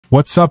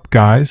What's up,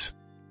 guys?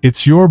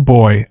 It's your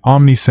boy,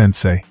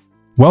 Omni-sensei.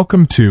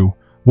 Welcome to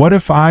What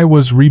If I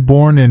Was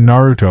Reborn in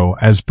Naruto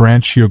as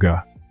Branch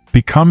HYUGA?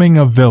 Becoming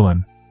a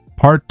Villain,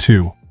 Part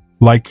 2.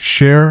 Like,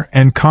 share,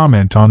 and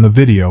comment on the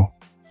video.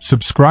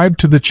 Subscribe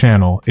to the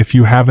channel if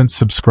you haven't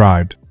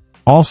subscribed.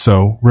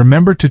 Also,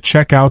 remember to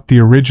check out the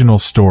original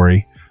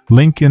story,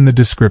 link in the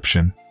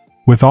description.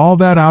 With all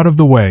that out of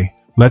the way,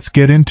 let's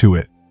get into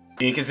it.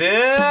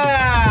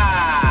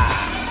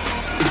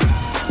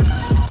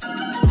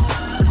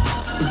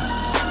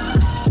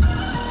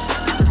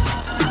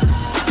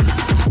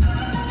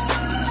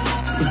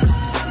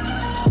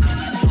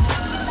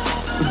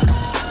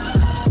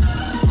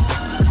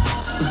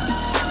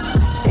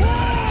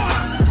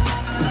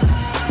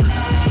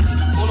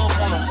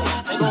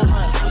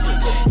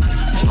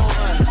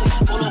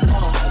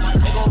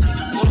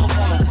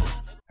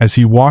 As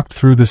he walked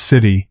through the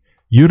city,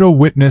 Yuto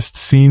witnessed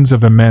scenes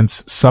of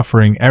immense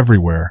suffering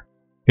everywhere.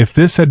 If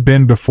this had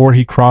been before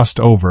he crossed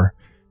over,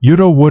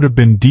 Yuto would have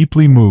been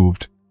deeply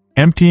moved,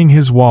 emptying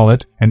his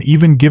wallet and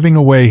even giving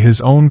away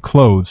his own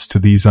clothes to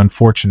these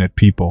unfortunate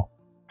people.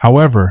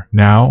 However,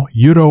 now,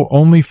 Yuto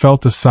only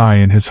felt a sigh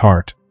in his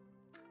heart.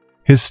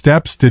 His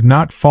steps did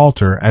not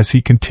falter as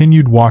he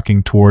continued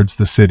walking towards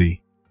the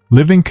city.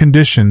 Living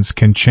conditions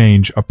can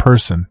change a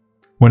person.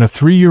 When a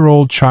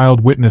 3-year-old child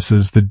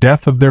witnesses the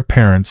death of their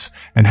parents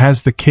and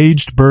has the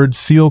caged bird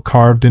seal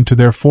carved into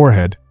their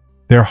forehead,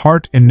 their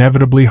heart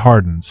inevitably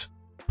hardens.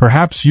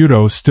 Perhaps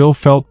Yuto still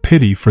felt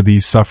pity for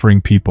these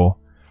suffering people,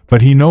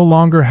 but he no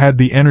longer had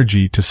the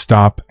energy to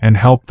stop and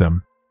help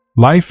them.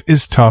 Life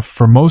is tough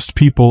for most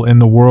people in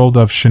the world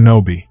of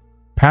shinobi.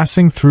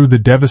 Passing through the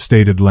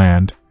devastated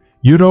land,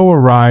 Yuto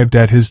arrived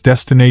at his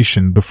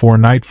destination before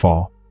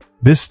nightfall.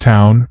 This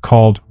town,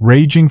 called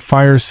Raging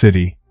Fire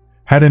City,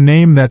 had a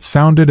name that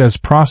sounded as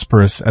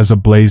prosperous as a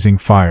blazing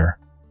fire.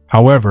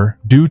 However,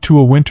 due to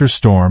a winter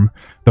storm,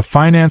 the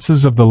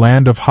finances of the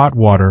land of hot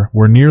water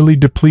were nearly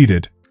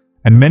depleted,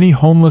 and many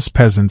homeless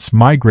peasants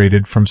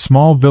migrated from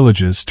small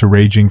villages to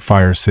Raging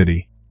Fire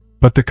City.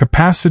 But the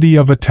capacity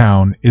of a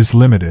town is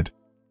limited.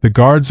 The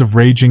guards of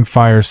Raging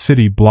Fire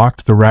City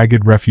blocked the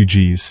ragged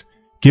refugees,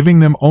 giving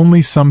them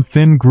only some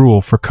thin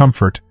gruel for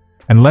comfort,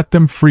 and let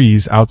them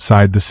freeze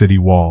outside the city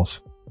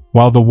walls.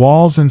 While the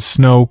walls and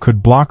snow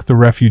could block the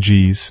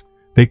refugees,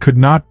 they could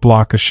not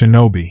block a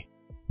shinobi.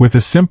 With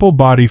a simple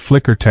body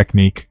flicker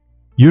technique,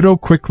 Yuto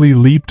quickly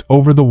leaped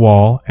over the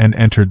wall and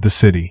entered the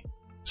city.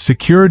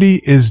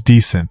 Security is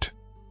decent,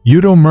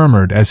 Yuto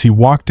murmured as he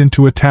walked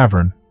into a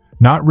tavern,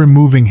 not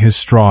removing his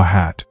straw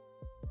hat.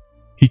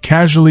 He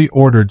casually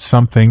ordered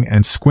something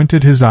and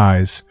squinted his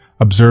eyes,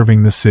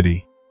 observing the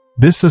city.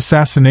 This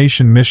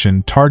assassination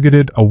mission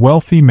targeted a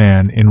wealthy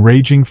man in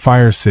Raging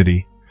Fire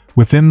City,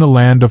 within the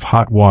land of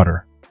hot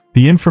water.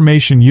 The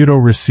information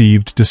Yuto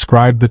received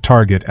described the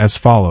target as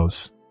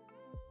follows.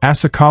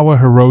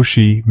 Asakawa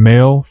Hiroshi,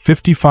 male,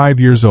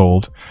 55 years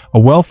old, a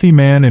wealthy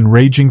man in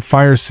Raging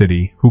Fire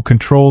City who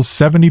controls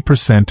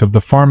 70% of the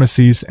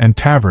pharmacies and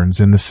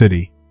taverns in the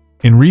city.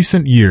 In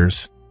recent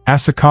years,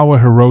 Asakawa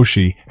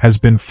Hiroshi has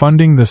been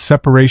funding the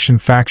separation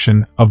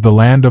faction of the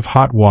land of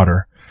hot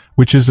water,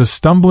 which is a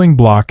stumbling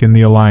block in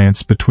the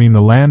alliance between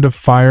the land of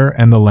fire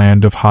and the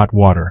land of hot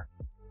water.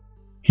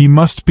 He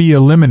must be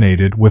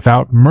eliminated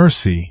without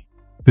mercy.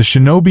 The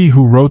shinobi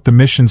who wrote the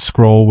mission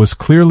scroll was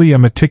clearly a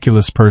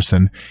meticulous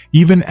person,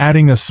 even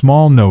adding a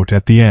small note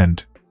at the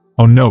end.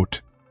 Oh,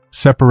 note: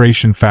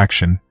 Separation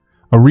Faction,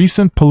 a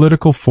recent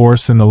political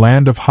force in the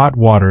land of hot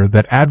water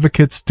that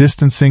advocates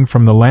distancing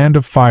from the land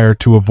of fire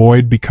to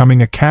avoid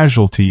becoming a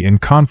casualty in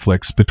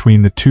conflicts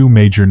between the two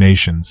major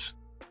nations.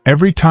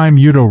 Every time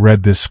Yuto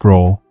read this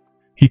scroll,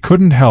 he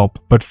couldn't help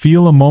but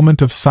feel a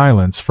moment of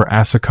silence for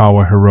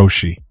Asakawa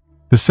Hiroshi.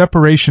 The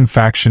separation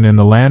faction in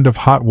the land of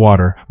hot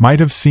water might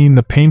have seen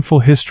the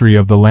painful history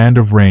of the land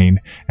of rain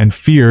and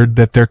feared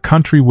that their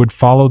country would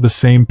follow the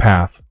same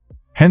path,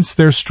 hence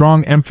their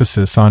strong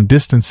emphasis on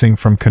distancing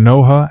from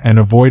Konoha and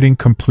avoiding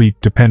complete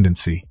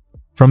dependency.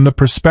 From the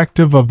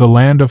perspective of the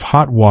land of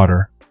hot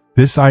water,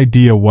 this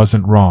idea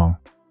wasn't wrong.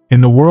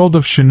 In the world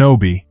of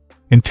shinobi,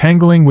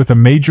 entangling with a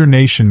major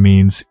nation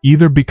means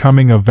either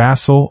becoming a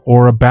vassal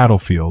or a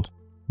battlefield.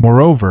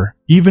 Moreover,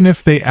 even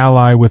if they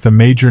ally with a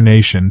major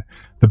nation,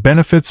 the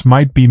benefits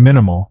might be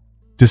minimal.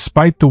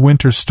 Despite the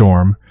winter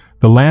storm,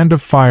 the land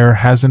of fire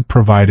hasn't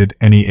provided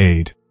any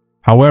aid.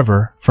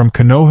 However, from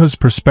Konoha's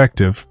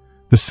perspective,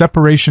 the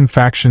separation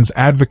faction's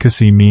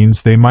advocacy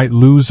means they might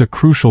lose a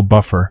crucial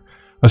buffer,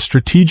 a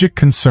strategic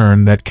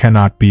concern that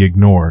cannot be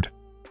ignored.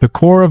 The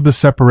core of the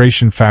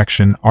separation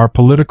faction are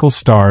political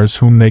stars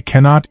whom they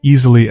cannot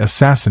easily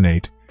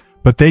assassinate,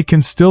 but they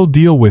can still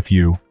deal with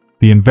you,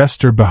 the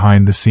investor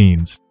behind the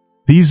scenes.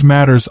 These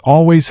matters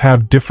always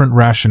have different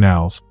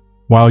rationales.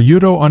 While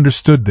Yuto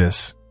understood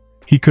this,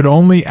 he could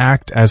only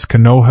act as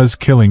Konoha's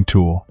killing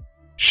tool.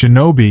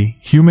 Shinobi,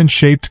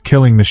 human-shaped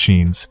killing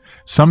machines,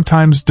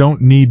 sometimes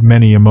don't need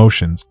many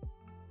emotions.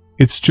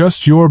 It's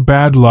just your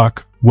bad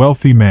luck,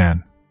 wealthy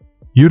man.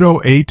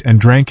 Yuto ate and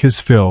drank his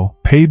fill,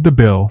 paid the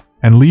bill,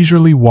 and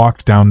leisurely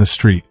walked down the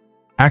street.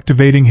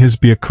 activating his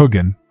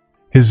Byakugan,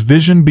 his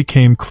vision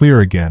became clear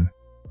again.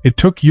 It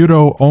took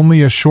Yuto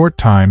only a short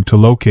time to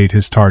locate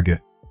his target.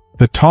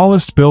 The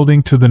tallest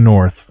building to the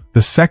north,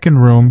 the second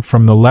room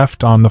from the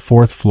left on the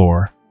 4th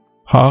floor.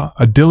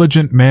 A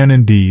diligent man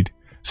indeed,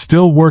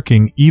 still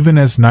working even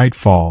as night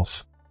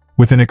falls.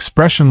 With an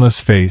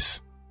expressionless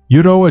face,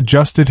 Yuto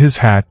adjusted his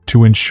hat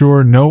to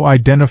ensure no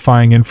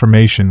identifying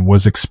information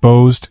was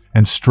exposed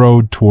and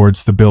strode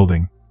towards the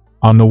building.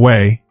 On the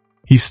way,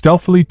 he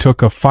stealthily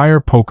took a fire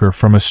poker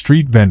from a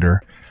street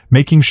vendor,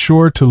 making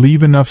sure to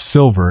leave enough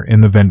silver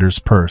in the vendor's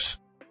purse.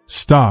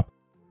 "Stop.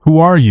 Who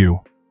are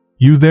you?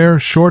 You there,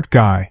 short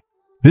guy?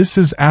 This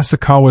is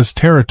Asakawa's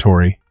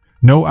territory.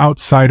 No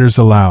outsiders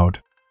allowed.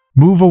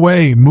 Move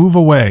away, move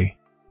away.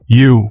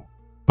 You."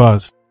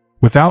 Buzz.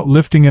 Without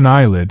lifting an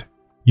eyelid,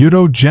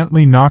 Yuto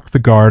gently knocked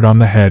the guard on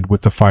the head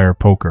with the fire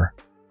poker.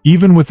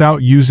 Even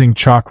without using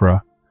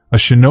chakra, a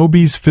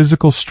shinobi's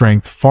physical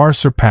strength far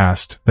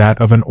surpassed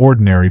that of an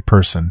ordinary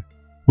person.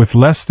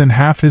 With less than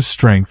half his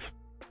strength,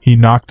 he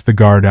knocked the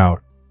guard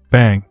out.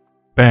 Bang,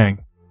 bang,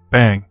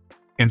 bang.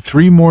 In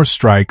 3 more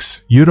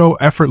strikes, Yuto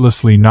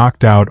effortlessly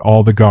knocked out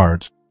all the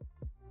guards.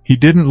 He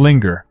didn't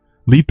linger,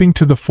 leaping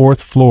to the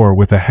 4th floor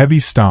with a heavy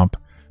stomp,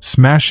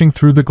 smashing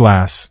through the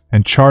glass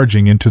and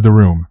charging into the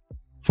room.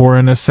 For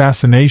an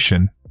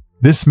assassination,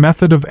 this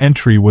method of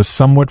entry was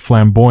somewhat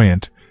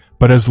flamboyant,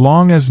 but as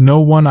long as no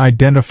one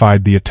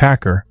identified the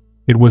attacker,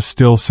 it was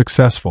still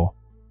successful.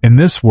 In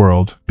this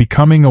world,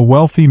 becoming a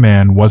wealthy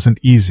man wasn't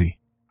easy.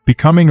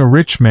 Becoming a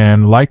rich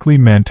man likely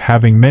meant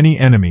having many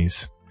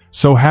enemies,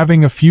 so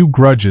having a few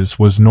grudges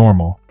was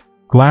normal.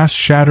 Glass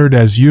shattered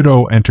as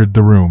Yuto entered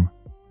the room.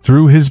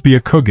 Through his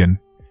Byakugan,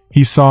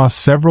 he saw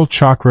several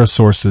chakra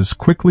sources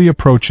quickly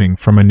approaching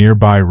from a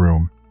nearby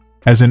room.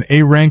 As an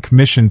A-rank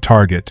mission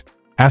target,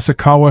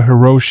 Asakawa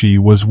Hiroshi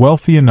was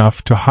wealthy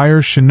enough to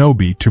hire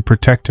shinobi to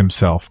protect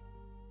himself.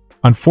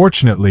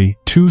 Unfortunately,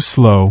 too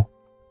slow.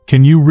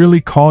 "Can you really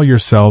call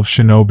yourself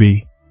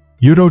shinobi?"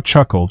 Yuto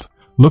chuckled,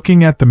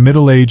 looking at the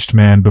middle-aged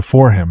man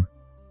before him.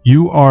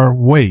 "You are,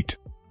 wait.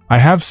 I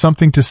have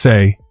something to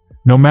say.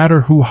 No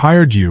matter who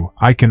hired you,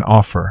 I can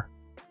offer."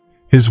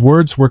 His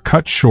words were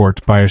cut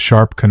short by a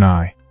sharp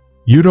kunai.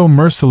 Yuto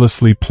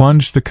mercilessly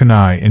plunged the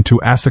kunai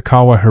into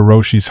Asakawa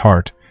Hiroshi's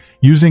heart,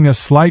 using a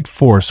slight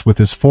force with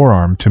his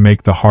forearm to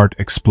make the heart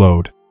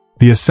explode.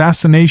 The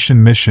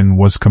assassination mission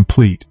was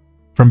complete.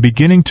 From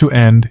beginning to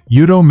end,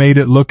 Yuto made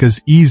it look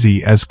as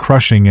easy as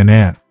crushing an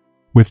ant.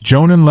 With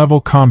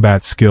Jonin-level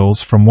combat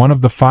skills from one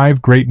of the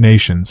 5 great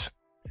nations,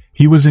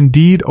 he was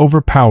indeed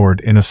overpowered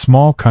in a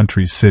small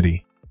country's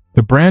city.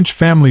 The Branch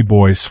family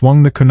boy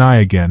swung the kunai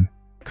again,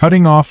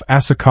 cutting off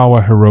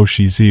Asakawa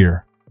Hiroshi's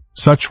ear.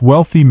 Such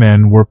wealthy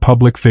men were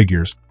public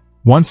figures.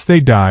 Once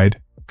they died,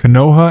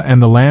 Konoha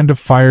and the Land of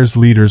Fire's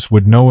leaders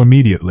would know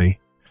immediately,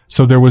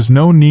 so there was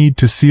no need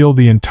to seal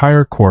the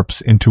entire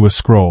corpse into a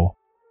scroll.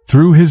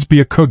 Through his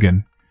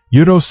Byakugan,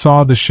 Yuto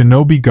saw the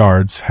shinobi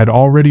guards had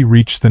already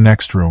reached the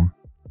next room.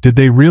 Did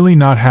they really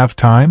not have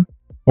time?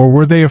 Or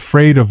were they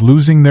afraid of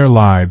losing their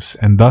lives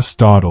and thus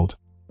dawdled?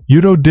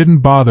 Yuto didn't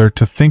bother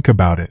to think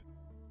about it.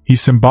 He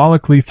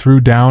symbolically threw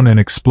down an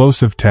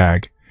explosive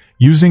tag,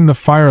 using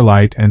the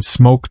firelight and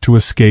smoke to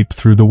escape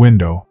through the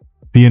window.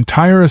 The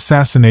entire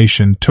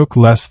assassination took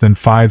less than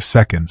 5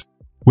 seconds.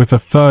 With a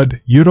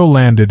thud, Yuto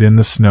landed in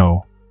the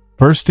snow.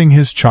 Bursting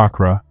his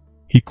chakra,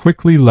 he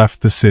quickly left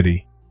the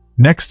city.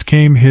 Next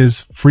came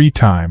his free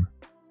time.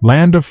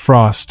 Land of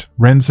Frost,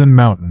 Renzen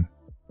Mountain.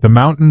 The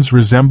mountains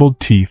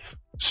resembled teeth,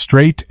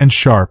 straight and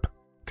sharp,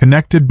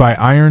 connected by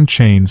iron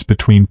chains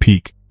between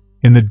peaks.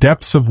 In the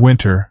depths of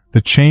winter,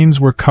 the chains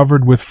were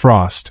covered with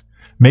frost,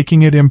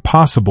 making it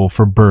impossible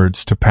for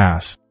birds to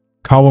pass.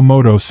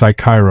 Kawamoto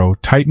Saikairo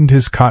tightened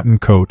his cotton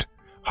coat,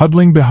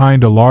 huddling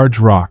behind a large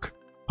rock,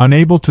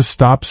 unable to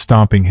stop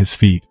stomping his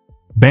feet.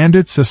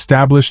 Bandits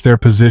establish their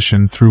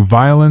position through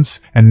violence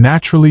and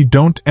naturally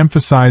don't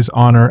emphasize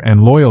honor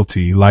and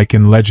loyalty like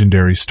in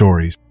legendary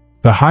stories.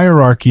 The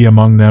hierarchy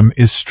among them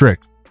is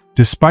strict.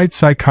 Despite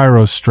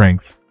Saikairo's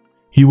strength,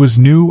 he was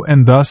new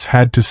and thus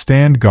had to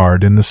stand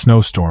guard in the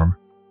snowstorm.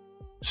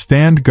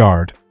 Stand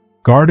guard.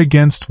 Guard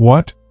against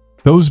what?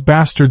 Those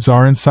bastards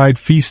are inside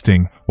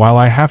feasting, while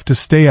I have to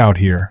stay out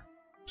here.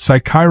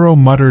 Saikairo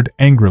muttered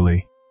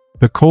angrily.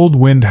 The cold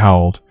wind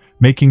howled,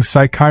 making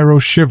Saikairo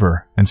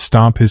shiver and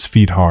stomp his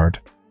feet hard.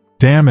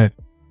 Damn it,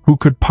 who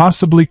could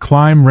possibly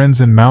climb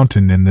Renzen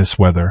Mountain in this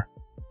weather?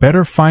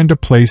 Better find a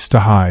place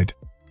to hide.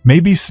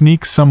 Maybe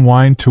sneak some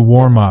wine to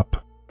warm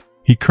up.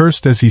 He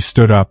cursed as he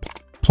stood up,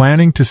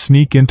 planning to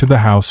sneak into the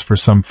house for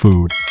some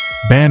food.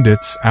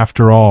 Bandits,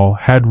 after all,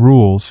 had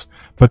rules,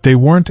 but they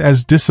weren't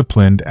as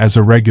disciplined as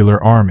a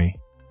regular army.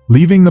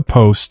 Leaving the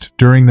post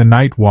during the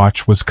night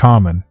watch was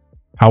common.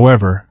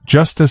 However,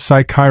 just as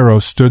Saikairo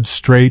stood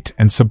straight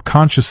and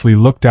subconsciously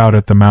looked out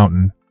at the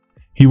mountain,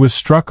 he was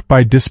struck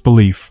by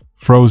disbelief,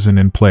 frozen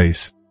in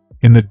place.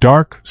 In the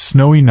dark,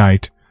 snowy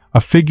night,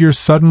 a figure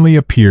suddenly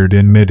appeared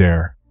in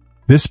midair.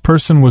 This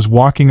person was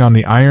walking on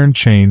the iron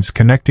chains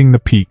connecting the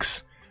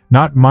peaks,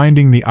 not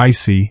minding the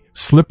icy,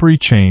 slippery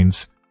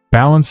chains,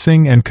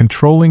 balancing and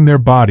controlling their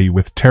body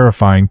with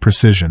terrifying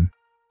precision.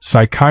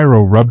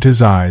 Saikiro rubbed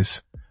his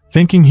eyes,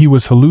 thinking he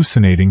was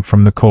hallucinating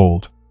from the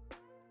cold.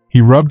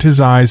 He rubbed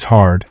his eyes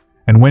hard,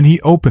 and when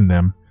he opened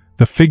them,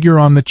 the figure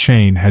on the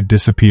chain had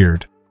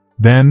disappeared.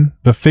 Then,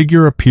 the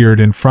figure appeared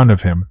in front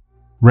of him.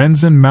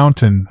 Renzen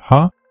Mountain,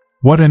 huh?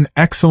 What an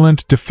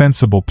excellent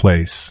defensible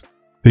place.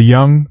 The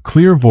young,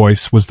 clear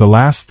voice was the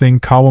last thing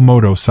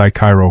Kawamoto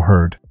Saikiro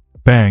heard.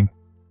 Bang!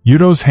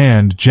 Yudo's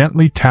hand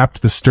gently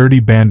tapped the sturdy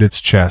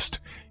bandit's chest,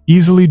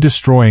 easily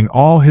destroying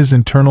all his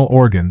internal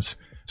organs,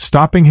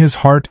 stopping his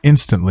heart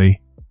instantly,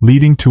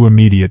 leading to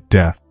immediate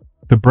death.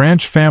 The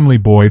Branch family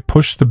boy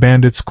pushed the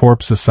bandit's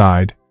corpse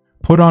aside,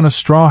 put on a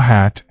straw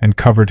hat and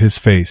covered his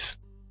face.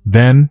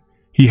 Then,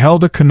 he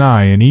held a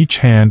kunai in each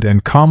hand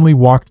and calmly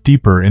walked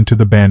deeper into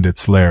the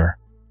bandit's lair.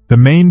 The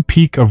main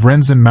peak of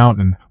Renzen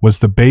Mountain was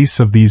the base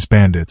of these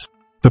bandits.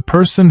 The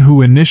person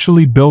who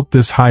initially built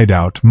this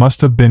hideout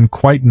must have been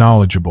quite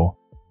knowledgeable.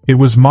 It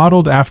was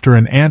modeled after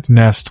an ant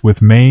nest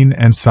with main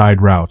and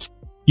side routes.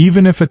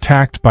 Even if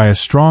attacked by a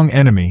strong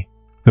enemy,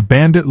 the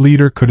bandit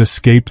leader could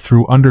escape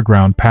through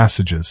underground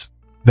passages.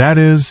 That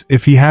is,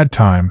 if he had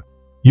time.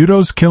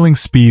 Yudo's killing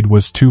speed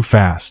was too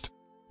fast.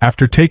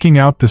 After taking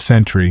out the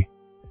sentry,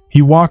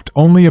 he walked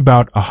only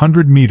about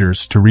 100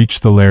 meters to reach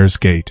the lair's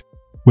gate.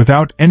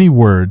 Without any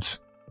words,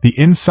 the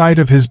inside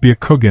of his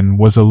Byakugan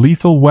was a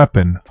lethal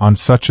weapon on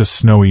such a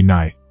snowy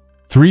night.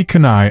 3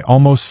 kunai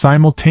almost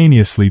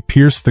simultaneously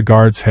pierced the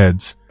guards'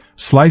 heads,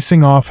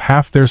 slicing off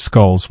half their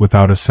skulls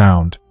without a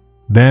sound.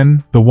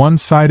 Then, the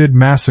one-sided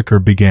massacre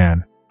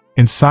began.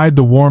 Inside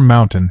the warm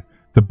mountain,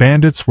 the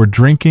bandits were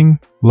drinking,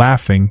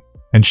 laughing,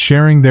 and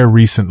sharing their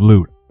recent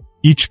loot.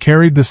 Each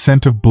carried the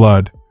scent of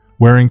blood,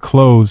 wearing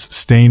clothes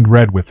stained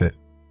red with it.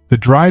 The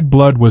dried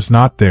blood was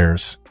not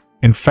theirs.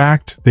 In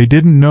fact, they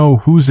didn't know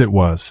whose it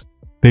was.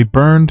 They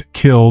burned,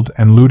 killed,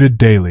 and looted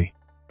daily.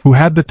 Who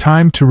had the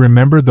time to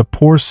remember the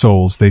poor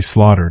souls they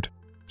slaughtered?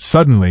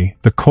 Suddenly,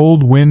 the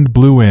cold wind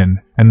blew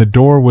in, and the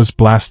door was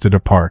blasted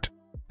apart.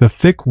 The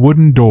thick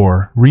wooden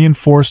door,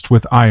 reinforced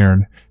with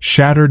iron,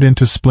 shattered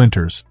into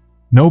splinters.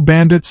 No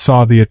bandit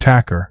saw the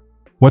attacker.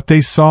 What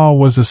they saw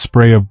was a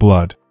spray of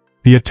blood.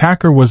 The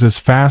attacker was as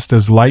fast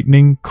as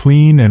lightning,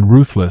 clean and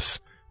ruthless,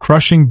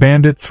 crushing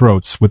bandit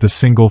throats with a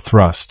single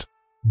thrust.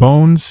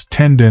 Bones,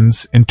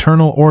 tendons,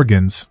 internal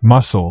organs,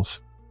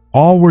 muscles.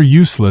 All were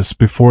useless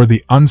before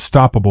the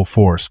unstoppable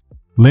force.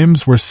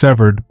 Limbs were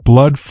severed,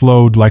 blood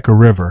flowed like a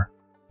river.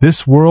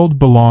 This world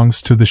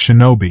belongs to the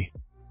shinobi.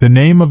 The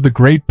name of the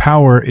great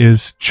power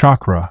is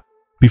chakra.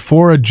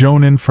 Before a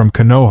jonin from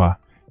Konoha,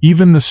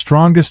 even the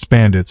strongest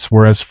bandits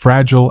were as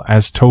fragile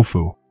as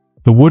tofu.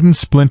 The wooden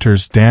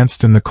splinters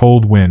danced in the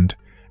cold wind,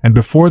 and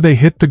before they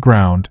hit the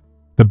ground,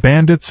 the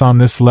bandits on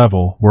this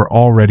level were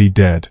already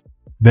dead.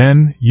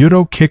 Then,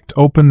 Yudo kicked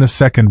open the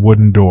second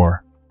wooden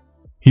door.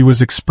 He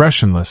was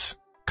expressionless,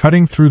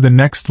 cutting through the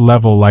next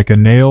level like a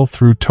nail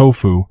through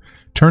tofu,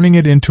 turning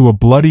it into a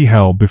bloody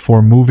hell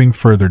before moving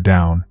further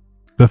down.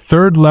 The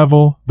third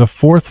level, the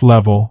fourth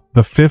level,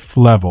 the fifth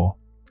level.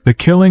 The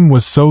killing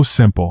was so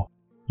simple.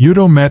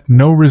 Yudo met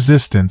no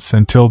resistance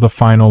until the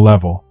final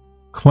level.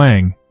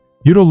 Clang!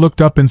 Yudo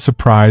looked up in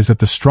surprise at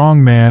the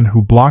strong man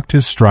who blocked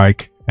his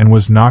strike and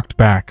was knocked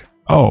back.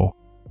 Oh,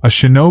 a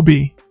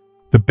shinobi?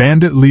 The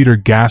bandit leader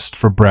gasped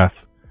for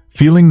breath,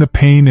 feeling the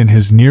pain in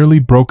his nearly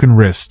broken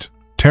wrist,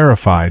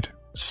 terrified.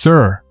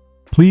 Sir,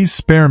 please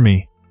spare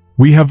me.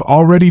 We have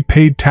already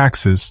paid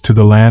taxes to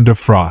the land of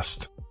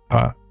frost.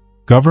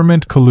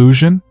 Government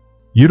collusion?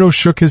 Yudo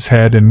shook his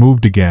head and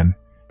moved again,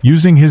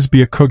 using his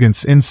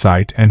Byakugan's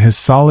insight and his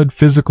solid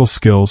physical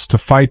skills to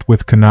fight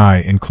with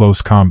kunai in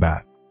close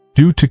combat.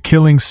 Due to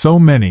killing so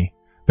many,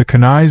 the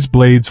kunai's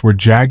blades were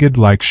jagged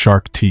like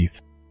shark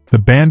teeth. The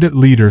bandit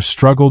leader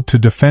struggled to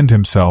defend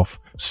himself,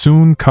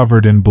 soon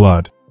covered in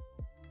blood.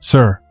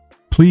 Sir,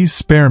 please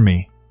spare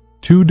me.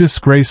 Too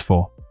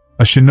disgraceful.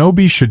 A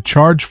shinobi should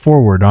charge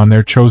forward on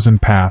their chosen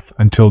path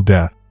until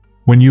death.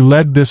 When you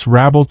led this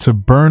rabble to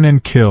burn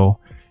and kill,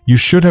 you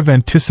should have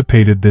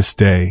anticipated this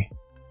day.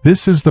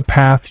 This is the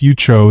path you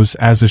chose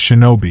as a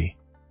shinobi.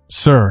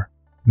 Sir,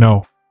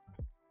 no.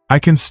 I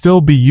can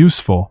still be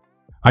useful.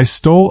 I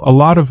stole a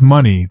lot of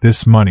money.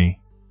 This money,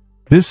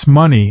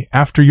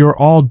 after you're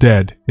all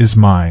dead, is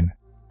mine.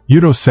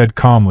 Yudo said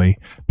calmly,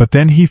 but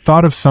then he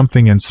thought of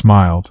something and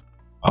smiled.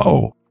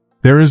 Oh,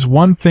 there is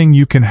one thing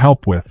you can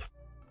help with.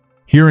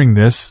 Hearing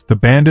this, the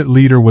bandit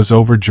leader was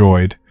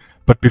overjoyed,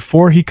 but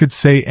before he could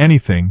say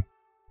anything,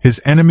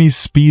 his enemy's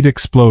speed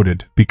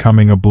exploded,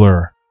 becoming a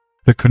blur.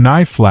 The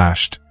kunai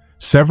flashed,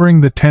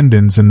 severing the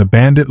tendons in the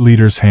bandit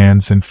leader's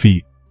hands and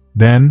feet.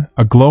 Then,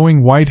 a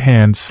glowing white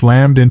hand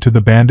slammed into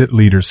the bandit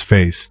leader's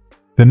face.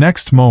 The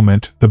next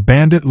moment, the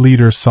bandit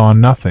leader saw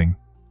nothing.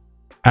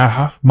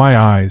 Ah, my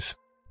eyes.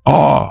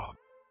 Oh!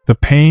 The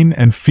pain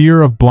and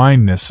fear of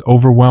blindness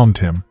overwhelmed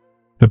him.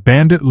 The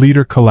bandit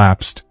leader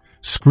collapsed,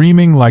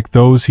 screaming like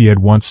those he had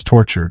once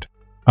tortured.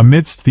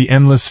 Amidst the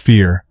endless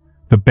fear,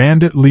 the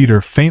bandit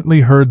leader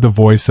faintly heard the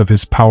voice of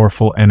his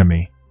powerful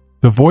enemy.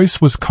 The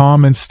voice was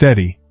calm and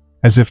steady,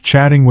 as if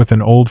chatting with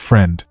an old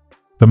friend.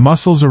 The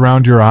muscles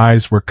around your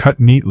eyes were cut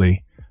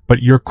neatly,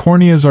 but your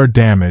corneas are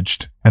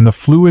damaged, and the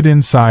fluid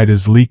inside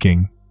is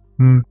leaking.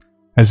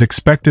 As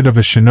expected of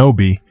a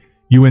shinobi,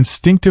 you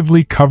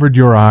instinctively covered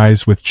your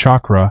eyes with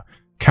chakra,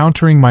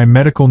 countering my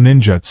medical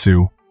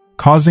ninjutsu,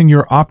 causing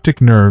your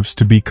optic nerves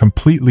to be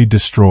completely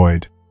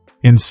destroyed.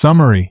 In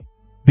summary,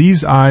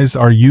 these eyes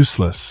are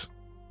useless.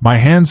 My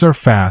hands are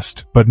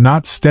fast, but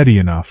not steady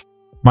enough.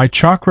 My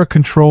chakra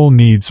control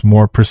needs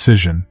more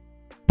precision.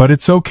 But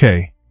it's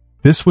okay.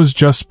 This was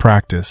just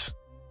practice.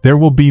 There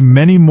will be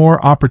many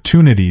more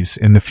opportunities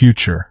in the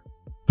future.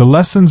 The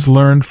lessons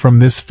learned from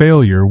this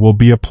failure will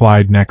be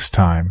applied next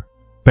time.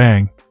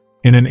 Bang!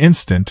 In an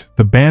instant,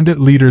 the bandit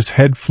leader's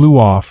head flew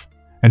off,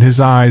 and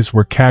his eyes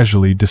were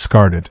casually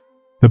discarded.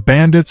 The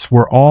bandits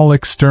were all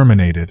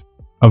exterminated.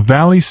 A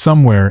valley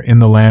somewhere in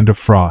the land of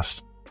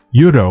frost.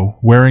 Yudo,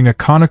 wearing a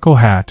conical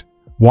hat,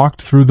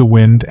 walked through the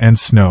wind and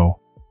snow.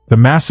 The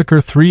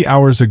massacre 3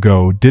 hours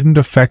ago didn't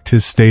affect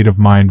his state of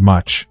mind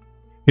much.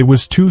 It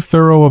was too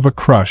thorough of a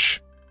crush,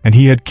 and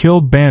he had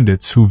killed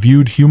bandits who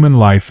viewed human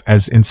life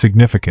as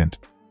insignificant.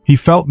 He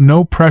felt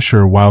no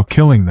pressure while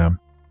killing them.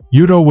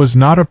 Yudo was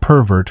not a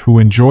pervert who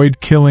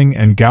enjoyed killing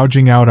and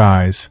gouging out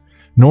eyes,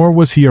 nor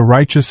was he a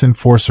righteous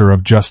enforcer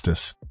of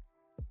justice.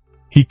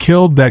 He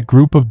killed that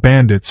group of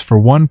bandits for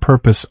one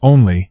purpose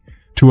only,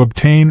 to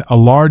obtain a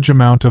large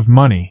amount of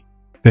money.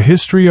 The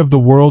history of the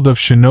world of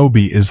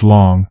shinobi is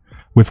long,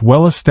 with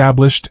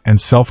well-established and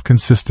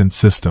self-consistent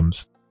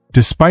systems.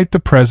 Despite the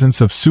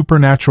presence of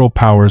supernatural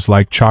powers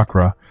like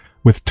chakra,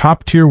 with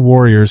top-tier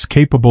warriors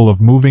capable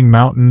of moving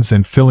mountains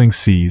and filling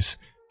seas,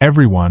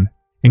 everyone,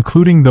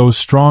 including those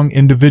strong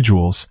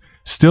individuals,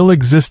 still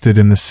existed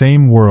in the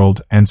same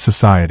world and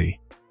society.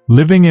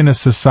 Living in a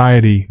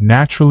society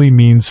naturally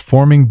means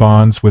forming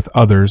bonds with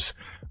others,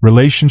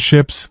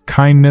 relationships,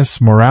 kindness,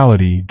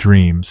 morality,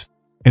 dreams.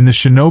 In the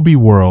shinobi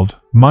world,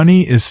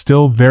 money is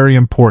still very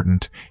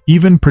important,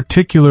 even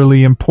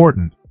particularly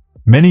important.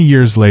 Many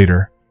years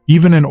later,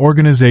 even an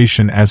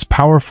organization as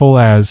powerful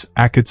as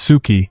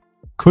Akatsuki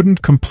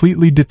couldn't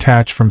completely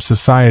detach from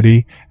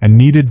society and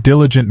needed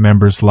diligent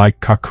members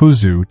like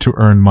Kakuzu to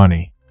earn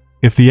money.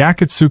 If the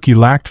Akatsuki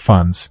lacked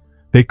funds,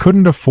 they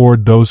couldn't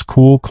afford those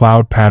cool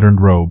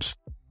cloud-patterned robes.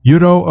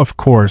 Yudo, of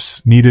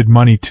course, needed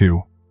money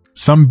too.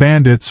 Some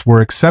bandits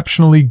were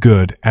exceptionally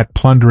good at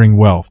plundering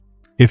wealth.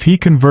 If he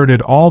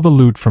converted all the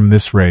loot from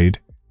this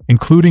raid,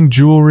 including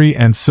jewelry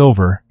and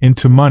silver,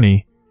 into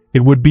money,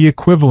 it would be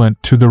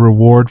equivalent to the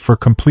reward for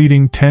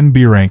completing 10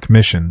 B-rank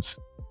missions.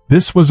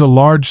 This was a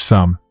large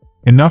sum,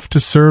 enough to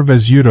serve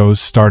as Yudo's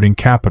starting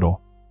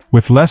capital.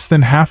 With less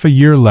than half a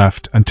year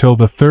left until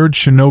the Third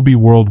Shinobi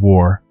World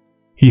War,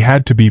 he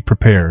had to be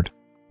prepared.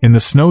 In the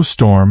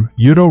snowstorm,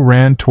 Yudo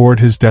ran toward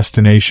his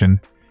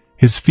destination,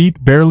 his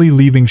feet barely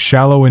leaving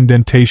shallow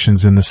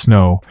indentations in the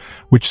snow,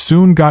 which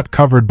soon got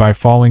covered by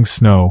falling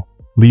snow,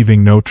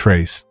 leaving no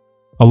trace.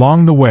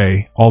 Along the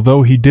way,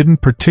 although he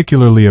didn't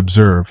particularly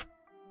observe,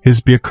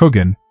 his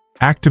Byakugan,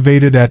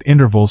 activated at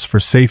intervals for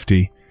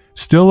safety,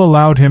 still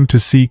allowed him to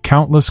see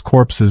countless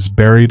corpses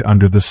buried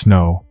under the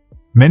snow.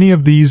 Many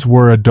of these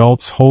were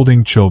adults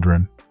holding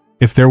children.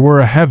 If there were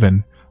a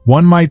heaven,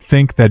 one might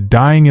think that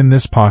dying in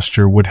this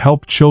posture would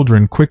help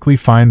children quickly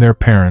find their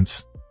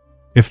parents.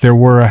 If there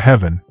were a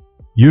heaven.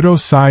 Yudo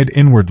sighed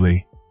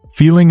inwardly,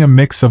 feeling a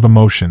mix of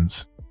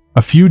emotions.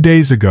 A few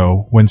days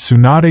ago, when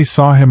Tsunade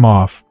saw him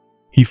off,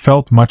 he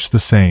felt much the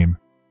same.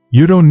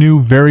 Yudo knew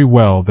very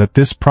well that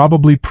this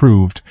probably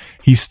proved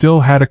he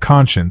still had a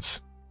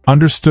conscience,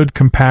 understood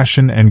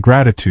compassion and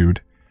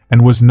gratitude,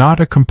 and was not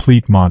a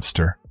complete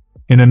monster.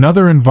 In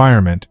another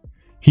environment,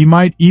 he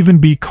might even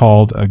be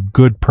called a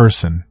good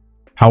person.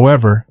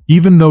 However,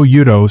 even though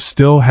Yudo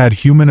still had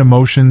human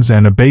emotions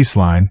and a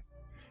baseline,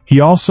 he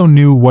also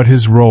knew what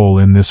his role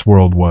in this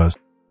world was.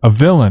 A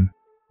villain,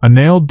 a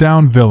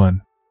nailed-down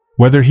villain.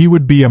 Whether he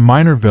would be a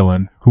minor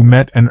villain who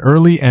met an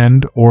early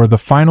end or the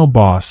final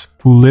boss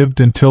who lived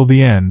until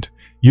the end,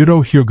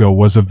 Yudo HYUGA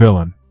was a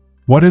villain.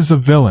 What is a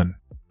villain?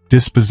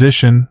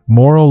 Disposition,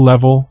 moral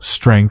level,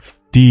 strength,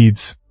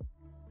 deeds.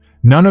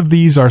 None of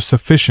these are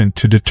sufficient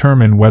to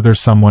determine whether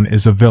someone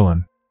is a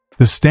villain.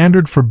 The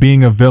standard for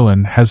being a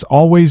villain has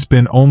always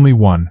been only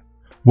one: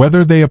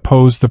 whether they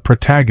oppose the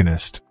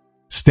protagonist.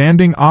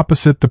 Standing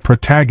opposite the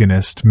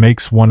protagonist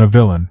makes one a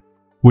villain.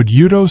 Would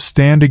Yudo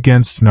stand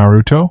against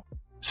Naruto?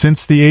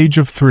 Since the age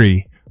of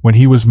 3, when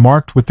he was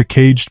marked with the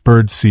caged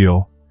bird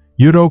seal,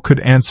 Yudo could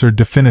answer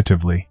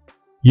definitively.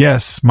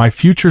 Yes, my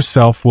future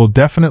self will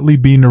definitely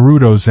be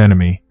Naruto's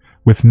enemy,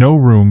 with no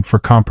room for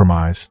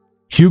compromise.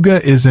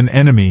 HYUGA is an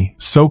enemy,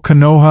 so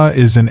Konoha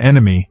is an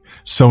enemy,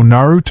 so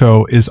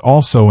Naruto is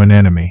also an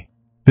enemy.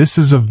 This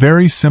is a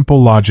very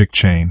simple logic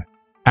chain.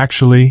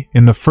 Actually,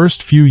 in the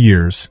first few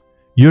years,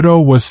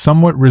 Yudo was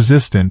somewhat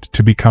resistant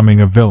to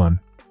becoming a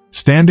villain.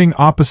 Standing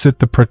opposite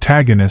the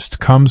protagonist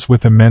comes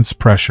with immense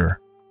pressure.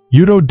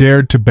 Yudo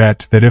dared to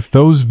bet that if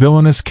those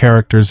villainous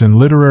characters in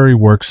literary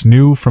works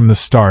knew from the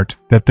start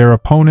that their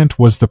opponent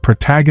was the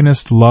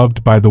protagonist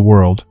loved by the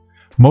world,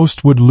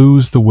 most would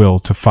lose the will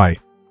to fight.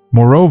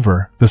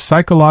 Moreover, the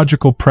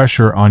psychological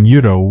pressure on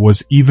Yudo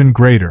was even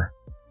greater.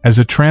 As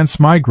a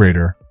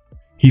transmigrator,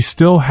 he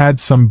still had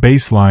some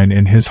baseline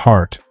in his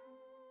heart.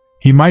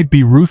 He might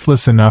be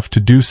ruthless enough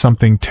to do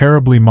something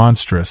terribly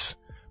monstrous,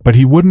 but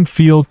he wouldn't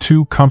feel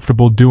too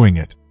comfortable doing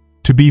it.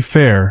 To be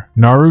fair,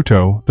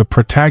 Naruto, the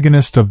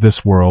protagonist of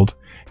this world,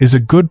 is a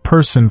good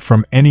person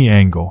from any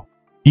angle.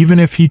 Even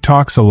if he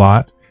talks a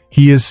lot,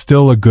 he is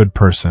still a good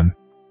person.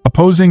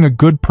 Opposing a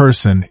good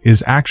person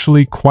is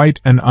actually quite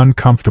an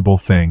uncomfortable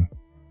thing.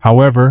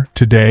 However,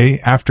 today,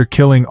 after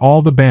killing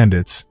all the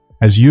bandits,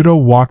 as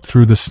Yudo walked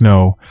through the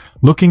snow,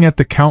 looking at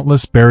the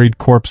countless buried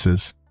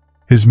corpses,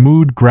 his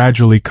mood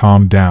gradually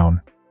calmed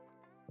down.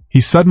 He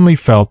suddenly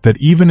felt that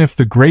even if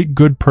the great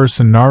good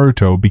person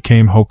Naruto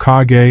became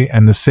Hokage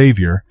and the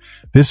savior,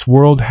 this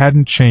world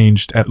hadn't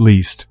changed. At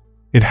least,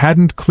 it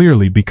hadn't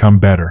clearly become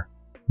better.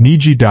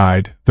 Neji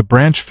died, the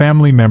branch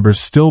family members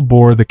still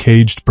bore the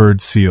caged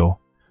bird seal.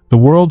 The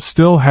world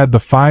still had the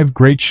 5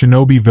 great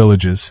shinobi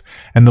villages,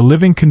 and the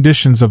living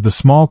conditions of the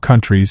small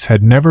countries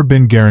had never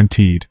been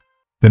guaranteed.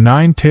 The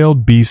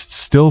 9-tailed beasts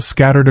still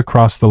scattered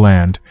across the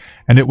land,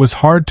 and it was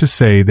hard to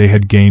say they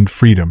had gained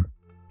freedom.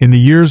 In the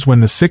years when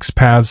the 6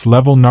 Paths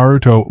level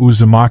Naruto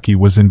Uzumaki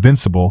was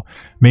invincible,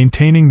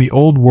 maintaining the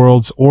old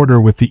world's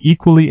order with the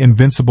equally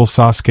invincible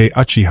Sasuke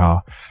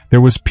Uchiha,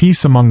 there was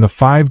peace among the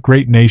 5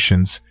 great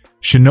nations,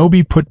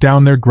 shinobi put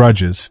down their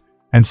grudges,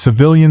 and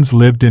civilians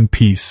lived in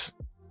peace.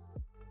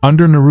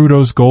 Under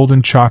Naruto's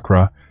golden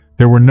chakra,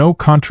 there were no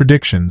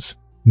contradictions,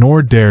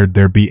 nor dared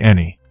there be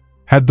any.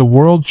 Had the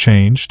world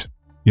changed?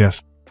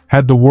 Yes.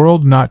 Had the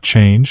world not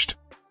changed?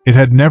 It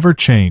had never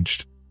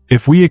changed.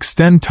 If we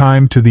extend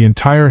time to the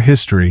entire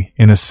history,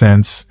 in a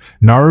sense,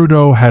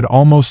 Naruto had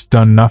almost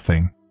done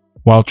nothing.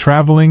 While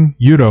traveling,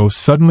 Yudo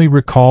suddenly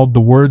recalled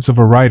the words of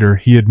a writer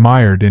he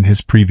admired in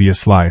his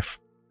previous life.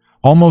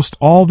 Almost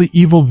all the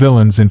evil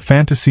villains in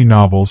fantasy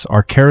novels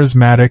are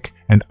charismatic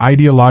and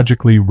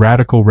ideologically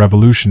radical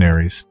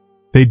revolutionaries.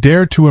 They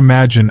dare to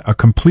imagine a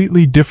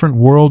completely different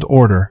world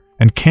order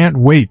and can't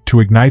wait to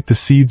ignite the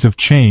seeds of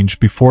change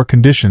before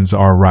conditions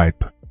are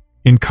ripe.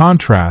 In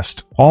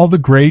contrast, all the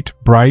great,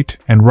 bright,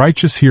 and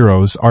righteous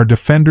heroes are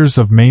defenders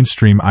of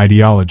mainstream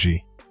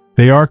ideology.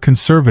 They are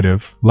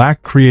conservative,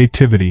 lack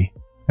creativity,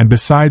 and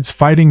besides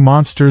fighting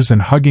monsters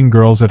and hugging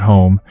girls at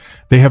home,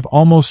 they have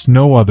almost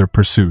no other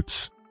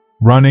pursuits.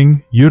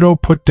 Running,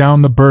 Yudo put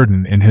down the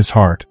burden in his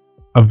heart.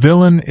 A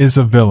villain is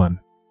a villain.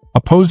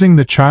 Opposing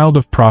the child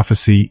of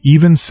prophecy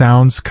even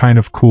sounds kind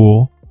of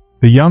cool.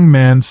 The young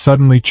man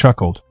suddenly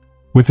chuckled.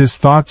 With his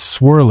thoughts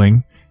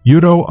swirling,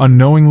 Yudo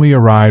unknowingly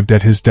arrived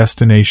at his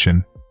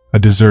destination, a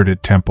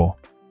deserted temple.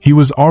 He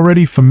was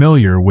already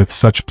familiar with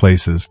such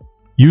places.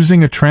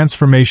 Using a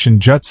transformation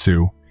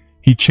jutsu,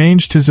 he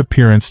changed his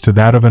appearance to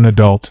that of an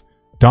adult,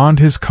 donned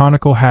his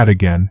conical hat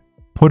again,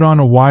 put on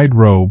a wide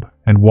robe,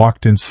 and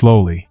walked in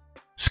slowly.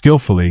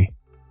 Skillfully,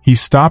 he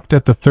stopped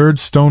at the 3rd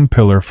stone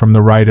pillar from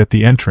the right at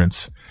the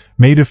entrance,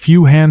 made a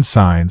few hand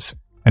signs,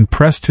 and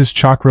pressed his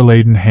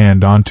chakra-laden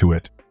hand onto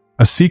it.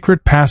 A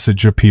secret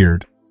passage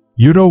appeared.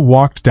 Yudo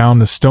walked down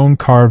the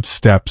stone-carved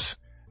steps,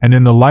 and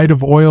in the light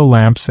of oil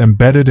lamps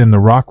embedded in the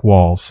rock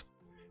walls,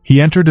 he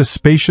entered a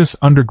spacious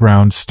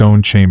underground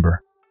stone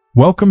chamber.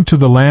 "Welcome to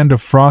the land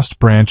of Frost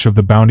branch of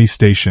the Bounty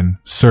Station,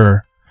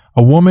 sir,"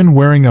 a woman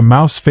wearing a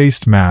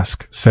mouse-faced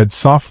mask said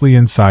softly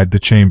inside the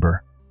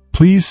chamber.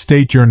 "Please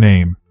state your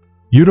name."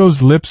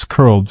 Yudo's lips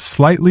curled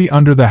slightly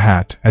under the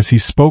hat as he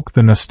spoke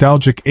the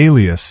nostalgic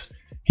alias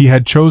he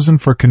had chosen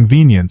for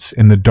convenience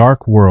in the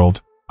dark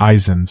world,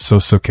 Aizen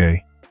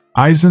Sosuke.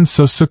 "Aizen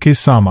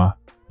Sosuke-sama,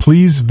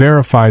 please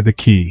verify the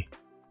key."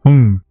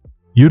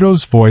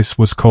 Yudo's voice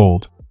was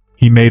cold.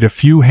 He made a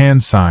few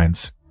hand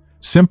signs.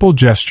 Simple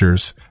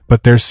gestures,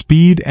 but their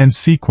speed and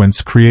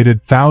sequence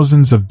created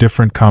thousands of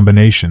different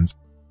combinations.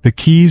 The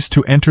keys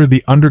to enter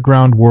the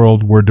underground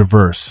world were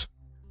diverse.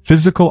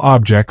 Physical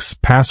objects,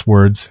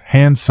 passwords,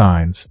 hand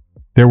signs.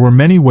 There were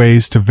many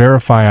ways to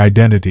verify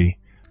identity,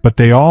 but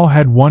they all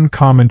had one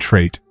common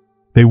trait.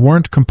 They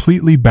weren't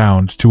completely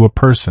bound to a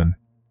person.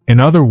 In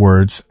other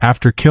words,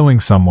 after killing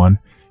someone,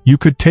 you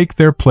could take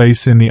their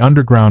place in the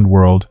underground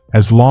world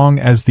as long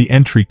as the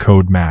entry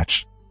code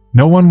matched.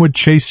 No one would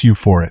chase you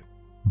for it.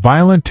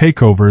 Violent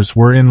takeovers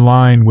were in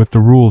line with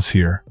the rules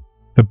here.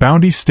 The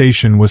Bounty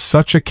Station was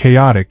such a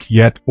chaotic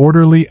yet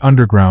orderly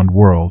underground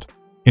world.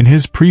 In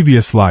his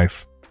previous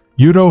life,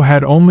 Yudo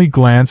had only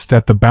glanced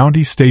at the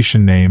Bounty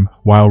Station name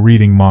while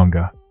reading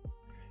manga.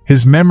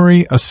 His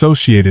memory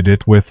associated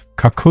it with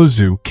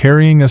Kakuzu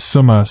carrying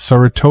Asuma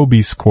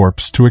Sarutobi's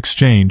corpse to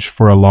exchange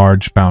for a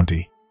large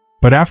bounty.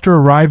 But after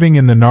arriving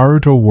in the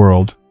Naruto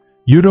world,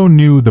 Yudo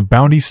knew the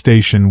Bounty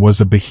Station was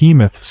a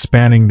behemoth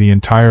spanning the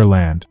entire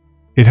land.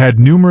 It had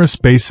numerous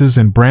bases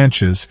and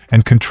branches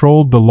and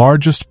controlled the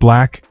largest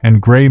black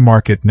and gray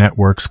market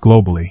networks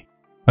globally.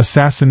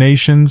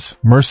 Assassinations,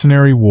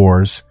 mercenary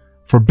wars,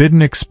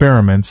 forbidden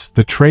experiments,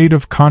 the trade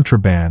of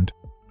contraband.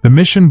 The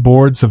mission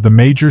boards of the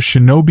major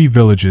shinobi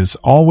villages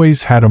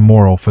always had a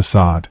moral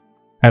facade.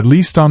 At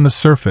least on the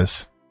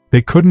surface,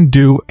 They couldn't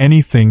do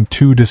anything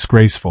too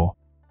disgraceful.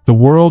 The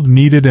world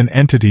needed an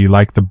entity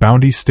like the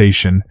Bounty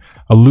Station,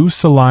 a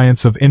loose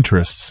alliance of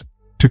interests,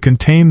 to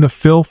contain the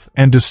filth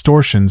and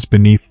distortions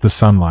beneath the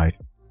sunlight.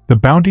 The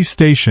Bounty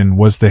Station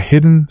was the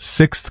hidden,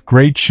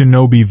 6th-grade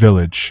shinobi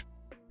village.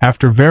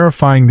 After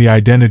verifying the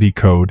identity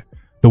code,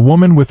 the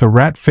woman with a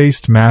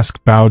rat-faced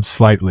mask bowed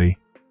slightly.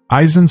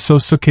 Aizen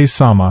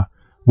Sosuke-sama,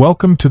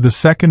 welcome to the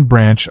second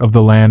branch of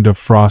the Land of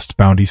Frost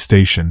Bounty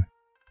Station.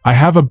 I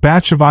have a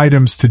batch of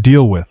items to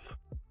deal with.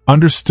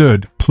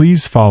 Understood,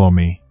 please follow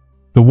me.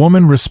 The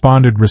woman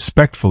responded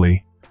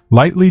respectfully,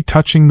 lightly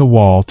touching the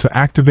wall to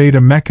activate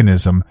a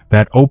mechanism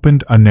that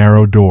opened a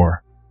narrow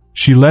door.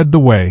 She led the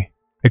way,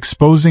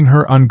 exposing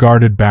her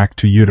unguarded back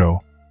to Yuto.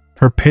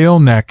 Her pale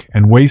neck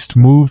and waist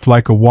moved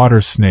like a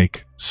water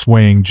snake,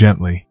 swaying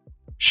gently.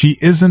 She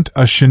isn't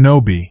a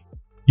shinobi,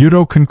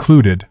 Yuto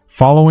concluded,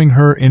 following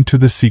her into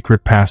the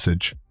secret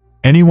passage.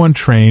 Anyone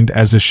trained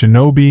as a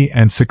shinobi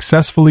and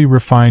successfully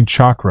refined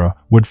chakra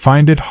would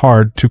find it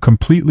hard to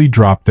completely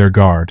drop their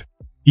guard.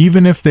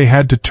 Even if they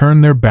had to turn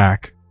their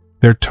back,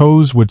 their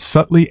toes would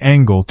subtly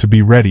angle to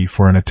be ready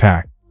for an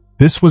attack.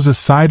 This was a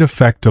side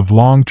effect of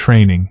long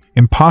training,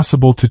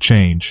 impossible to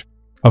change.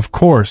 Of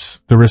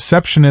course, the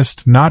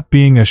receptionist not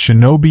being a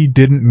shinobi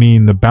didn't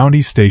mean the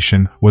bounty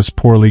station was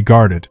poorly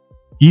guarded.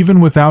 Even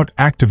without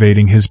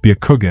activating his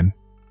Byakugan,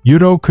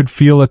 Yuto could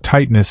feel a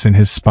tightness in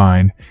his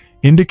spine,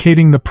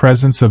 indicating the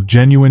presence of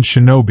genuine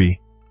shinobi,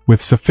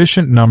 with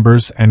sufficient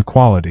numbers and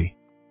quality.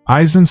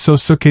 Aizen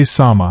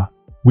Sosuke-sama,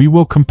 we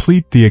will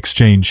complete the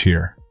exchange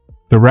here.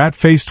 The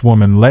rat-faced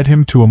woman led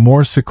him to a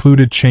more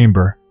secluded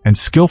chamber and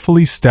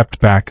skillfully stepped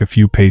back a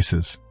few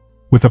paces.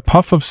 With a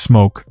puff of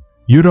smoke,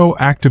 Yuto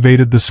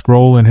activated the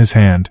scroll in his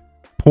hand,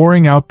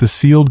 pouring out the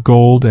sealed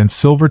gold and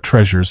silver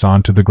treasures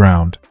onto the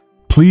ground.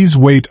 Please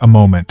wait a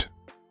moment.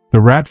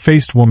 The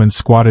rat-faced woman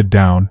squatted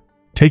down,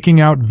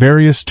 taking out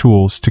various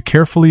tools to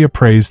carefully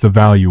appraise the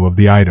value of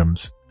the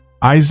items.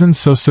 Aizen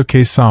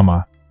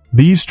Sosuke-sama,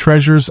 these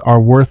treasures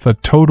are worth a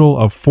total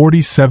of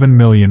 47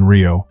 million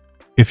ryo.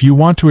 If you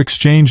want to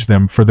exchange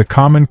them for the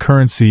common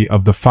currency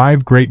of the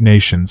 5 great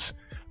nations,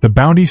 the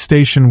bounty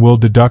station will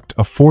deduct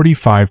a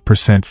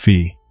 45%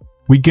 fee.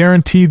 We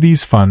guarantee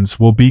these funds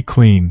will be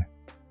clean.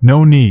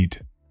 No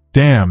need.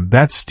 Damn,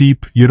 that's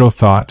steep, Yuto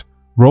thought,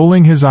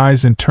 rolling his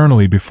eyes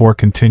internally before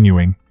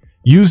continuing.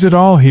 Use it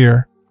all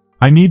here.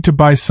 I need to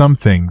buy some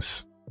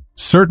things.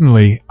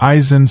 Certainly,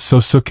 Aizen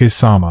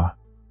Sosuke-sama.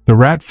 The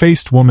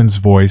rat-faced woman's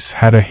voice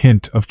had a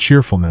hint of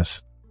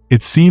cheerfulness.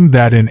 It seemed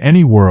that in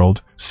any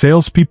world,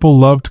 salespeople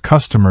loved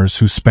customers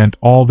who spent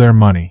all their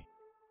money.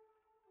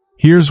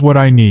 Here's what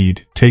I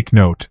need, take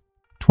note.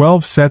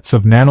 12 sets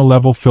of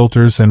nano-level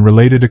filters and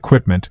related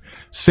equipment,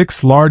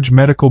 6 large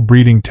medical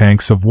breeding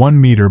tanks of 1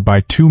 meter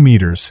by 2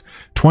 meters,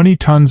 20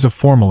 tons of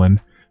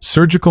formalin,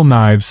 surgical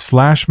knives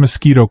 /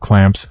 mosquito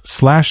clamps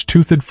 /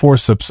 toothed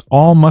forceps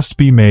all must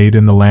be made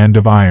in the Land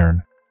of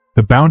Iron.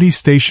 The bounty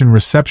station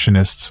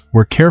receptionists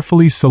were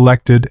carefully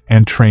selected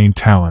and trained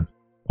talent.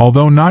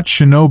 Although not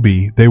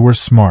shinobi, they were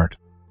smart.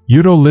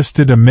 Yuto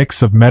listed a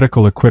mix of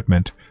medical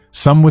equipment,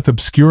 some with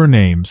obscure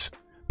names,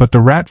 but the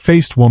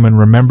rat-faced woman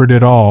remembered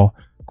it all,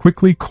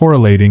 quickly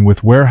correlating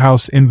with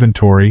warehouse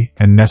inventory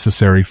and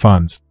necessary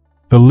funds.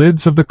 The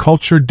lids of the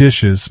cultured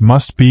dishes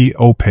must be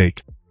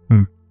opaque.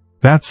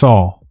 That's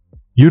all.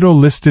 Yuto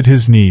listed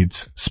his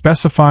needs,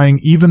 specifying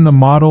even the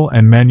model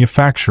and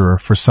manufacturer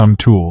for some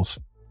tools.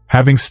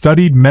 Having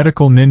studied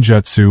medical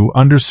ninjutsu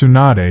under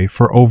Tsunade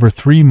for over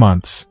 3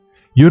 months,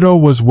 Yuto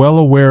was well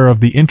aware of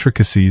the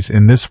intricacies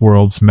in this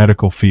world's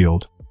medical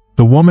field.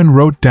 The woman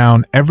wrote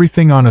down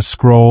everything on a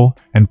scroll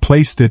and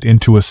placed it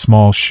into a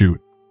small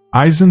chute.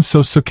 Aizen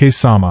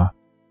Sosuke-sama,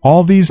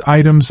 all these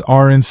items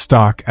are in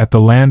stock at the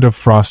Land of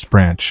Frost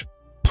branch.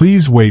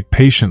 Please wait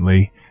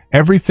patiently,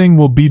 everything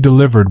will be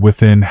delivered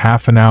within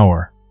half an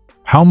hour.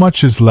 How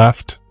much is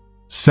left?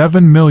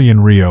 7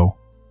 million ryo.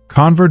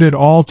 Convert it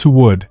all to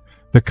wood,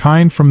 the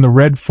kind from the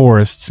red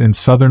forests in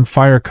southern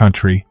fire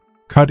country,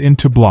 cut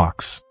into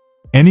blocks.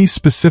 Any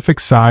specific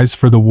size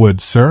for the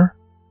wood, sir?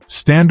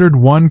 Standard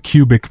 1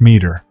 cubic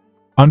meter.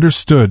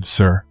 Understood,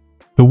 sir.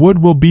 The wood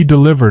will be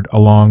delivered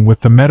along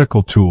with the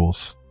medical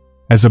tools.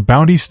 As a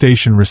bounty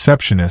station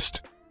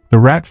receptionist, the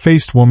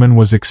rat-faced woman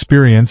was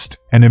experienced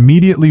and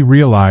immediately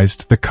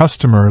realized the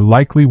customer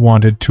likely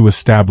wanted to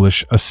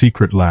establish a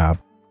secret lab.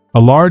 A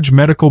large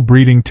medical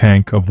breeding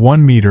tank of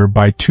 1 meter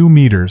by 2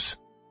 meters,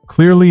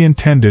 clearly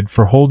intended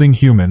for holding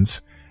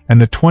humans,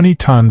 and the 20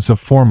 tons of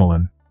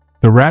formalin.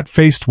 The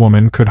rat-faced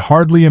woman could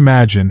hardly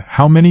imagine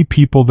how many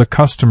people the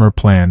customer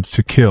planned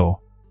to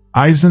kill.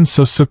 Aizen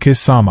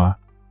Sosuke-sama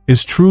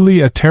is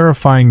truly a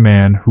terrifying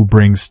man who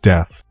brings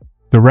death.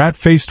 The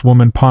rat-faced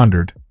woman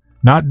pondered,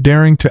 not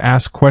daring to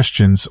ask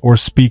questions or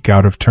speak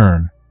out of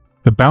turn.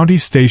 The bounty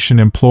station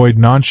employed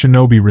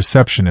non-shinobi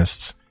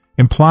receptionists,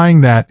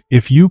 implying that,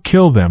 if you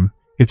kill them,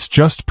 it's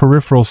just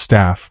peripheral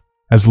staff,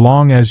 as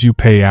long as you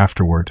pay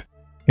afterward.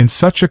 In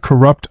such a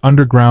corrupt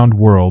underground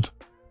world,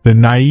 the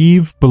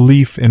naive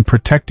belief in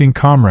protecting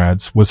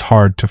comrades was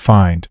hard to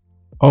find.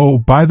 Oh,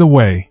 by the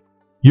way,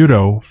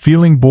 Yudo,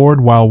 feeling bored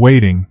while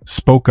waiting,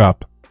 spoke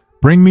up.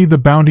 "Bring me the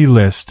bounty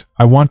list,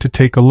 I want to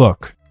take a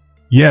look."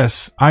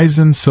 "Yes,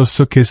 Aizen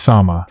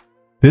Sosuke-sama."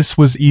 This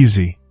was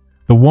easy.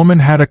 The woman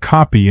had a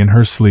copy in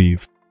her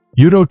sleeve.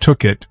 Yudo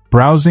took it,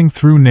 browsing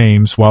through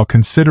names while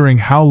considering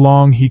how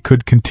long he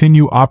could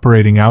continue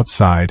operating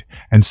outside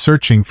and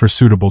searching for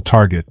suitable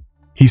target.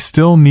 He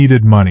still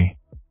needed money.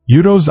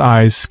 Yudo's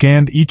eyes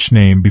scanned each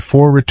name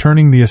before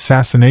returning the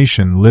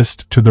assassination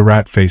list to the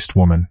rat-faced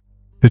woman.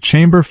 The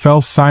chamber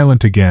fell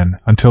silent again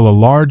until a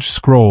large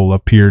scroll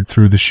appeared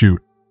through the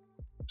chute.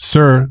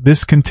 "Sir,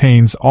 this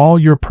contains all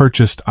your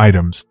purchased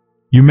items.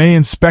 You may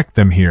inspect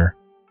them here.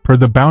 Per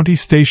the bounty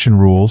station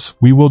rules,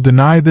 we will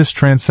deny this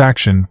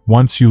transaction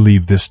once you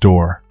leave this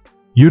door."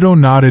 Yudo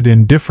nodded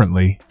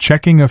indifferently,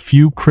 checking a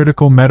few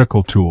critical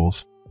medical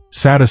tools.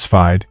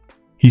 Satisfied,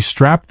 he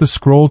strapped the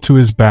scroll to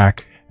his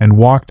back and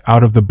walked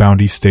out of the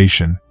bounty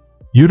station.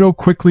 Yudo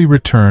quickly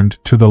returned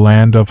to the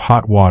land of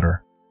hot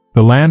water.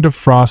 The land of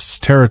Frost's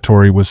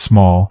territory was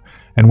small,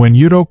 and when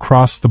Yudo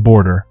crossed the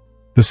border,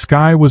 the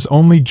sky was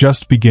only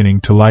just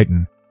beginning to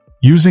lighten.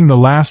 Using the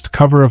last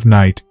cover of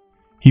night,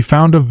 he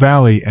found a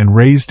valley and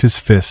raised his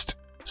fist,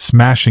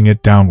 smashing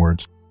it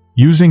downwards.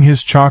 Using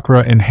his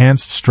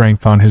chakra-enhanced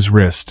strength on his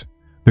wrist,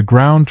 the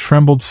ground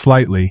trembled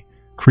slightly,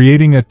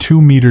 creating a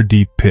 2-meter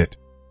deep pit.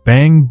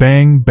 Bang,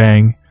 bang,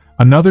 bang,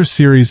 another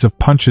series of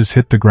punches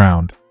hit the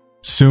ground.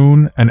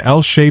 Soon, an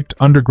L-shaped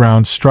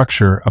underground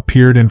structure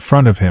appeared in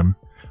front of him,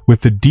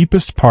 with the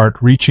deepest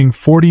part reaching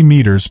 40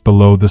 meters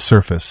below the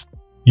surface.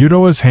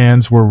 Yudo's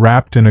hands were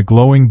wrapped in a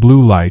glowing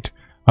blue light,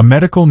 a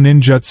medical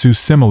ninjutsu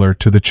similar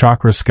to the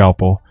chakra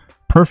scalpel,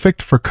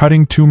 perfect for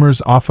cutting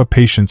tumors off a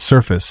patient's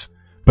surface,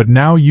 but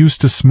now used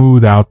to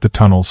smooth out the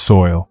tunnel's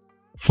soil.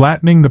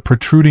 Flattening the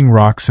protruding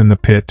rocks in the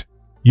pit,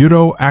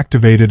 Yudo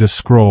activated a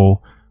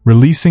scroll,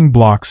 releasing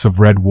blocks of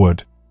red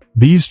wood.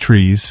 These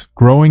trees,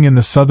 growing in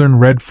the southern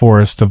red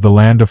forest of the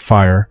Land of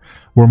Fire,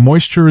 were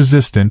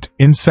moisture-resistant,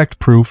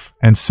 insect-proof,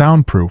 and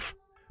soundproof,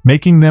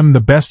 making them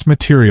the best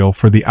material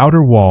for the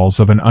outer walls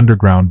of an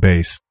underground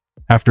base.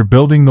 After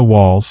building the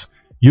walls,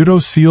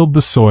 Yudo sealed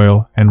the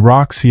soil and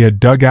rocks he had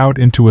dug out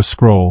into a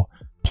scroll,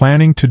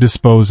 planning to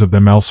dispose of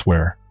them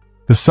elsewhere.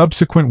 The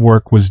subsequent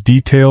work was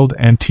detailed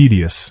and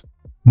tedious.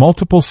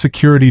 Multiple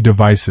security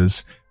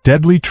devices,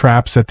 deadly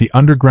traps at the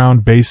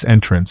underground base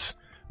entrance,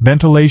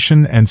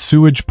 ventilation and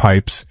sewage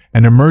pipes,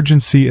 and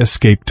emergency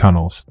escape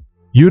tunnels.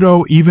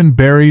 Yudo even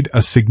buried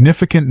a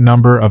significant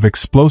number of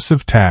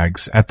explosive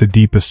tags at the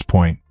deepest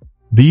point.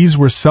 These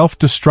were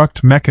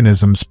self-destruct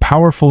mechanisms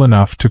powerful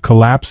enough to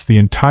collapse the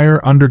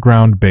entire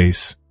underground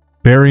base,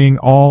 burying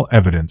all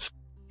evidence.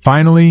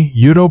 Finally,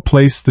 Yudo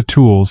placed the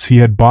tools he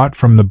had bought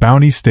from the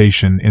bounty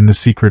station in the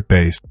secret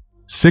base.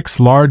 6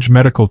 large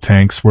medical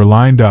tanks were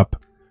lined up,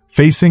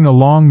 facing a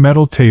long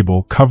metal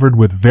table covered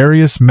with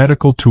various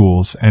medical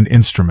tools and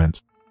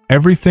instruments.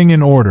 Everything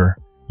in order,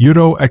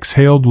 Yudo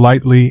exhaled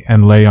lightly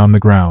and lay on the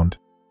ground.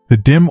 The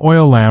dim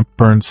oil lamp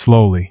burned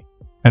slowly.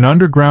 An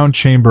underground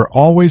chamber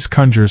always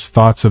conjures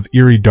thoughts of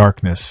eerie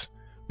darkness,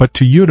 but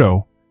to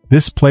Yudo,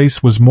 this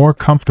place was more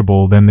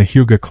comfortable than the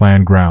HYUGA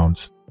clan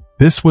grounds.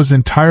 This was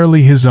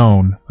entirely his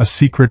own, a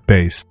secret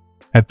base.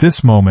 At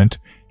this moment,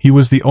 he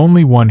was the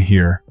only one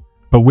here,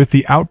 but with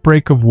the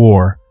outbreak of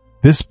war,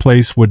 this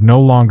place would no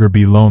longer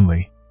be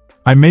lonely.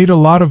 "I made a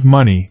lot of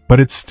money, but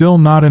it's still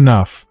not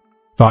enough,"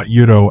 thought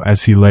Yudo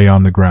as he lay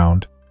on the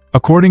ground.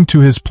 According to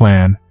his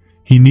plan,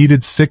 he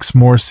needed 6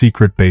 more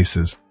secret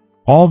bases.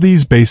 All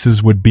these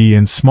bases would be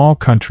in small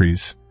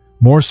countries,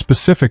 more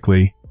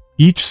specifically,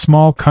 each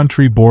small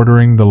country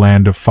bordering the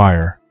Land of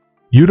Fire.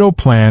 Yudo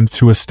planned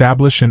to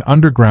establish an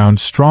underground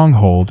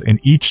stronghold in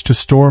each to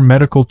store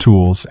medical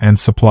tools and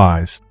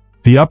supplies.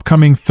 The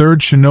upcoming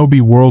Third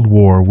Shinobi World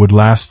War would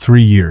last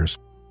 3 years.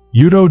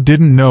 Yudo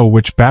didn't know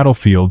which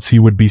battlefields he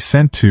would be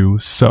sent to,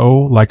 so,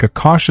 like a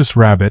cautious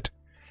rabbit,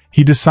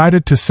 he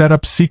decided to set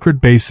up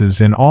secret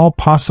bases in all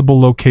possible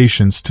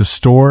locations to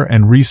store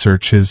and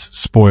research his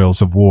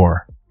spoils of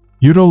war.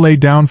 Yudo lay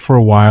down for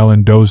a while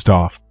and dozed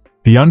off.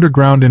 The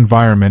underground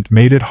environment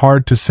made it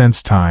hard to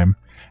sense time,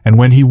 and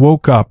when he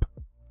woke up,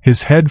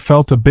 his head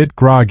felt a bit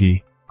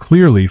groggy,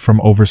 clearly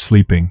from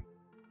oversleeping.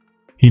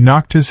 He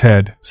knocked his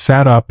head,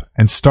 sat up,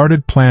 and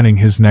started planning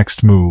his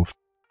next move.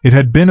 It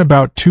had been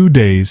about 2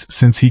 days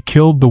since he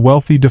killed the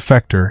wealthy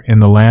defector in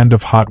the Land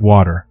of Hot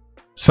Water.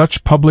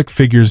 Such public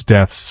figures'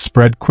 deaths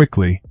spread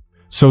quickly,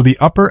 so the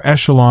upper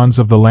echelons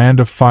of the Land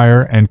of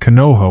Fire and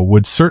Konoha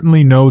would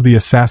certainly know the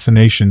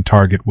assassination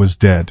target was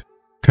dead.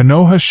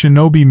 Konoha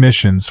shinobi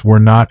missions were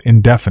not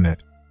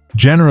indefinite.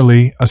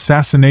 Generally,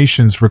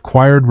 assassinations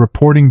required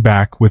reporting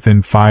back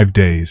within 5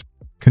 days.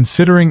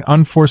 Considering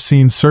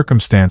unforeseen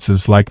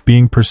circumstances like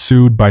being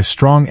pursued by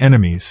strong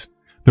enemies,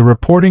 the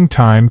reporting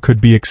time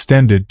could be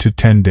extended to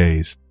 10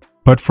 days.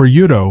 But for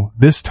Yudo,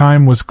 this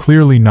time was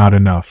clearly not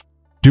enough.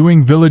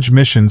 Doing village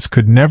missions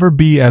could never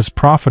be as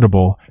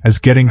profitable as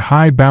getting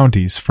high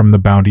bounties from the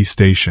bounty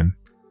station.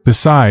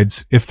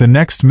 Besides, if the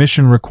next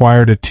mission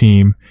required a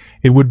team,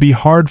 it would be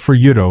hard for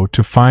Yudo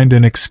to find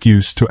an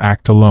excuse to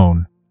act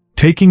alone.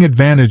 Taking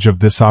advantage of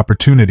this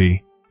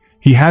opportunity,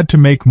 he had to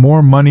make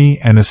more money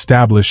and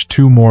establish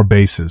 2 more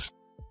bases.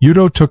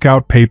 Yudo took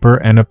out paper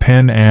and a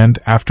pen and,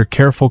 after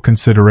careful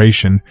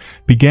consideration,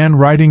 began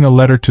writing a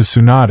letter to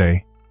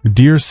Tsunade.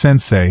 Dear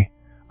Sensei,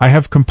 I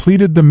have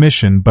completed the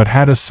mission but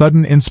had a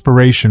sudden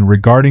inspiration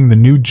regarding the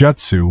new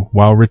jutsu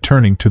while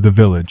returning to the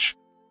village.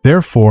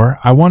 Therefore,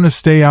 I want to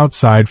stay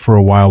outside for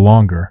a while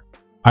longer.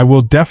 I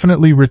will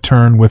definitely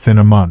return within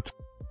a month.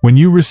 When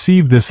you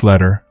receive this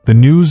letter, the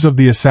news of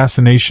the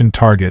assassination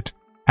target,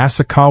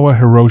 Asakawa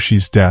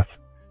Hiroshi's death,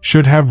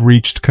 should have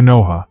reached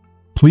Konoha.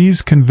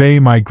 Please convey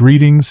my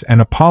greetings and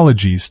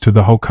apologies to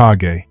the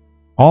Hokage.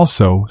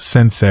 Also,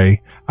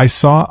 Sensei, I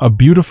saw a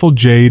beautiful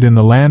jade in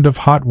the land of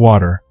hot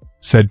water,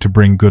 said to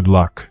bring good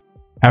luck.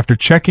 After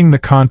checking the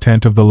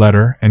content of the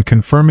letter and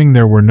confirming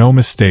there were no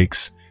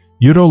mistakes,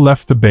 Yudo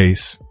left the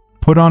base,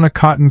 put on a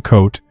cotton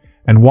coat,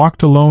 and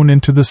walked alone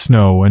into the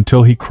snow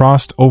until he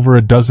crossed over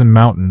a dozen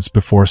mountains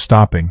before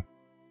stopping.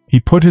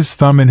 He put his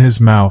thumb in his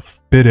mouth,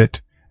 bit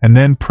it, and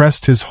then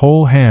pressed his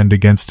whole hand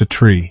against a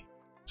tree.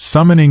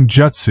 Summoning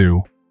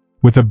jutsu,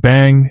 with a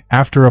bang,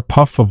 after a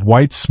puff of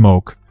white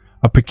smoke,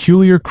 a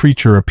peculiar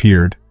creature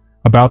appeared,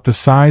 about the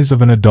size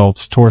of an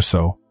adult's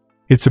torso.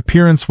 Its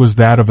appearance was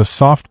that of a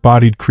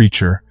soft-bodied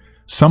creature,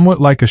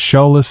 somewhat like a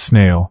shell-less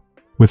snail,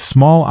 with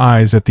small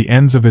eyes at the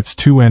ends of its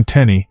 2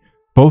 antennae,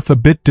 both a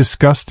bit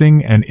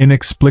disgusting and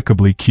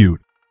inexplicably cute.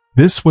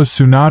 This was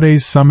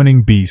Tsunade's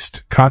summoning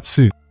beast,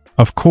 Katsu.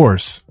 Of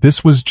course,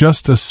 this was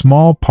just a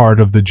small part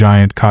of the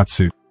giant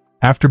Katsu.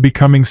 After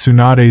becoming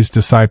Tsunade's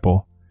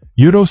disciple,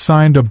 Yudo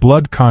signed a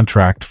blood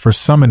contract for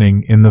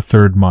summoning in the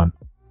 3rd month.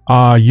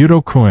 Ah,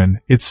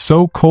 Yudo-kun, it's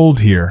so cold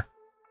here.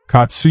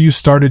 Katsuyu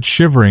started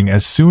shivering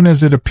as soon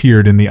as it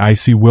appeared in the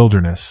icy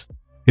wilderness.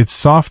 Its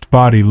soft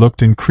body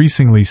looked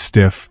increasingly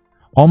stiff,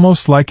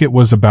 almost like it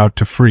was about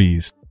to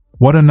freeze.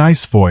 What a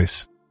nice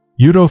voice.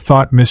 Yudo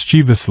thought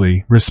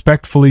mischievously,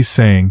 respectfully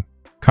saying,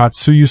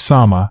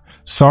 Katsuyu-sama,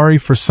 sorry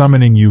for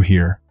summoning you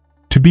here.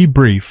 To be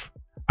brief,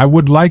 I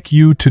would like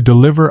you to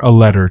deliver a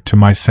letter to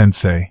my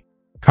sensei.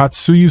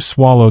 Katsuyu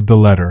swallowed the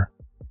letter.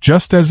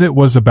 Just as it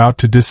was about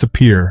to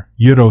disappear,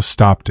 Yudo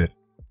stopped it.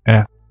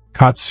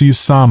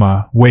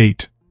 Katsuyu-sama,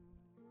 wait.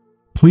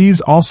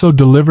 Please also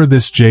deliver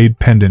this jade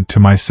pendant to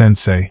my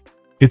sensei.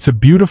 It's a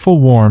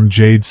beautiful warm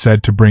jade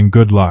said to bring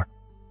good luck.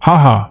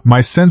 Haha,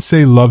 my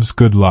sensei loves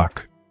good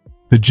luck.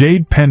 The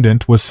jade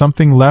pendant was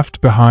something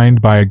left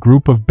behind by a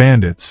group of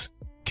bandits,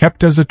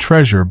 kept as a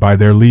treasure by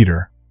their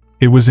leader.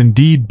 It was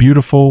indeed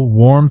beautiful,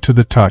 warm to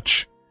the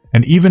touch,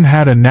 and even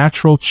had a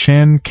natural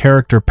Chen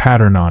character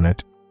pattern on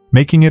it,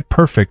 making it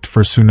perfect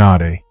for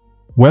Tsunade.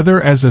 Whether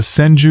as a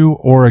senju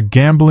or a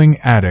gambling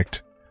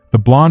addict, the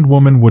blonde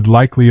woman would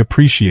likely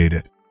appreciate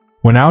it.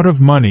 When out of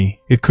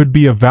money, it could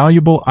be a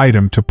valuable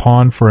item to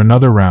pawn for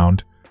another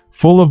round,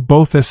 full of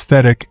both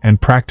aesthetic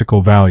and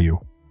practical value.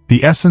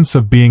 The essence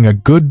of being a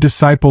good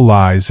disciple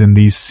lies in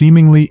these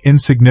seemingly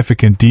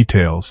insignificant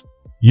details.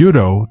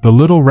 Yudo, the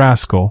little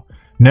rascal,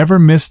 never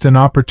missed an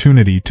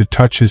opportunity to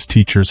touch his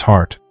teacher's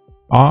heart.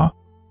 Ah,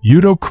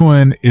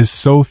 Yudo-kun is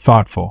so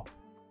thoughtful.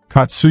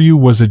 Katsuyu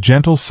was a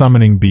gentle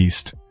summoning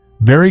beast,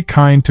 very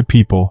kind to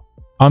people,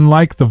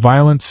 unlike the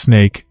violent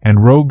snake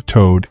and rogue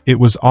toad it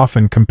was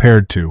often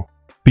compared to.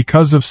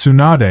 Because of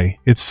Tsunade,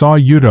 it saw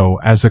Yudo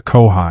as a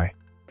kohai.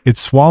 It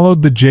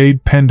swallowed the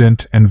jade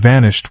pendant and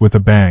vanished with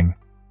a bang.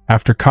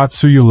 After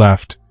Katsuyu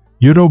left,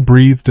 Yudo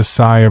breathed a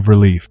sigh of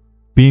relief.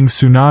 Being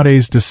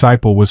Tsunade's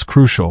disciple was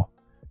crucial.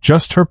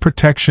 Just her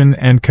protection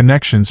and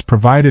connections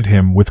provided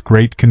him with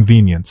great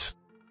convenience.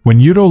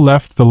 When Yudo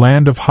left the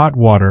land of hot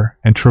water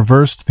and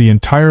traversed the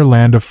entire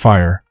land of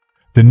fire,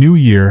 the new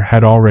year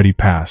had already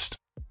passed.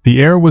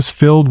 The air was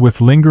filled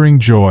with lingering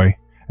joy,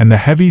 and the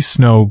heavy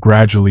snow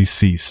gradually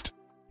ceased.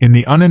 In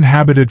the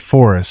uninhabited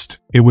forest,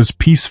 it was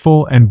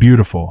peaceful and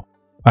beautiful.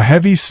 A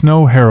heavy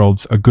snow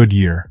heralds a good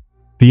year.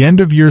 The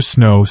end-of-year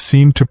snow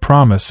seemed to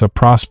promise a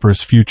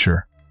prosperous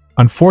future.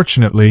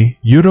 Unfortunately,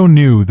 Yudo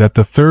knew that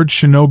the Third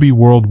Shinobi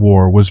World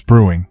War was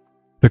brewing.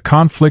 The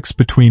conflicts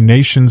between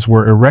nations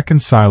were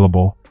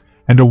irreconcilable,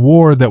 and a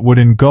war that would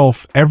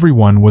engulf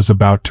everyone was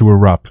about to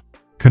erupt.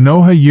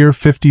 Konoha Year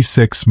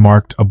 56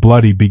 marked a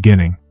bloody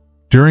beginning.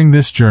 During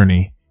this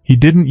journey, he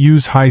didn't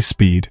use high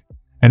speed,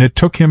 and it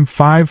took him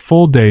 5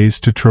 full days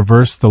to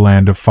traverse the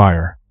land of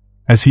fire.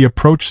 As he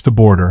approached the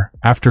border,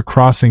 after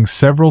crossing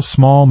several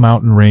small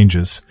mountain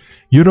ranges,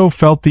 Yudo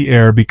felt the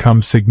air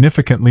become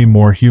significantly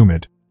more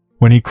humid.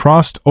 When he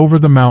crossed over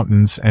the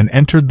mountains and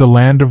entered the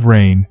land of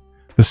rain,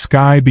 the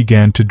sky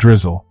began to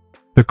drizzle.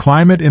 The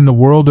climate in the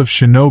world of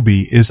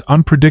shinobi is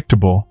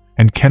unpredictable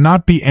and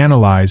cannot be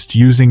analyzed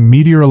using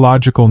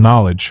meteorological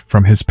knowledge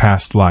from his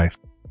past life.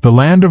 The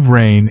land of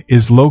rain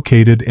is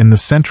located in the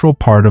central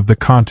part of the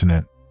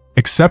continent.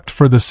 Except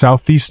for the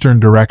southeastern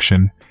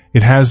direction,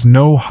 it has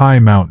no high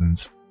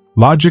mountains.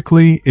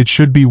 Logically, it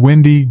should be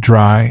windy,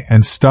 dry,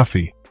 and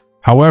stuffy.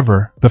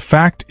 However, the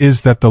fact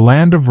is that the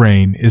land of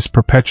rain is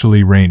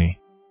perpetually rainy.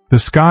 The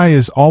sky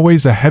is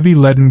always a heavy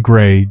leaden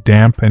gray,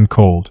 damp and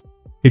cold.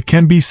 It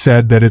can be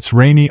said that it's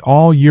rainy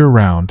all year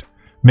round,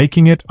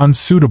 making it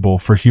unsuitable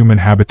for human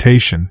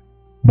habitation.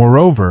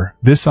 Moreover,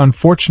 this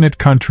unfortunate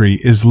country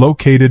is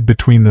located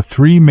between the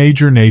three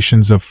major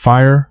nations of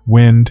fire,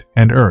 wind,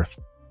 and earth.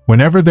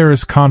 Whenever there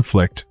is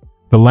conflict,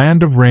 the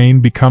Land of Rain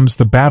becomes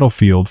the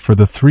battlefield for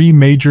the three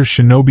major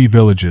shinobi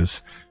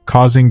villages,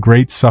 causing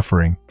great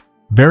suffering.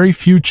 Very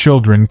few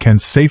children can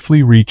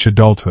safely reach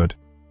adulthood.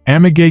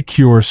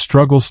 Amigakure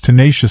struggles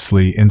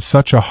tenaciously in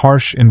such a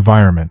harsh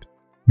environment.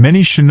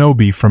 Many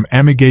shinobi from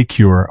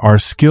Amigakure are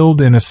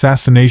skilled in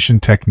assassination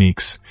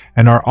techniques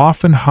and are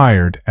often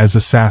hired as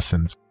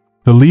assassins.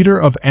 The leader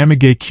of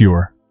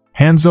Amigakure,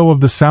 Hanzo of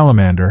the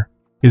Salamander,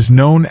 is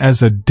known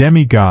as a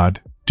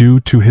demigod due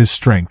to his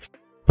strength.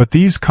 But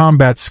these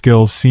combat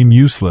skills seem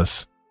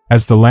useless,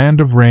 as the Land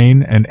of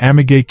Rain and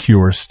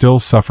Amigakure still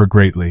suffer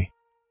greatly.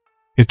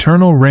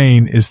 Eternal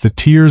rain is the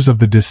tears of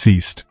the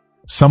deceased,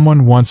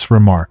 someone once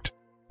remarked.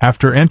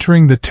 After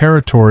entering the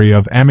territory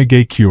of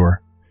Amigakure,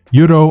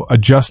 Yuro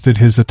adjusted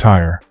his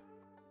attire.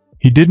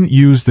 He didn't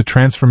use the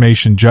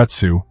transformation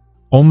jutsu,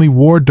 only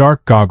wore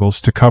dark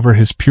goggles to cover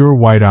his pure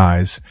white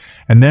eyes,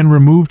 and then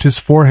removed his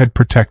forehead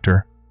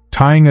protector,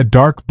 tying a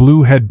dark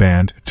blue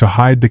headband to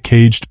hide the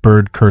caged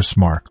bird curse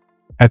mark.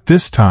 At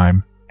this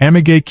time,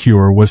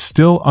 Amigakure was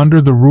still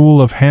under the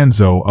rule of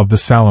Hanzo of the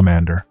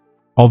Salamander.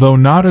 Although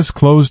not as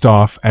closed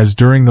off as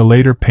during the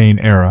later Pain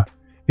era,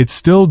 it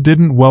still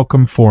didn't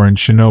welcome foreign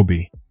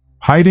shinobi.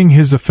 Hiding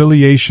his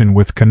affiliation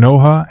with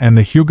Konoha and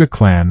the Hyuga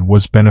clan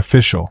was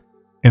beneficial.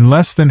 In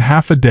less than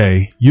half a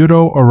day,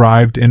 Yuro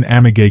arrived in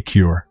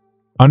Amigakure.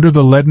 Under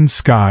the leaden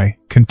sky,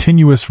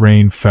 continuous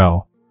rain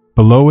fell.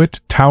 Below it,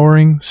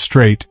 towering,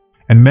 straight,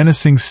 and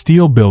menacing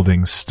steel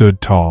buildings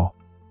stood tall.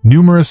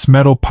 Numerous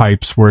metal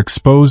pipes were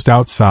exposed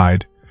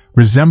outside,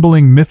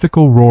 resembling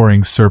mythical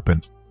roaring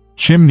serpents.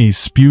 Chimneys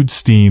spewed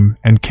steam,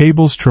 and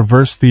cables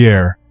traversed the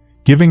air,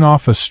 giving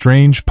off a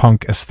strange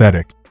punk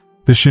aesthetic.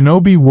 The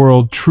shinobi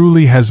world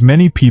truly has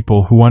many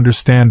people who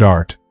understand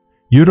art,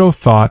 Yuro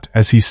thought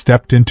as he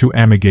stepped into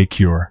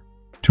Amigakure.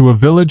 To a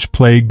village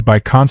plagued by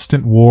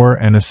constant war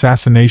and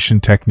assassination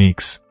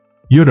techniques,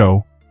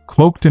 Yuro,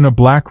 cloaked in a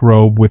black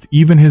robe with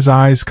even his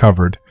eyes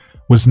covered,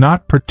 was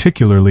not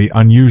particularly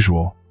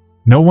unusual.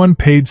 No one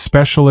paid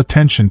special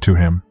attention to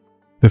him.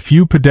 The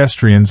few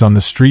pedestrians on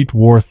the street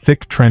wore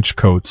thick trench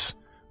coats,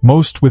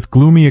 most with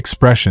gloomy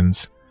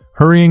expressions,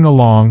 hurrying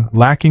along,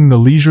 lacking the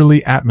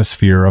leisurely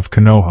atmosphere of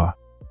Konoha.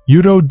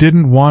 Yuro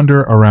didn't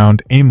wander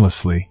around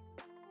aimlessly.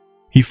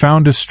 He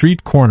found a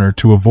street corner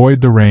to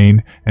avoid the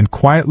rain and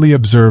quietly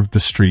observed the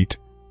street,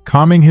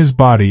 calming his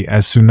body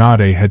as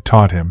Tsunade had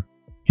taught him.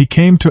 He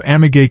came to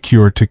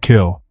Amigakure to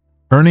kill.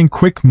 Earning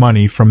quick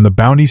money from the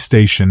bounty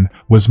station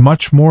was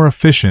much more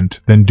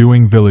efficient than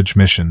doing village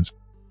missions.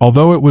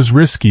 Although it was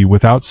risky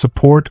without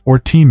support or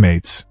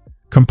teammates,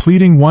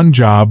 completing one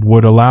job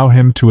would allow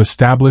him to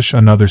establish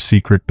another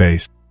secret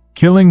base.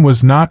 Killing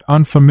was not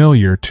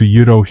unfamiliar to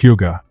Yuro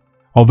Hyuga.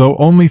 Although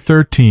only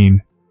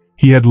 13,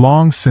 he had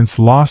long since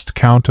lost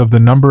count of the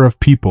number of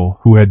people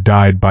who had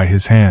died by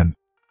his hand.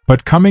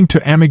 But coming to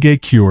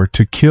Amigakure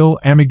to kill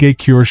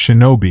Amigakure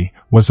shinobi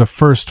was a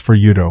first for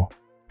Yuro.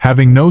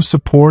 Having no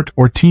support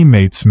or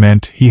teammates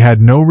meant he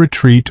had no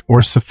retreat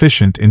or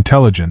sufficient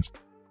intelligence.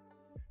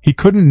 He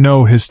couldn't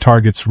know his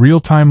target's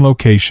real-time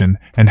location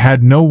and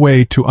had no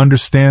way to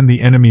understand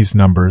the enemy's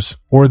numbers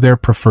or their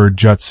preferred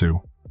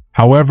jutsu.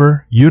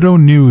 However, Yuro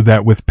knew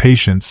that with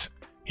patience,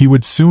 he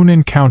would soon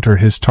encounter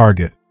his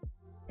target.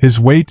 His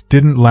wait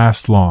didn't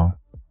last long.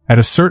 At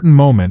a certain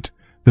moment,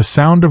 the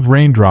sound of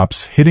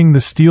raindrops hitting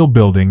the steel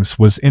buildings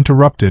was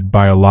interrupted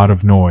by a lot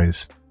of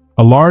noise.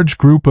 A large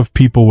group of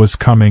people was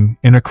coming,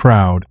 in a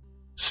crowd.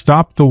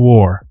 Stop the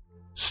war.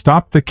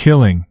 Stop the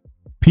killing.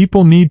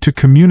 People need to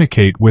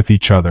communicate with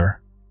each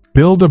other.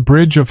 Build a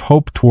bridge of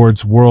hope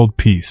towards world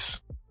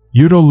peace.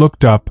 Yuro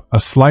looked up, a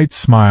slight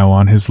smile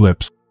on his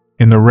lips.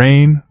 In the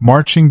rain,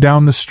 marching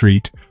down the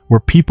street, were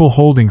people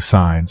holding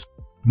signs.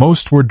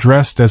 Most were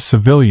dressed as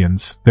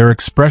civilians, their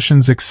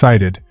expressions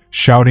excited,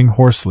 shouting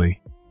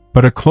hoarsely.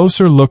 But a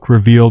closer look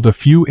revealed a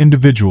few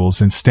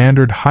individuals in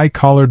standard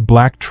high-collared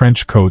black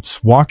trench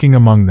coats walking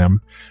among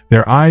them,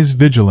 their eyes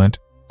vigilant,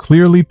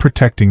 clearly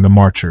protecting the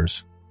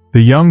marchers.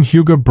 The young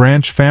Hyuga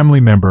branch family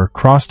member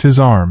crossed his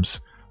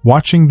arms,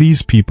 watching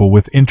these people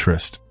with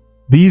interest.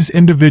 These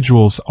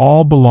individuals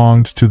all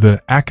belonged to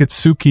the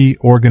Akatsuki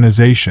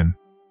organization.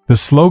 The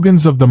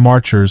slogans of the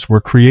marchers were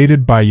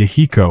created by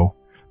Yahiko,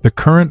 the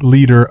current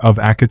leader of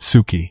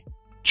Akatsuki.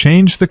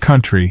 Change the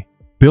country.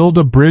 Build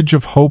a bridge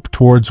of hope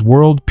towards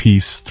world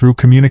peace through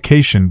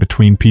communication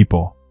between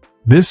people.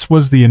 This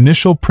was the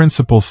initial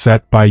principle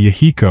set by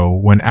Yahiko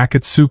when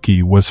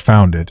Akatsuki was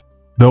founded.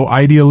 Though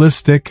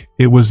idealistic,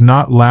 it was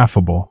not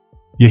laughable.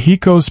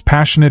 Yahiko's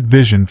passionate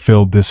vision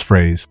filled this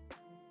phrase.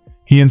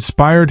 He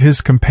inspired his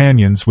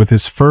companions with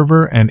his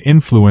fervor and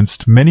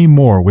influenced many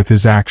more with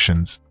his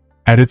actions.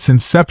 At its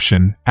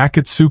inception,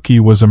 Akatsuki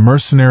was a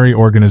mercenary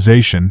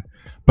organization,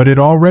 but it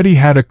already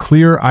had a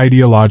clear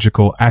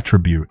ideological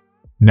attribute.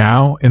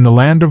 Now, in the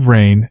Land of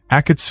Rain,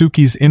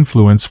 Akatsuki's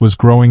influence was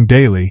growing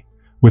daily,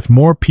 with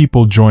more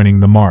people joining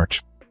the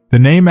march. The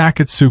name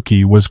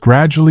Akatsuki was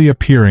gradually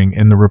appearing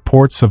in the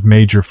reports of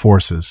major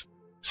forces.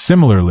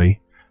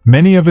 Similarly,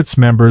 many of its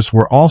members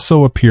were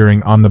also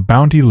appearing on the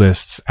bounty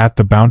lists at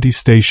the bounty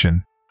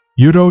station.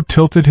 Yuto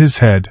tilted his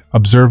head,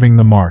 observing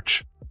the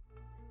march.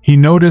 He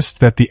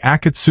noticed that the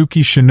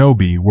Akatsuki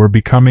shinobi were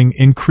becoming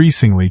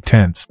increasingly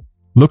tense.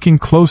 Looking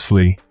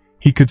closely,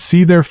 he could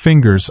see their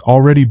fingers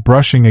already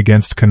brushing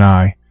against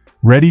kunai,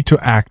 ready to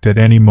act at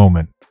any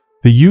moment.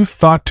 The youth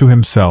thought to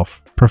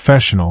himself,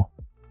 professional.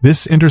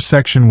 This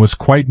intersection was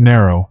quite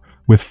narrow,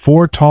 with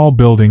 4 tall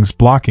buildings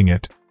blocking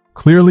it,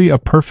 clearly a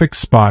perfect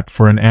spot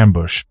for an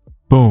ambush.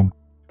 Boom.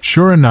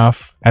 Sure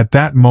enough, at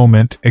that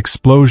moment,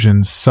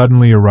 explosions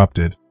suddenly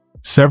erupted.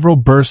 Several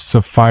bursts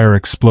of fire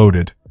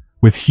exploded,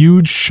 with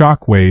huge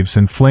shock waves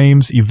and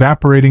flames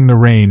evaporating the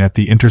rain at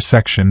the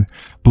intersection,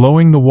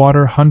 blowing the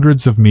water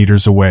hundreds of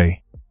meters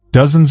away.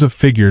 Dozens of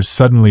figures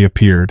suddenly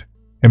appeared,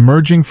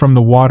 emerging from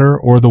the water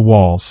or the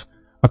walls,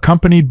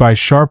 accompanied by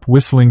sharp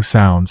whistling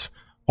sounds,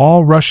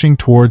 all rushing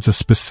towards a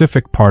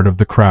specific part of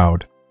the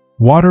crowd.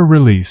 Water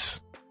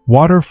release.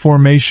 Water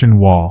formation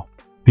wall.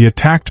 The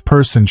attacked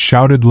person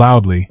shouted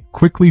loudly,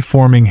 quickly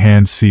forming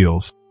hand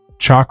seals.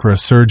 Chakra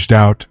surged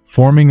out,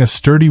 forming a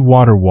sturdy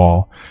water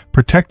wall,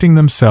 protecting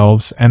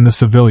themselves and the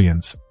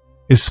civilians.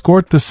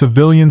 Escort the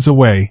civilians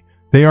away,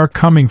 they are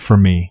coming for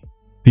me.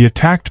 The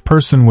attacked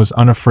person was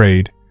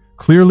unafraid,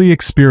 clearly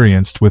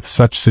experienced with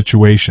such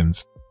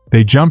situations.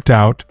 They jumped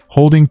out,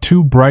 holding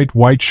 2 bright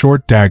white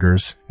short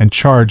daggers, and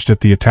charged at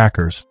the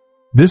attackers.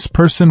 This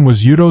person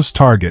was Yuto's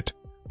target,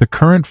 the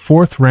current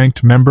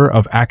 4th-ranked member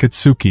of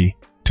Akatsuki,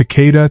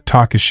 Takeda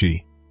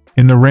Takashi.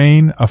 In the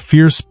rain, a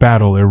fierce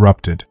battle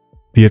erupted.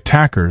 The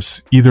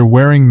attackers, either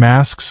wearing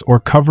masks or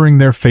covering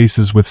their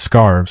faces with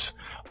scarves,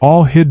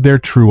 all hid their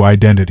true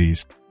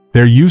identities.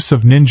 Their use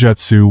of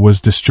ninjutsu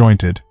was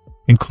disjointed,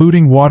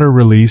 including water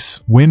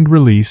release, wind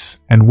release,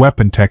 and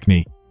weapon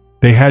technique.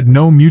 They had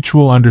no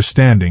mutual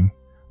understanding,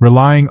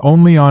 relying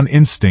only on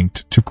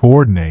instinct to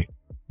coordinate.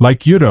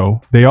 Like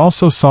Yuto, they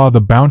also saw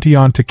the bounty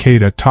on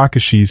Takeda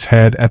Takashi's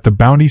head at the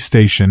bounty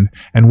station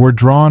and were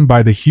drawn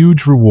by the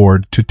huge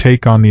reward to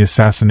take on the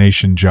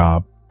assassination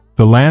job.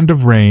 The land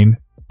of rain,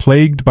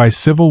 plagued by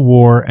civil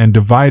war and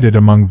divided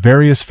among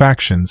various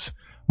factions,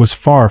 was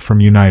far from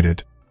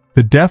united.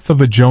 The death of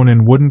a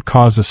jonin wouldn't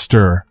cause a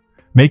stir,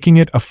 making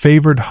it a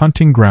favored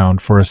hunting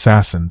ground for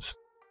assassins.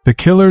 The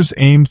killers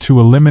aimed to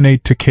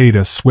eliminate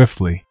Takeda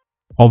swiftly.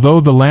 Although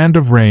the land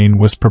of rain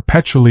was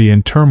perpetually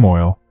in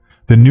turmoil,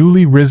 the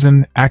newly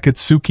risen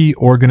Akatsuki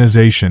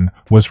organization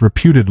was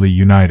reputedly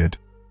united.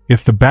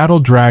 If the battle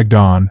dragged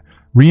on,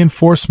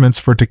 reinforcements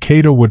for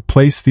Takeda would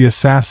place the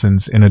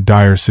assassins in a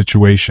dire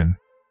situation.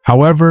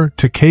 However,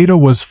 Takeda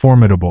was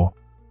formidable.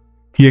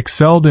 He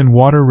excelled in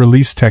water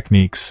release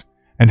techniques,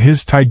 and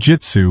his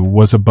taijutsu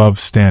was above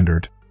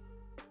standard.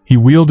 He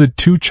wielded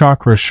 2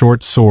 chakra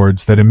short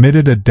swords that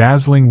emitted a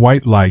dazzling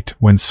white light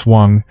when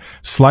swung,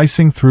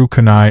 slicing through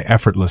kunai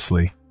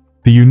effortlessly.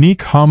 The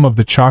unique hum of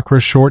the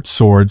chakra short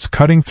swords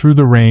cutting through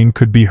the rain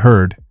could be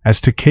heard, as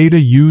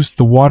Takeda used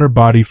the water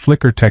body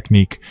flicker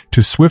technique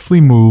to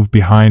swiftly move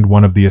behind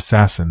one of the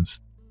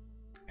assassins.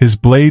 His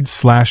blade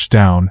slashed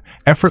down,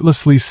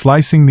 effortlessly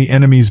slicing the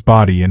enemy's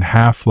body in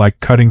half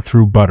like cutting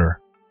through butter.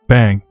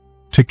 Bang!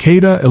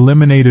 Takeda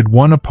eliminated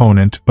one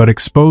opponent but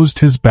exposed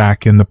his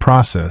back in the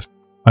process.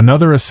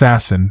 Another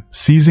assassin,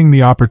 seizing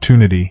the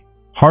opportunity,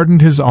 hardened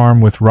his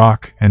arm with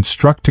rock and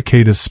struck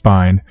Takeda's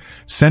spine,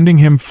 sending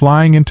him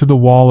flying into the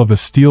wall of a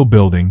steel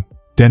building,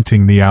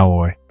 denting the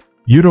alloy.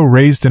 Yuto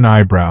raised an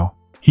eyebrow.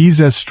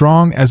 He's as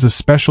strong as a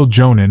special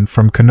jonin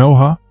from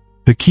Konoha?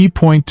 The key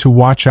point to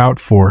watch out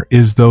for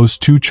is those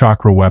 2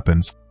 chakra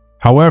weapons.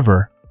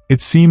 However,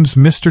 it seems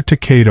Mr.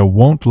 Takeda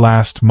won't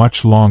last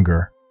much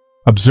longer.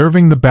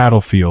 Observing the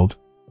battlefield,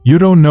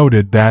 Yuto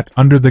noted that,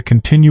 under the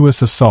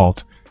continuous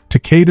assault,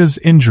 Takeda's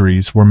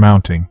injuries were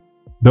mounting.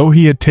 Though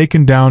he had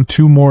taken down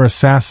 2 more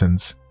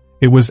assassins,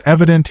 it was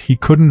evident he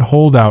couldn't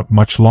hold out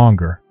much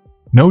longer.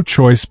 No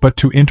choice but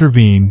to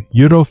intervene,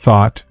 Yuto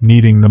thought,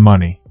 needing the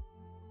money.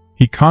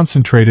 He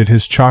concentrated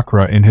his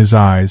chakra in his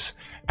eyes,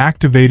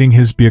 activating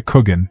his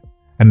Byakugan,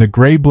 and the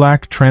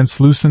gray-black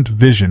translucent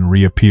vision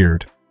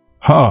reappeared.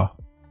 Huh!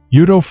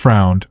 Yuto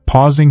frowned,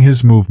 pausing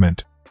his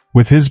movement.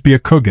 With his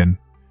Byakugan,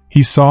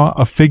 he saw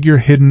a figure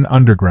hidden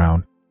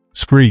underground.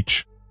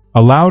 Screech!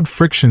 A loud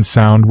friction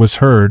sound was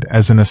heard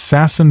as an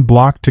assassin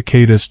blocked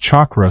Takeda's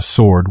chakra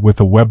sword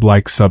with a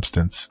web-like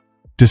substance.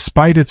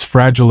 Despite its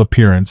fragile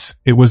appearance,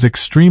 it was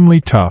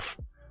extremely tough,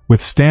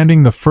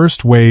 withstanding the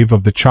first wave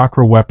of the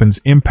chakra weapon's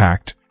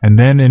impact and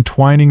then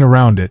entwining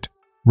around it,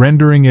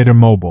 rendering it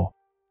immobile.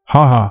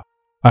 Haha!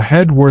 A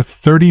head worth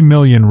 30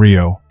 million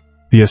ryo.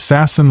 The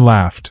assassin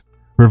laughed,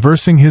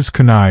 reversing his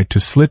kunai to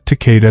slit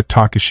Takeda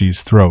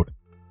Takashi's throat.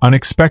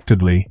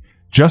 Unexpectedly,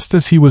 just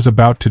as he was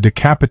about to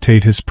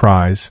decapitate his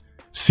prize,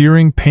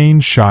 searing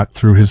pain shot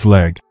through his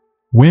leg.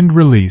 Wind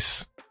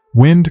release.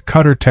 Wind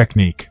cutter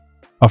technique.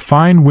 A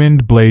fine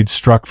wind blade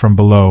struck from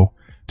below,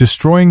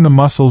 destroying the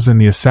muscles in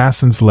the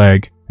assassin's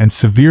leg and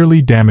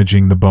severely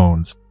damaging the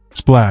bones.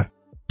 Splat.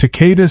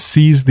 Takeda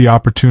seized the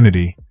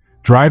opportunity,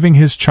 driving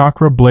his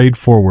chakra blade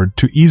forward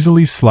to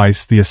easily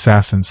slice the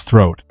assassin's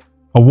throat.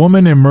 A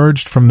woman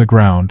emerged from the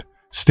ground,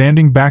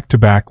 standing back to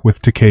back with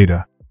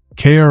Takeda.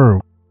 "Kaoru,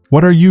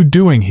 what are you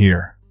doing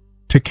here?"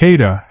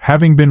 Takeda,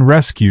 having been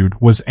rescued,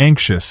 was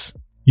anxious.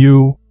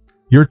 You're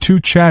too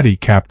chatty,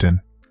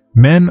 Captain.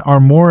 Men are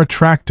more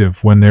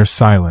attractive when they're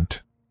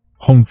silent."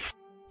 "Humph."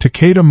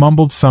 Takeda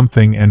mumbled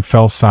something and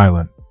fell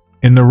silent.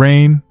 In the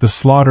rain, the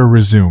slaughter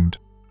resumed.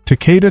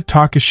 Takeda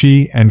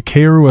Takashi and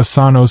Kaoru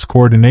Asano's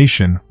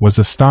coordination was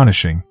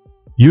astonishing.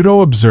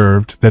 Yuto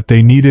observed that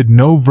they needed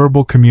no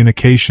verbal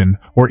communication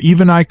or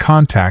even eye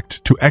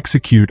contact to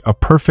execute a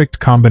perfect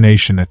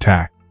combination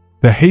attack.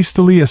 The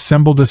hastily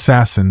assembled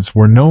assassins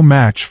were no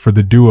match for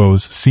the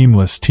duo's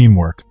seamless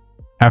teamwork.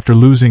 After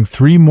losing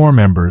 3 more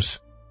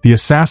members, the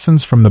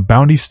assassins from the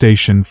bounty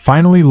station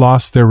finally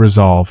lost their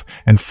resolve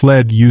and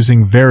fled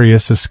using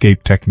various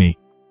escape techniques.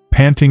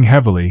 Panting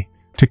heavily,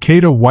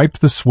 Takeda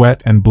wiped the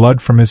sweat and blood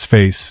from his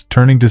face,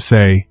 turning to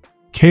say,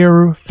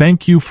 "Kaoru,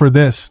 thank you for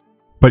this,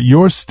 but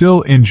you're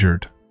still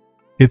injured."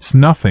 "It's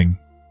nothing."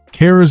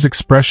 Kaoru's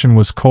expression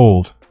was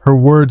cold, her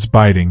words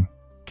biting.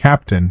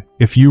 "Captain,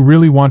 if you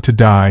really want to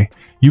die,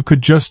 you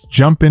could just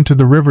jump into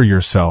the river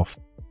yourself.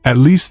 At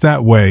least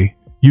that way,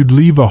 you'd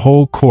leave a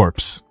whole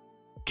corpse."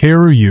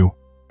 "Kaoru,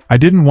 I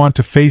didn't want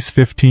to face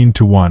 15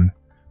 to 1,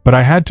 but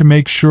I had to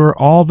make sure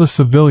all the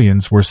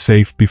civilians were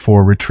safe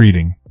before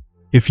retreating.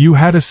 If you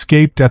had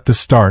escaped at the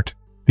start,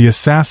 the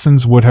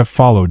assassins would have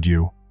followed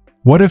you.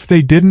 What if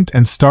they didn't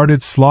and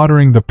started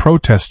slaughtering the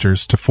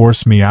protesters to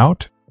force me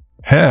out?"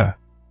 "Heh."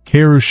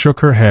 Kaoru shook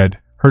her head,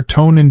 her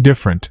tone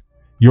indifferent.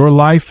 "Your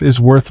life is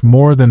worth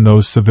more than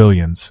those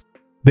civilians.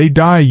 They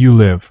die, you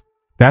live.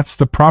 That's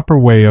the proper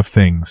way of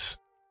things."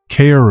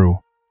 "Kaoru."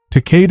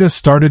 Takeda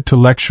started to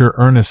lecture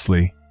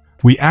earnestly.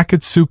 "We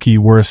Akatsuki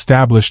were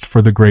established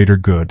for the greater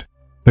good.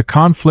 The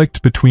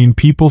conflict between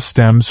people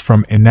stems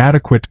from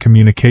inadequate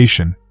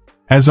communication.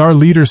 As our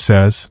leader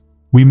says,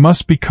 we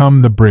must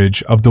become the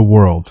bridge of the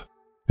world."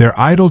 Their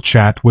idle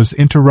chat was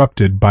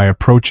interrupted by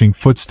approaching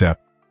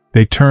footsteps.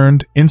 They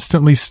turned,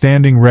 instantly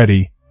standing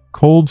ready,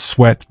 cold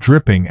sweat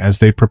dripping as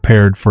they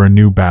prepared for a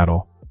new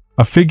battle.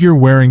 A figure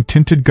wearing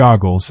tinted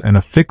goggles and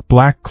a thick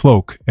black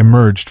cloak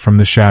emerged from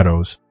the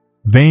shadows.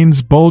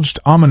 Veins bulged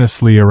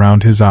ominously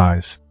around his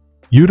eyes.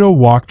 Yuto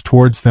walked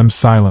towards them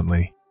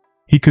silently.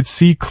 He could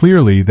see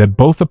clearly that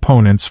both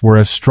opponents were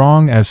as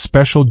strong as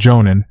special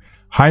jonin,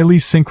 highly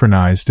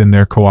synchronized in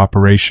their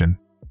cooperation.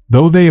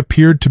 Though they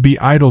appeared to be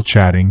idle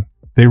chatting,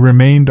 they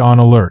remained on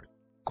alert.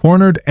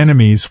 Cornered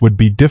enemies would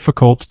be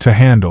difficult to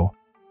handle.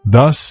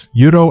 Thus,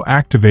 Yuto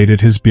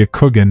activated his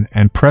Byakugan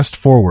and pressed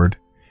forward,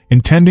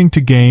 intending to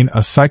gain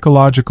a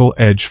psychological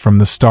edge from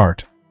the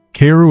start.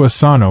 Kaoru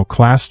Asano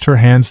clasped her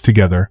hands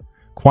together,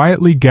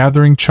 quietly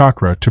gathering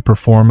chakra to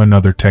perform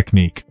another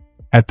technique.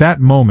 At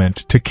that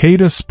moment,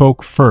 Takeda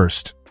spoke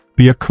first.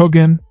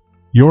 "Byakugan,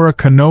 you're a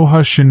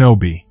Konoha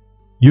shinobi."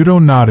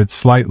 Yuto nodded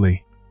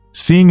slightly.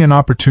 Seeing an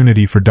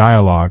opportunity for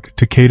dialogue,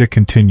 Takeda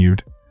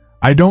continued,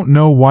 "I don't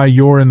know why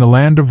you're in the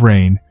land of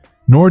rain,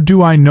 nor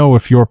do I know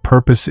if your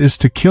purpose is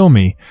to kill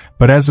me,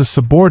 but as a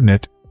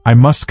subordinate, I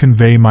must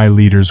convey my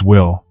leader's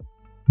will.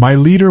 My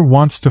leader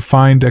wants to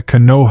find a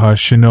Konoha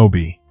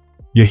shinobi."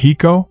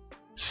 "Yahiko?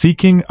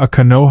 Seeking a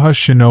Konoha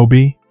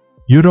shinobi?"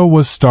 Yuto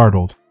was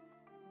startled.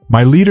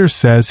 "My leader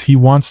says he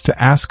wants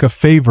to ask a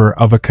favor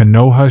of a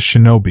Konoha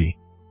shinobi.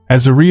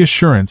 As a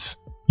reassurance,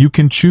 you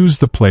can choose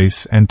the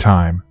place and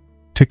time."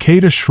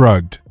 Takeda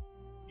shrugged.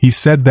 "He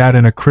said that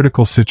in a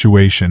critical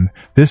situation,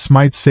 this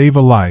might save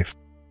a life.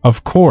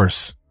 Of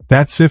course,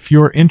 that's if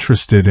you're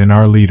interested in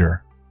our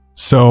leader.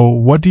 So,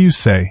 what do you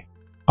say?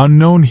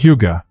 Unknown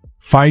HYUGA,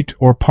 fight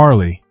or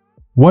parley?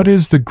 What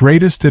is the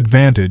greatest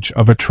advantage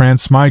of a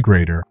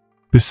transmigrator?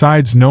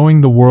 Besides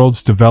knowing the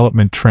world's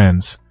development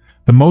trends,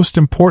 the most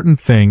important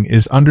thing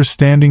is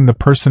understanding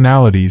the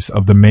personalities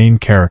of the main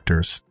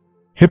characters.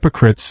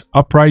 Hypocrites,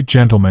 upright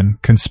gentlemen,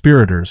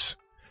 conspirators.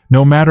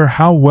 No matter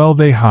how well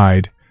they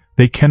hide,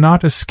 they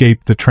cannot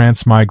escape the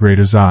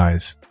transmigrator's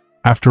eyes.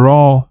 After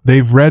all,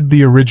 they've read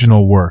the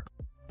original work.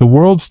 The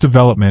world's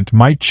development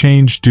might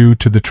change due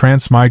to the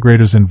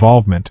transmigrator's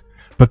involvement,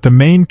 but the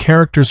main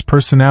characters'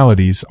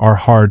 personalities are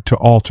hard to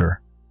alter.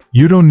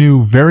 Yuto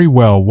knew very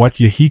well what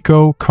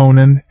Yahiko,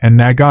 Konan, and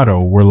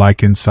Nagato were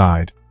like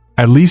inside.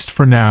 At least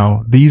for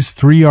now, these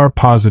 3 are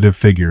positive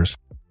figures.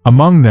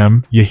 Among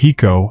them,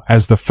 Yahiko,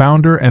 as the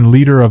founder and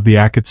leader of the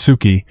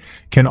Akatsuki,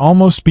 can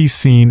almost be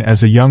seen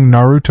as a young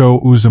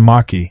Naruto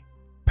Uzumaki.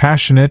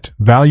 Passionate,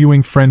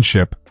 valuing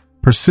friendship,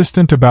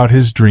 persistent about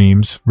his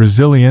dreams,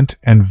 resilient,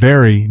 and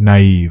very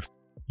naive.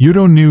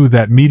 Yuto knew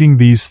that meeting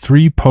these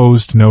 3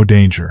 posed no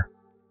danger.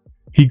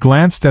 He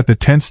glanced at the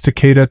tense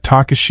Takeda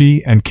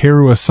Takashi and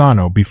Kaoru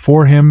Asano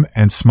before him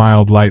and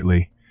smiled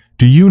lightly.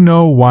 "Do you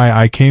know why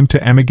I came to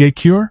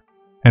Amigakure?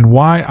 And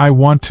why I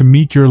want to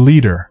meet your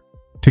leader?"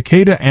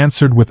 Takeda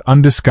answered with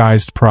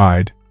undisguised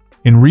pride.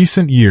 "In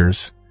recent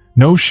years,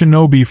 no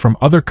shinobi from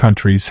other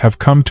countries have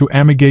come to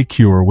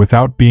Amigakure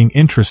without being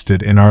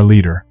interested in our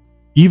leader.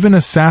 Even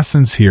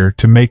assassins here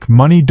to make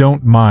money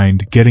don't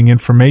mind getting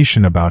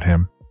information about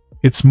him.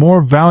 It's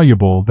more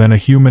valuable than a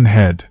human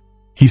head.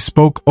 He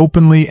spoke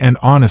openly and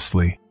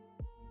honestly.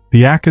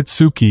 The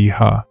Akatsuki,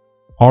 huh?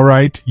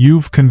 Alright,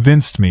 you've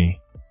convinced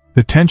me.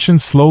 The tension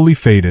slowly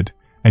faded,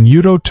 and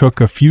Yuto took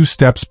a few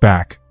steps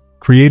back,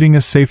 creating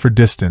a safer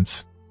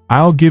distance.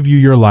 I'll give you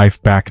your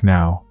life back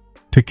now.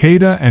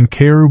 Takeda and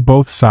Keiru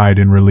both sighed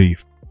in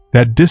relief.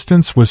 That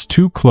distance was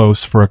too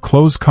close for a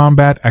close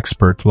combat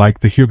expert like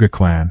the Hyuga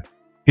clan.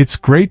 It's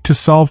great to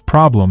solve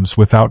problems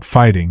without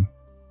fighting,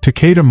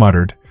 Takeda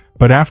muttered,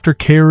 but after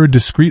Keiru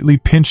discreetly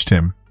pinched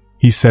him,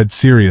 he said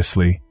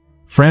seriously,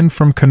 "Friend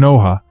from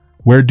Konoha,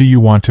 where do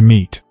you want to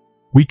meet?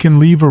 We can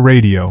leave a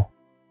radio."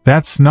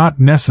 "That's not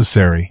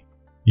necessary."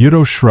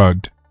 Yuto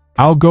shrugged.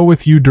 "I'll go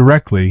with you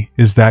directly,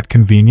 is that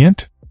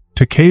convenient?"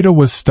 Takeda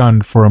was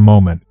stunned for a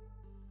moment.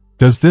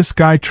 Does this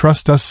guy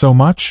trust us so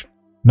much?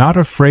 Not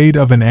afraid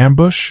of an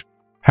ambush?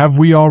 Have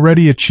we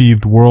already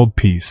achieved world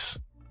peace?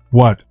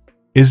 What?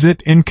 Is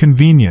it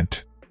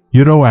inconvenient?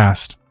 Yuto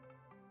asked.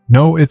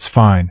 No, it's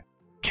fine.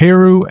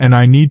 Keiru and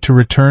I need to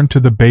return to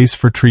the base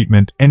for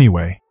treatment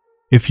anyway.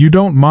 If you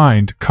don't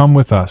mind, come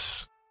with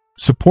us.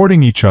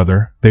 Supporting each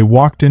other, they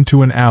walked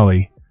into an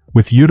alley,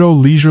 with Yuto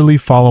leisurely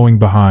following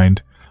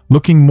behind,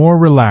 looking more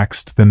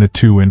relaxed than the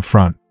two in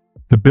front.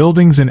 The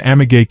buildings in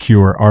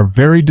Amigakure are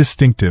very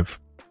distinctive,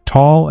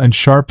 tall and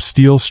sharp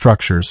steel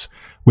structures,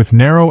 with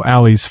narrow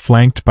alleys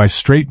flanked by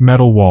straight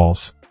metal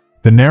walls.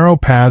 The narrow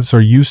paths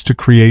are used to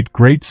create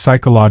great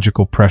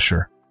psychological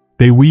pressure.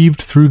 They weaved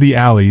through the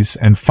alleys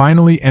and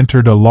finally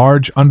entered a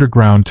large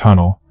underground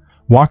tunnel,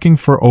 walking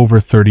for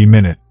over 30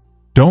 minutes.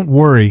 Don't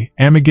worry,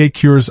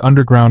 Amigakure's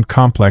underground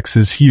complex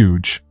is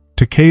huge,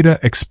 Takeda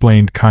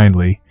explained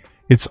kindly.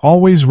 It's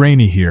always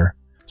rainy here,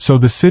 so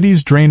the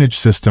city's drainage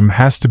system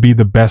has to be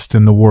the best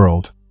in the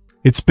world.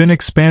 It's been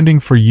expanding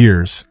for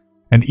years,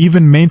 and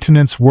even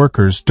maintenance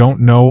workers don't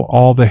know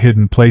all the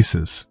hidden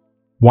places.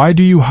 Why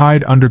do you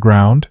hide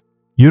underground?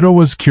 Yuto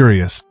was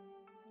curious.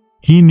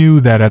 He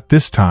knew that at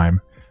this time,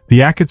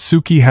 the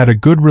Akatsuki had a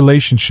good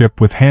relationship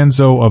with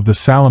Hanzo of the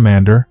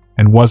Salamander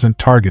and wasn't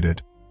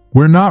targeted.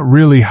 We're not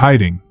really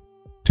hiding,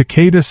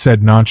 Takeda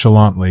said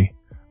nonchalantly.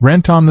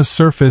 Rent on the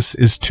surface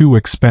is too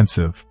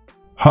expensive.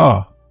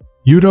 Huh.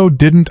 Yuto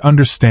didn't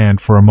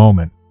understand for a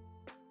moment.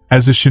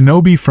 As a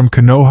shinobi from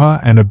Konoha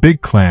and a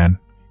big clan,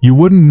 you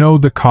wouldn't know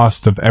the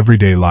cost of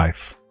everyday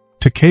life.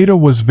 Takeda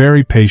was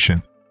very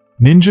patient.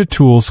 Ninja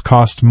tools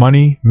cost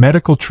money,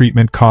 medical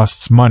treatment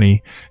costs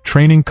money,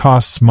 training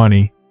costs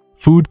money,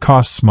 food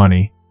costs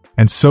money,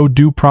 and so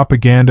do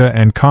propaganda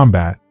and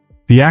combat.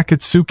 The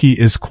Akatsuki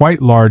is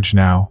quite large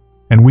now,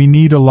 and we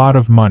need a lot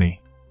of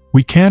money.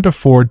 We can't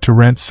afford to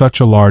rent such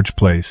a large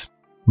place.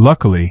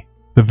 Luckily,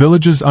 the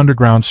village's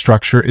underground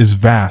structure is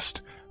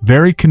vast,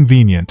 very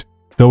convenient,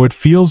 though it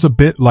feels a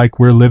bit like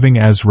we're living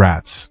as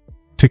rats.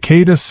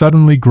 Takeda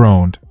suddenly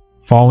groaned,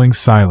 falling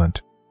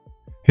silent.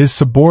 His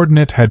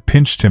subordinate had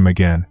pinched him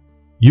again.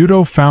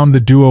 Yuto found the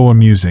duo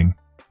amusing,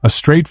 a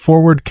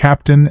straightforward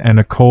captain and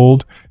a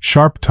cold,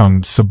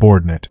 sharp-tongued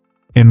subordinate.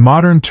 In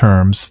modern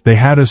terms, they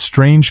had a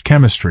strange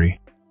chemistry.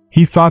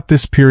 He thought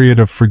this period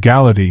of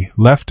frugality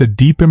left a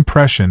deep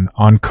impression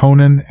on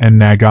Conan and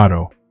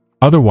Nagato.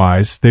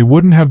 Otherwise, they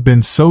wouldn't have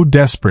been so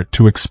desperate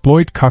to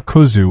exploit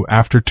Kakuzu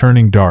after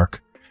turning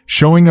dark,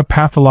 showing a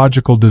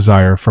pathological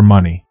desire for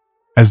money.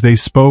 As they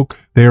spoke,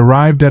 they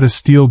arrived at a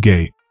steel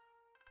gate.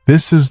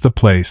 This is the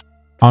place.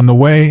 On the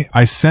way,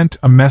 I sent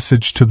a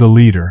message to the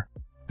leader.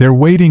 They're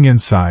waiting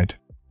inside.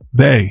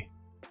 They.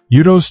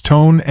 Yuto's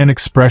tone and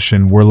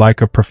expression were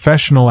like a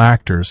professional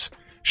actor's,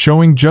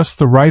 showing just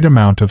the right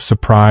amount of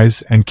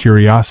surprise and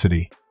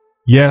curiosity.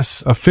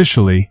 Yes,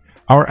 officially,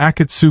 our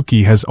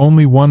Akatsuki has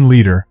only one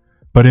leader,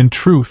 but in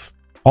truth,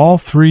 all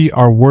three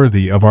are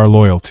worthy of our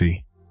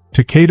loyalty.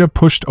 Takeda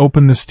pushed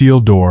open the steel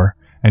door,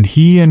 and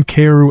he and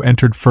Keiru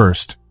entered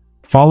first,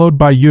 followed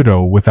by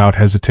Yuto without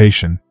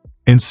hesitation.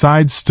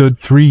 Inside stood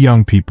three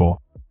young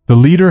people. The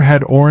leader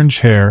had orange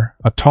hair,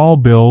 a tall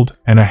build,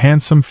 and a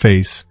handsome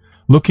face,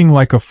 looking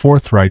like a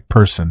forthright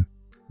person.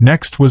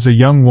 Next was a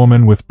young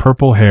woman with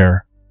purple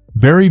hair,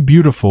 very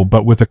beautiful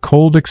but with a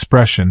cold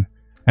expression,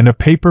 and a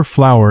paper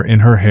flower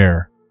in her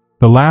hair.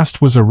 The last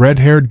was a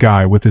red-haired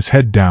guy with his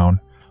head down,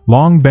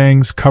 long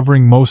bangs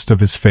covering most of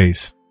his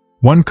face.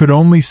 One could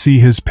only see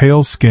his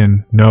pale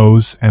skin,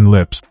 nose, and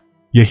lips.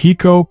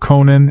 Yahiko,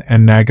 Conan,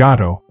 and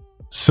Nagato.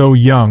 So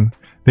young,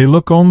 they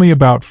look only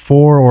about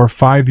 4 or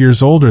 5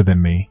 years older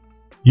than me.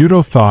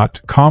 Yuto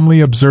thought,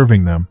 calmly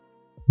observing them.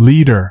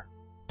 Leader.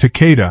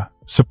 Takeda,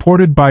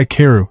 supported by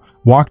Keiru,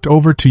 walked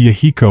over to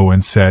Yahiko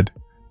and said,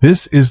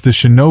 This is the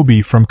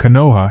shinobi from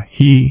Konoha,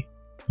 he.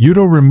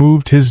 Yuto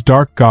removed his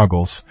dark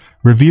goggles,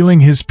 revealing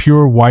his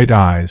pure white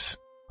eyes.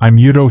 I'm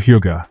Yuto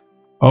Hyuga.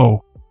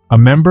 Oh, a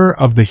member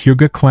of the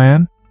Hyuga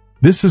clan?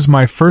 This is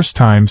my first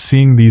time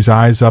seeing these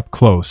eyes up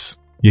close,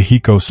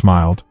 Yahiko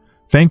smiled.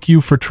 Thank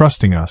you for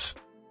trusting us.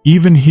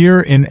 Even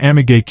here in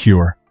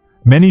Amigakure,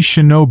 many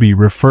shinobi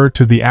refer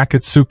to the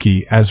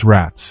Akatsuki as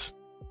rats.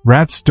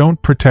 Rats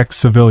don't protect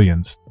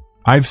civilians.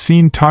 I've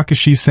seen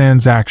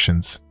Takashi-san's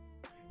actions.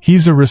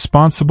 He's a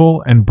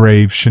responsible and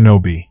brave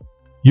shinobi,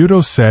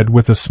 Yuto said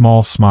with a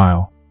small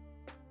smile.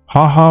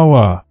 Ha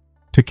ha.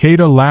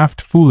 Takeda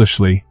laughed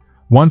foolishly,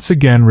 once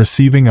again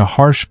receiving a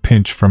harsh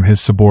pinch from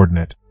his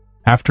subordinate.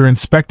 After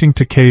inspecting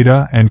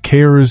Takeda and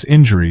Keiru's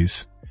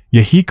injuries,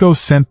 Yahiko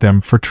sent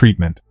them for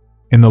treatment.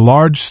 In the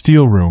large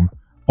steel room,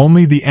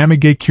 only the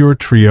Amigakure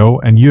trio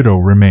and Yuto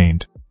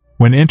remained.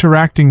 When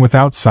interacting with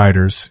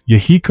outsiders,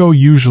 Yahiko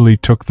usually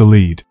took the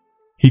lead.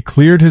 He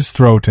cleared his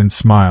throat and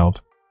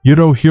smiled.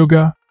 Yuto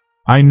HYUGA,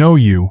 I know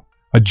you,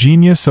 a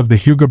genius of the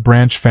HYUGA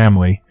branch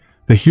family,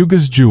 the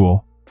HYUGA's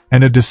jewel,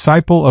 and a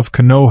disciple of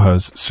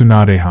Konoha's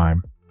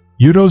Tsunadeheim.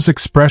 Yuto's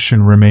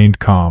expression remained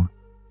calm.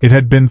 It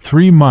had been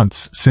 3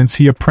 months since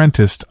he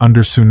apprenticed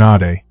under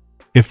Tsunade.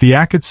 If the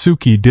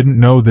Akatsuki didn't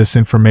know this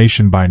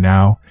information by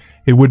now,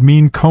 it would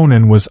mean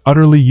Konan was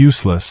utterly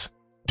useless,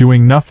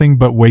 doing nothing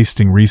but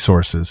wasting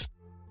resources.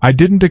 I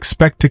didn't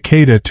expect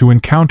Takeda to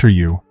encounter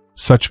you,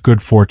 such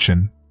good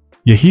fortune.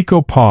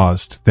 Yahiko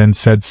paused, then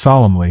said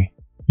solemnly,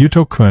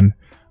 Yuto-kun,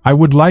 I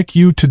would like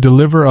you to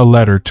deliver a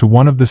letter to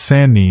one of the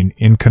Sannin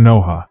in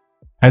Konoha.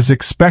 As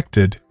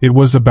expected, it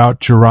was about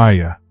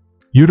Jiraiya.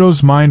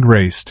 Yuto's mind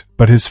raced,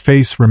 but his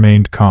face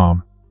remained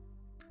calm.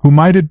 Who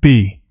might it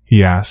be?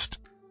 He asked.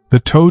 The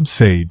Toad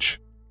Sage.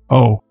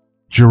 Oh,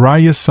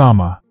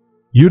 Jiraiya-sama.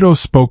 Yuto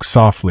spoke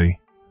softly.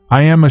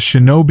 I am a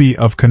shinobi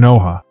of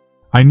Konoha.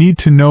 I need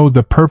to know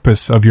the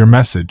purpose of your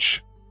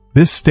message.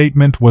 This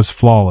statement was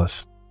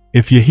flawless.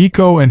 If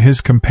Yahiko and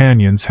his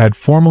companions had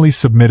formally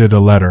submitted a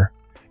letter,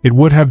 it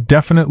would have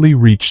definitely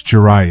reached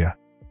Jiraiya.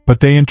 But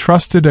they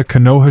entrusted a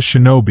Konoha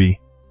shinobi,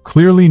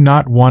 clearly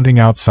not wanting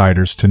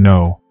outsiders to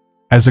know.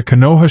 As a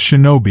Konoha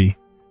shinobi,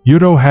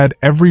 Yuto had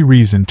every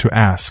reason to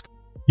ask.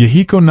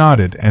 Yahiko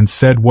nodded and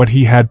said what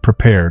he had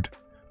prepared.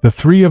 The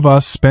 3 of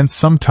us spent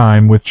some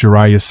time with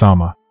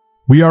Jiraiya-sama.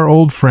 We are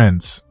old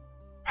friends.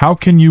 How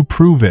can you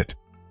prove it?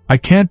 I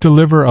can't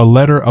deliver a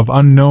letter of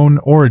unknown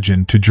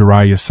origin to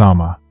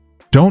Jiraiya-sama.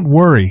 Don't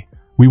worry,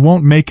 we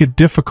won't make it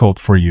difficult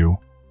for you.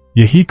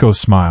 Yahiko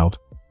smiled.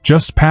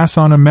 Just pass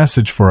on a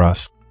message for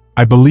us.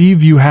 I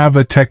believe you have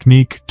a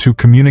technique to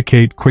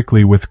communicate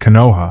quickly with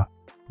Konoha.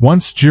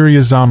 Once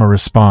Jiraiya-sama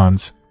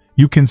responds,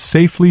 you can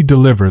safely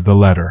deliver the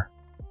letter.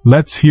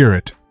 Let's hear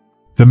it.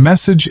 The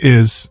message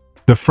is,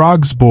 the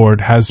frog's board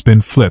has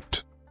been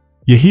flipped.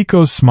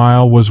 Yahiko's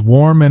smile was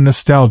warm and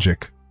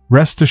nostalgic.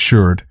 Rest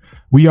assured,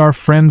 we are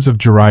friends of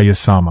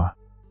Jiraiya-sama.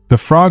 The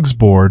frog's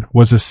board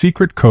was a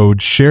secret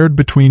code shared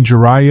between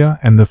Jiraiya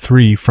and the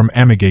 3 from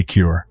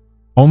Amigakure.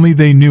 Only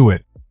they knew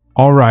it.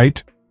 All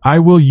right, I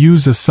will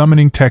use a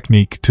summoning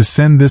technique to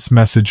send this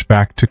message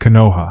back to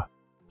Konoha.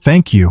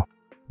 Thank you.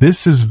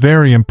 This is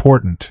very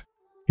important.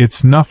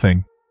 It's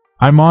nothing.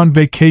 I'm on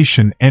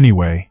vacation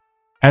anyway.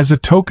 As a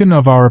token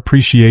of our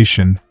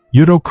appreciation,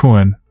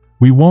 Yuto-kun,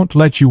 we won't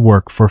let you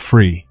work for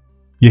free.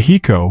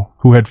 Yahiko,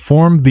 who had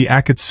formed the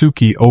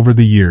Akatsuki over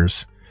the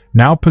years,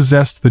 now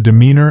possessed the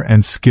demeanor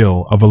and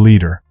skill of a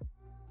leader.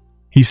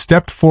 He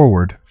stepped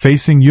forward,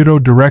 facing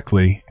Yuto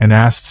directly, and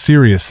asked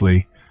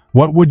seriously,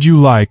 What would you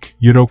like,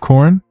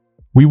 Yuto-kun?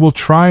 We will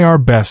try our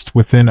best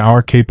within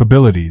our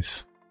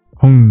capabilities.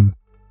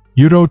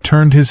 Yuto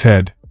turned his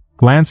head,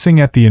 glancing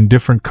at the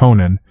indifferent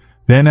Konan,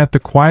 then at the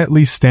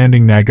quietly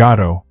standing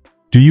Nagato.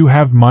 Do you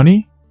have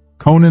money?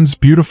 Konan's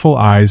beautiful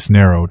eyes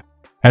narrowed.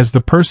 As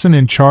the person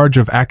in charge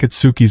of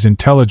Akatsuki's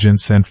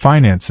intelligence and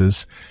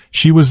finances,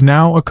 she was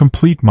now a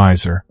complete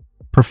miser,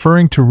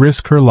 preferring to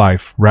risk her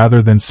life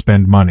rather than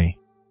spend money.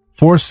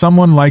 For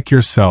someone like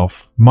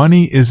yourself,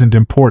 money isn't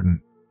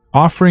important.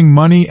 Offering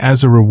money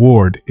as a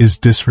reward is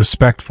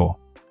disrespectful.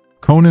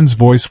 Konan's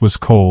voice was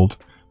cold,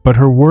 but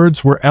her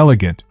words were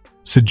elegant,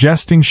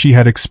 suggesting she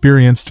had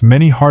experienced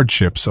many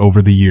hardships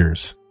over the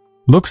years.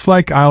 Looks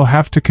like I'll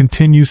have to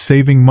continue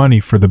saving money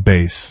for the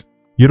base,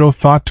 Yuto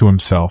thought to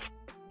himself.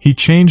 He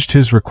changed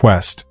his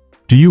request.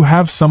 Do you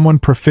have someone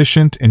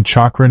proficient in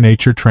chakra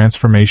nature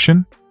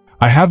transformation?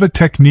 I have a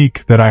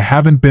technique that I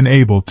haven't been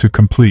able to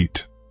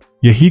complete.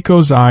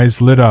 Yahiko's eyes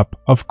lit up.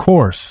 Of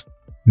course.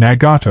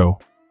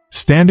 Nagato.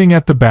 Standing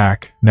at the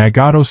back,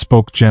 Nagato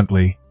spoke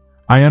gently.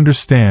 I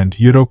understand,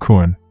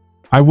 Yuto-kun.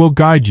 I will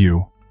guide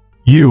you.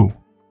 You.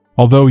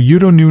 Although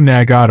Yuto knew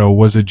Nagato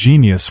was a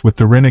genius with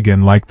the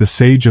Rinnegan like the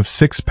Sage of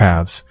 6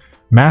 Paths,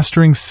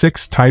 mastering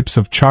 6 types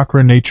of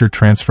chakra nature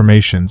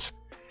transformations,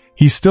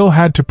 he still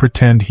had to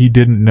pretend he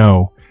didn't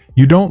know.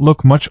 You don't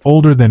look much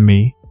older than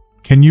me.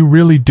 Can you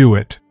really do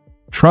it?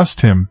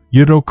 Trust him,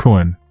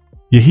 Yuto-kun.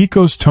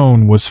 Yahiko's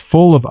tone was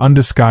full of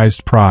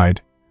undisguised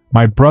pride.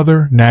 My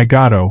brother,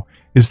 Nagato,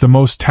 is the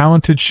most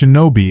talented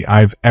shinobi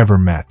I've ever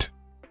met.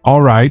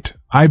 All right,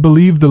 I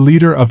believe the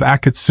leader of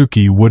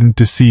Akatsuki wouldn't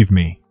deceive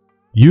me.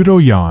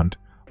 Yuto yawned.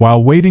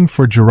 While waiting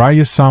for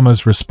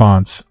Jiraiya-sama's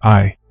response,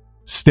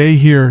 Stay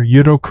here,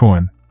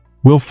 Yuto-kun.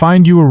 We'll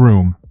find you a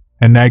room,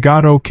 and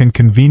Nagato can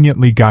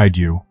conveniently guide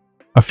you.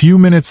 A few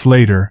minutes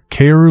later,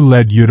 Keiru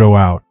led Yuto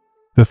out.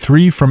 The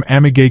 3 from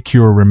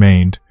Amigakure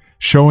remained,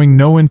 showing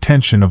no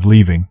intention of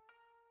leaving.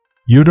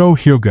 Yuto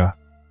HYUGA.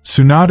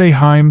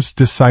 Tsunadeheim's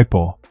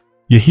disciple.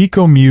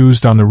 Yahiko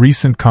mused on the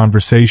recent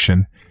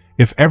conversation.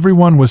 If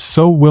everyone was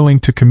so willing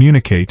to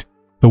communicate,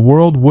 the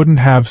world wouldn't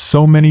have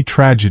so many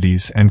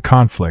tragedies and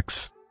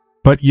conflicts.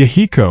 But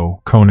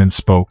Yahiko, Conan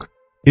spoke,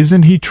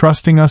 isn't he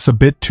trusting us a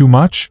bit too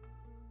much?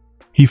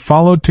 He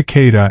followed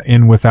Takeda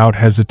in without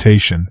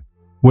hesitation.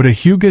 Would a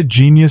HYUGA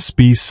genius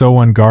be so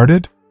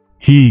unguarded?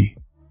 He,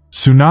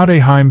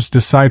 Tsunadeheim's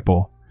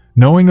disciple,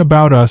 knowing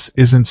about us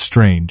isn't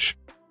strange.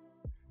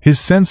 His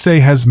sensei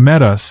has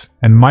met us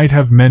and might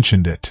have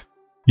mentioned it.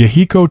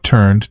 Yahiko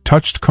turned,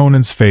 touched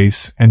Conan's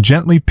face, and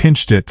gently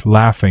pinched it,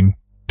 laughing.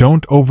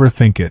 Don't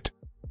overthink it.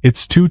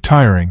 It's too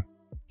tiring.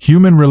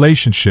 Human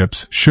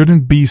relationships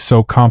shouldn't be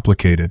so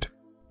complicated.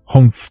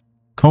 Humph.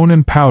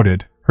 Conan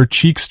pouted, her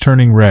cheeks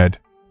turning red,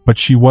 but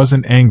she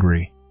wasn't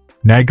angry.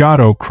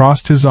 Nagato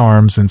crossed his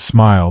arms and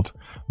smiled,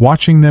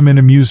 watching them in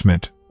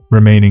amusement,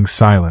 remaining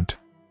silent.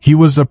 He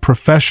was a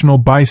professional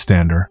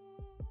bystander.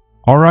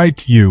 All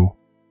right, you.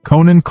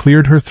 Conan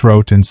cleared her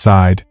throat and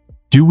sighed.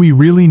 Do we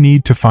really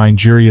need to find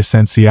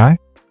Jiraiya-sensei?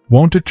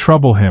 Won't it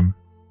trouble him?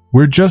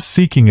 We're just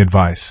seeking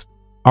advice.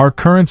 Our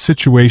current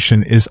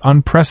situation is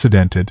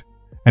unprecedented,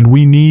 and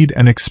we need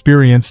an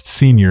experienced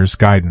senior's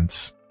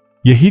guidance.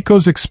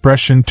 Yahiko's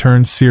expression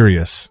turned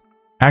serious.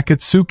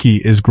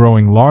 Akatsuki is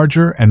growing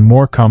larger and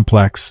more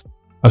complex.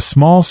 A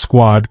small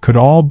squad could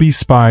all be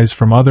spies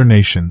from other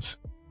nations.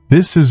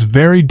 This is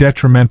very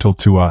detrimental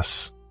to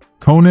us.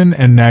 Conan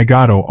and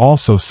Nagato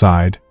also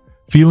sighed,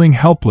 feeling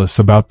helpless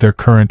about their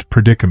current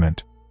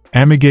predicament.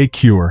 Amage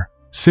Cure,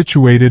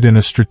 situated in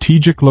a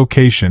strategic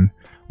location,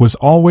 was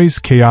always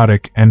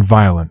chaotic and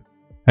violent.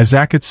 As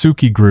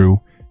Akatsuki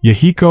grew,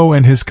 Yahiko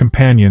and his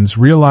companions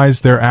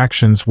realized their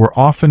actions were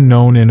often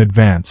known in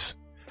advance,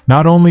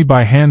 not only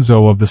by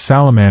Hanzo of the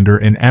Salamander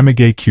in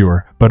Amage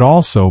Cure, but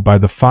also by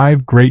the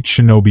 5 great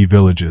shinobi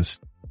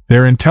villages.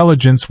 Their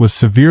intelligence was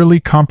severely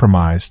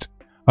compromised,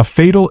 a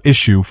fatal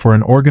issue for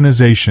an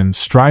organization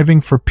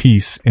striving for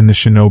peace in the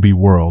shinobi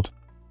world.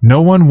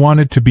 No one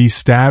wanted to be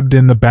stabbed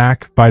in the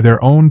back by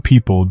their own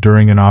people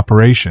during an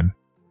operation.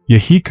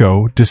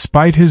 Yahiko,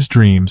 despite his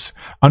dreams,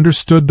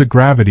 understood the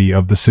gravity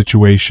of the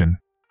situation.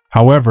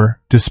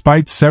 However,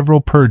 despite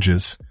several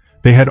purges,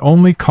 they had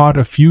only caught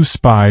a few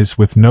spies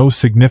with no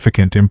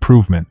significant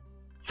improvement.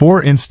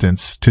 For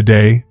instance,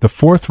 today, the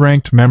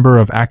 4th-ranked member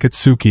of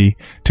Akatsuki,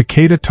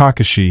 Takeda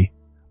Takashi,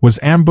 was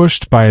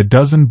ambushed by a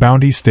dozen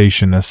bounty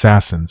station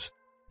assassins.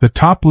 The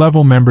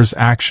top-level member's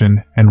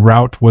action and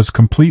route was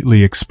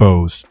completely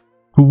exposed.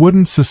 Who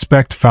wouldn't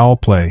suspect foul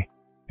play?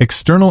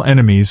 External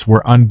enemies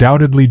were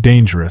undoubtedly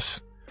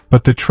dangerous,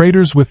 but the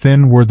traitors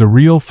within were the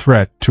real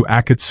threat to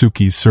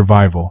Akatsuki's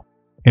survival.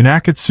 In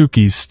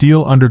Akatsuki's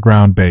steel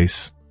underground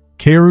base,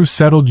 Kaoru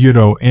settled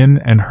Yudo in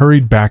and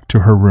hurried back to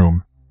her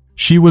room.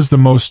 She was the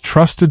most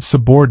trusted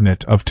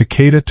subordinate of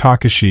Takeda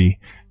Takashi,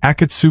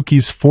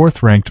 Akatsuki's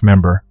 4th-ranked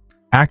member,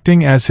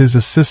 acting as his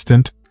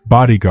assistant,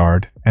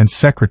 bodyguard, and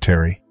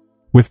secretary.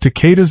 With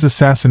Takeda's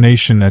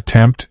assassination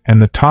attempt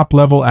and the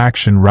top-level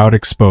action route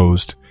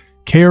exposed,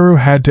 Kaoru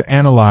had to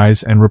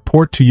analyze and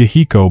report to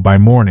Yahiko by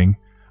morning,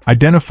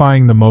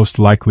 identifying the most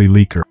likely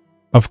leaker.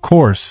 Of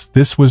course,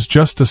 this was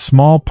just a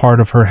small part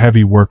of her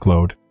heavy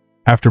workload.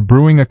 After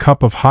brewing a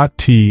cup of hot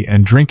tea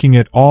and drinking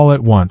it all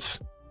at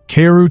once,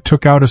 Kaoru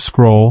took out a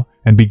scroll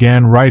and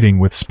began writing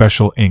with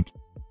special ink.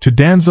 To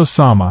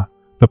Danzo-sama,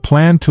 the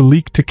plan to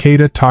leak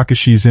Takeda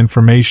Takashi's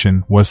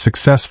information was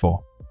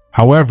successful.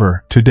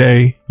 However,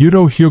 today,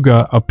 Yudo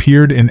Hyuga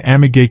appeared in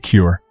Amage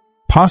Cure,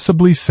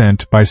 possibly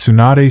sent by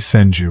Tsunade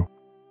Senju.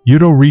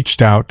 Yudo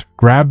reached out,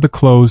 grabbed the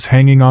clothes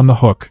hanging on the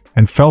hook,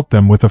 and felt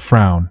them with a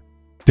frown.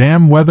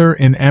 Damn weather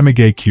in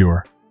Amage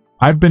Cure.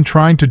 I've been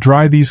trying to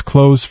dry these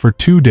clothes for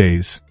 2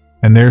 days,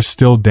 and they're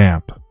still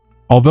damp.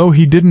 Although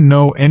he didn't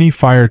know any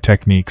fire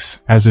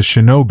techniques, as a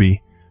shinobi,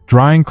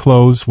 drying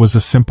clothes was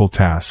a simple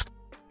task.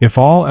 If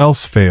all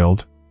else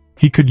failed,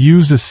 he could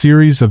use a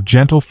series of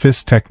gentle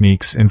fist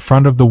techniques in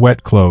front of the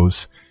wet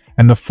clothes,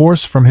 and the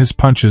force from his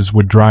punches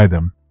would dry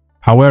them.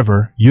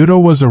 However,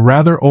 Yudo was a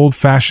rather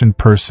old-fashioned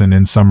person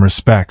in some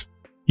respect.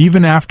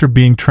 Even after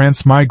being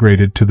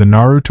transmigrated to the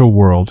Naruto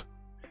world,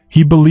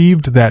 he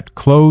believed that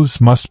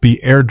clothes must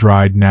be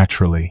air-dried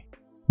naturally.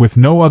 With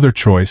no other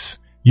choice,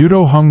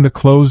 Yudo hung the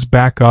clothes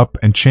back up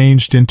and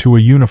changed into a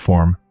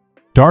uniform,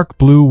 dark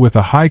blue with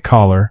a high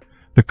collar,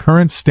 the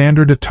current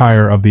standard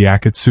attire of the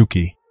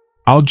Akatsuki.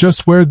 I'll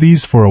just wear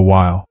these for a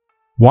while.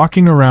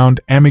 Walking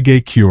around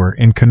Amage Cure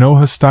in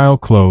Konoha-style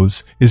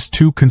clothes is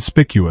too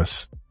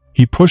conspicuous.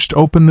 He pushed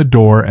open the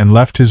door and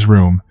left his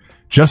room,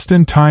 just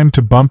in time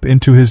to bump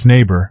into his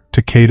neighbor,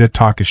 Takeda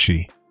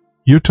Takashi.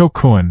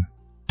 Yuto-kun.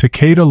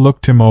 Takeda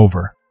looked him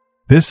over.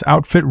 This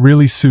outfit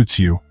really suits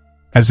you.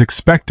 As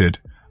expected,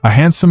 a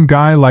handsome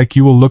guy like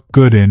you will look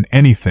good in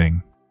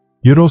anything.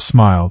 Yuto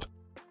smiled.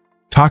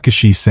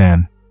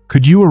 Takashi-san,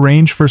 could you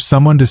arrange for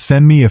someone to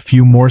send me a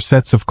few more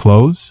sets of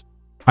clothes?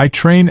 I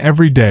train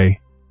every day,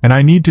 and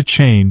I need to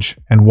change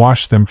and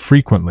wash them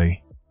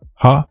frequently.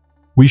 Huh?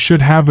 We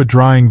should have a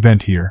drying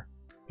vent here.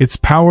 It's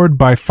powered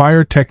by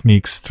fire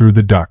techniques through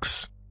the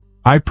ducts.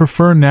 I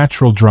prefer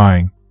natural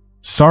drying.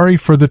 Sorry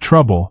for the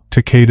trouble,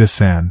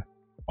 Takeda-san.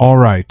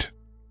 Alright.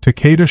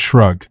 Takeda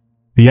shrugged.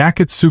 The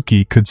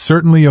Akatsuki could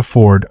certainly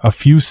afford a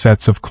few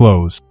sets of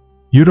clothes.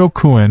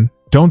 Yudo-kun,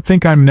 don't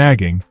think I'm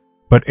nagging,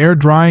 but air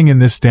drying in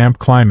this damp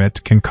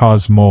climate can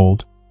cause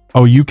mold.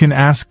 Oh, you can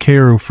ask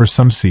Kaoru for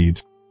some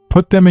seeds.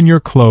 Put them in your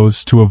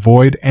clothes to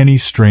avoid any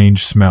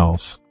strange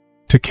smells.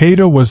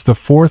 Takeda was the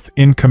fourth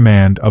in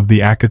command of the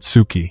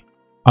Akatsuki.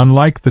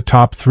 Unlike the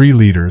top 3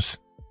 leaders,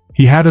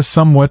 he had a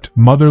somewhat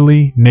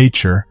motherly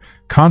nature,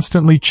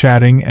 constantly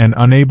chatting and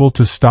unable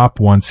to stop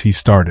once he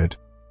started.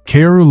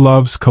 Kaoru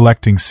loves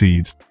collecting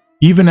seeds.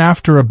 Even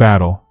after a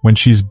battle, when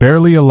she's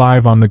barely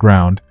alive on the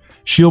ground,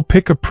 she'll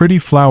pick a pretty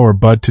flower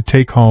bud to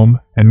take home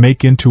and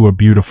make into a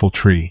beautiful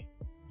tree.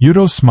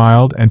 Yudo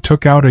smiled and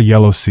took out a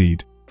yellow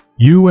seed.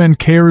 You and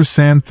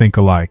Kaoru-san think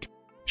alike.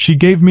 She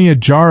gave me a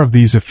jar of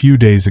these a few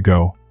days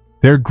ago.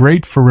 They're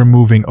great for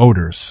removing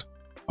odors.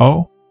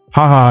 Oh?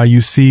 Haha,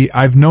 you see,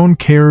 I've known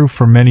Kaoru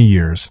for many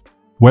years.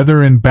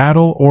 Whether in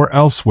battle or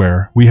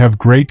elsewhere, we have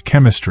great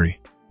chemistry.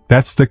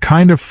 That's the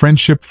kind of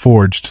friendship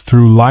forged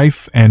through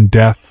life and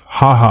death,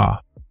 haha.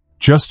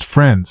 Just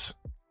friends.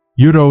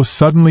 Yudo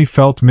suddenly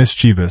felt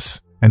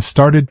mischievous and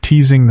started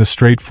teasing the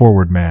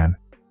straightforward man.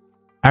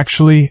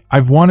 Actually,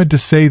 I've wanted to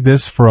say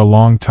this for a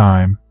long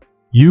time.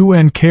 You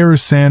and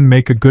Kaoru-san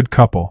make a good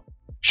couple.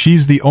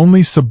 She's the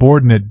only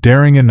subordinate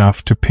daring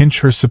enough to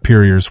pinch her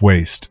superior's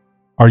waist.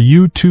 Are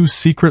you two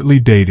secretly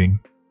dating?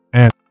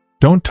 And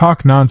don't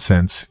talk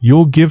nonsense,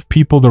 you'll give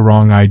people the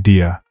wrong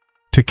idea.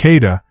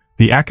 Takeda,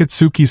 the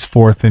Akatsuki's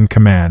fourth in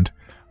command,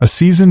 a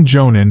seasoned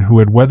jonin who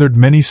had weathered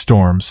many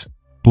storms,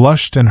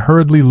 blushed and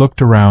hurriedly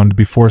looked around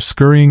before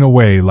scurrying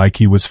away like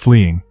he was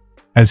fleeing.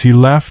 As he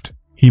left,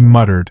 he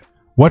muttered,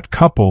 "What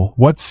couple,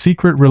 what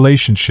secret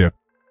relationship?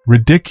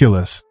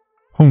 Ridiculous."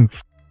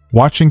 Humph.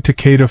 Watching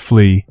Takeda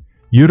flee,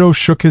 Yudo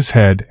shook his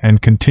head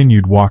and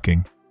continued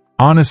walking.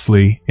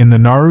 Honestly, in the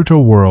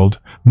Naruto world,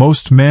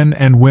 most men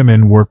and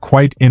women were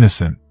quite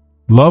innocent.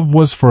 Love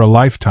was for a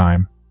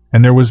lifetime,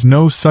 and there was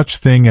no such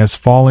thing as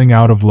falling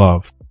out of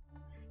love.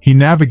 He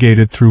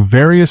navigated through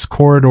various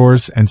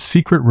corridors and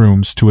secret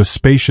rooms to a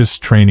spacious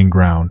training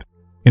ground.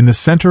 In the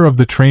center of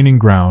the training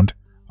ground,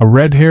 a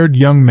red-haired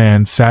young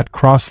man sat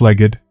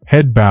cross-legged,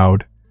 head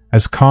bowed,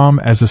 as calm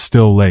as a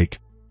still lake.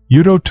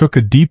 Yudo took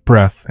a deep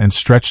breath and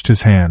stretched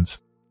his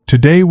hands.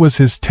 Today was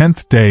his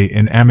 10th day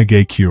in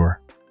Amigakure.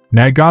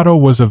 Nagato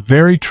was a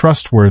very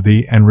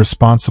trustworthy and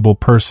responsible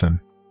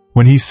person.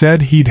 When he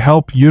said he'd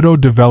help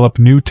Yudo develop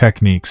new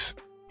techniques,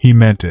 he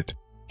meant it.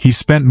 He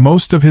spent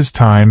most of his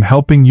time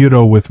helping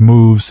Yudo with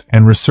moves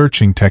and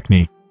researching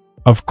technique.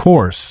 Of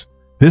course,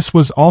 this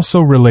was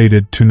also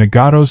related to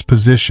Nagato's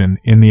position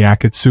in the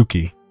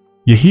Akatsuki.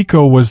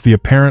 Yahiko was the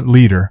apparent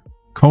leader,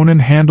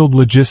 Konan handled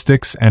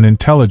logistics and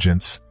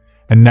intelligence,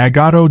 and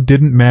Nagato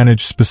didn't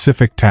manage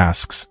specific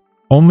tasks,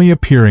 only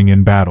appearing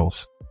in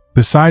battles.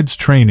 Besides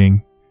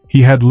training,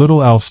 he had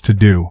little else to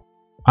do.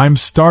 I'm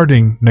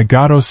starting,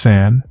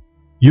 Nagato-san.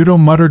 Yudo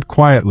muttered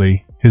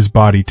quietly, his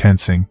body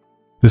tensing.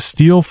 The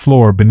steel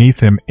floor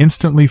beneath him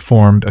instantly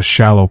formed a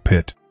shallow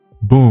pit.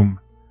 Boom.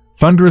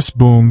 Thunderous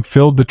boom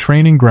filled the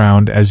training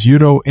ground as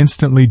Yudo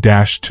instantly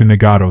dashed to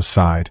Nagato's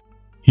side.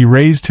 He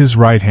raised his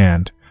right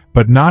hand,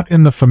 but not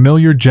in the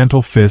familiar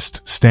gentle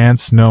fist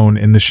stance known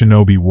in the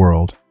shinobi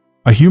world.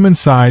 A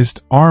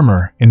human-sized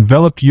armor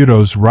enveloped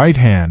Yudo's right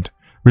hand,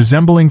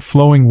 resembling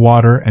flowing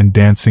water and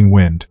dancing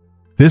wind.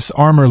 This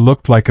armor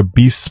looked like a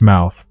beast's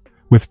mouth,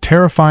 with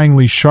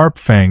terrifyingly sharp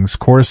fangs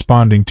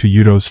corresponding to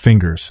Yudo's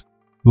fingers.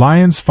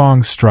 Lion's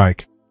Fang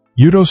Strike.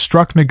 Yudo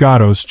struck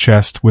Nagato's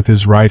chest with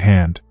his right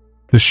hand.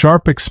 The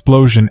sharp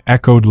explosion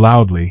echoed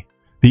loudly,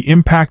 the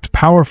impact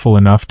powerful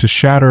enough to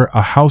shatter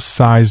a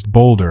house-sized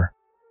boulder.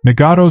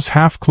 Nagato's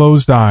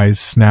half-closed eyes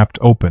snapped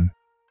open.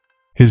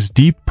 His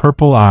deep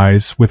purple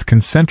eyes, with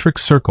concentric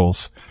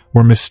circles,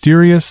 were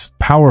mysterious,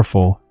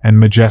 powerful, and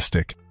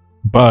majestic.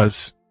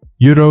 Buzz.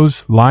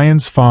 Yudo's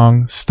Lion's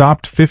Fang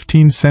stopped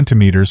 15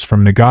 centimeters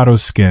from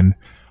Nagato's skin,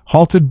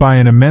 halted by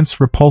an immense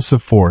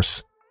repulsive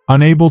force,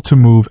 unable to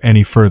move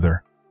any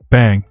further.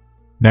 Bang!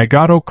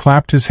 Nagato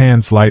clapped his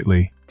hands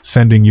lightly,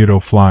 sending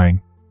Yudo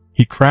flying.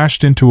 He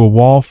crashed into a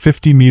wall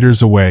 50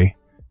 meters away,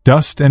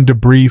 dust and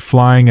debris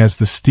flying as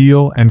the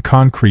steel and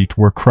concrete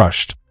were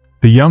crushed.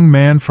 The young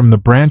man from the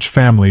branch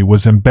family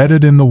was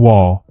embedded in the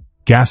wall,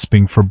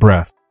 gasping for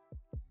breath.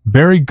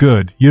 Very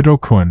good,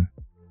 Yudo-kun.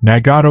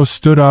 Nagato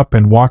stood up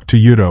and walked to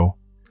Yudo,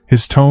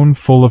 his tone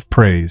full of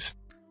praise.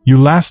 You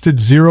lasted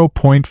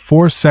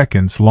 0.4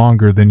 seconds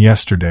longer than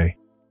yesterday.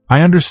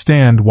 I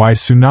understand why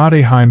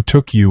Tsunadeheim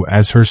took you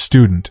as her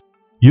student.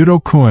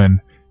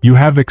 Yudo-kun, you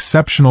have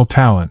exceptional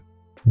talent.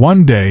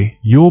 One day,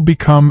 you'll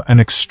become an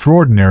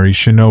extraordinary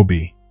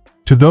shinobi.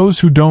 To those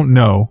who don't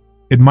know,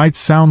 it might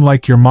sound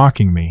like you're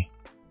mocking me.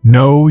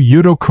 No,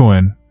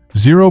 Yudo-kun,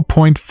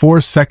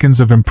 0.4 seconds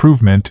of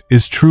improvement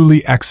is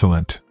truly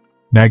excellent.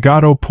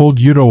 Nagato pulled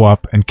Yudo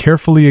up and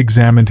carefully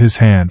examined his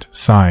hand,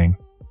 sighing.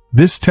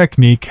 This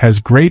technique has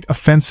great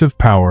offensive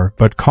power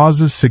but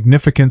causes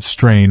significant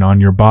strain on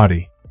your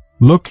body.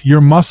 Look, your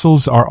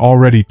muscles are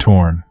already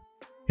torn.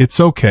 It's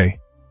okay.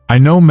 I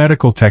know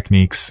medical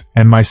techniques,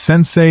 and my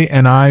sensei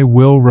and I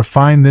will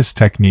refine this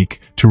technique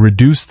to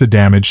reduce the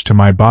damage to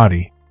my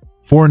body.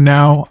 For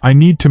now, I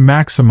need to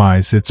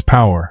maximize its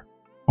power.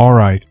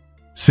 Alright.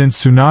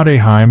 Since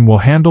Tsunadeheim will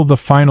handle the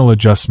final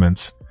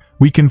adjustments,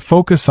 we can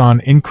focus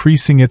on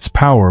increasing its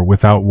power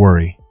without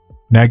worry.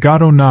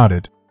 Nagato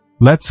nodded.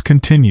 Let's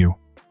continue.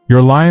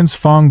 Your Lion's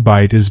Fang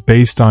bite is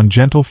based on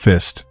Gentle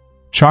Fist,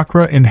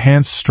 Chakra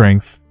Enhanced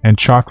Strength, and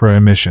Chakra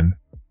Emission.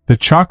 The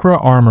Chakra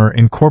Armor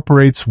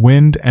incorporates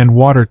wind and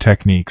water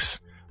techniques,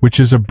 which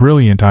is a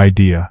brilliant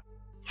idea.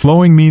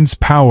 Flowing means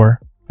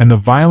power, and the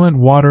violent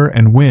water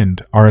and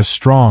wind are as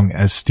strong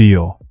as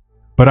steel.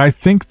 But I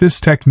think this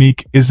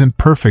technique isn't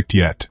perfect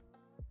yet.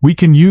 We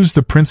can use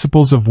the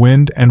principles of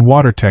wind and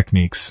water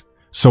techniques,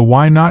 so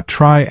why not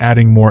try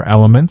adding more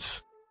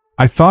elements?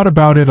 I thought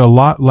about it a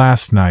lot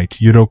last night,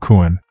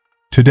 Yudo-kun.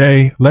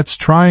 Today, let's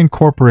try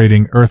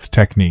incorporating earth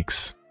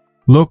techniques.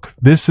 Look,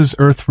 this is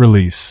earth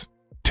release.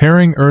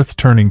 Tearing earth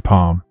turning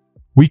palm.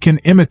 We can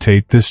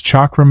imitate this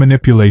chakra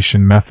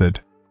manipulation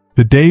method.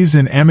 The days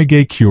in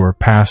Amige Cure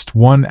passed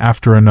one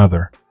after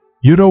another.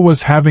 Yudo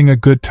was having a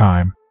good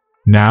time.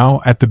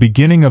 Now, at the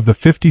beginning of the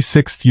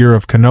 56th year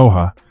of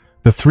Konoha,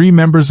 the 3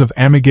 members of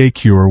Amige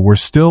Cure were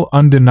still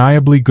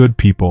undeniably good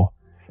people,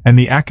 and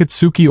the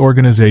Akatsuki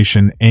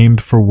organization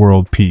aimed for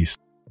world peace.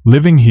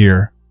 Living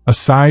here,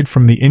 aside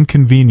from the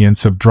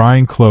inconvenience of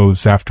drying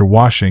clothes after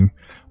washing,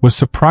 was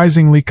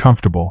surprisingly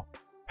comfortable.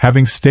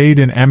 Having stayed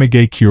in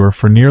Amige Cure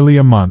for nearly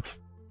a month,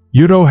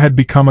 Yudo had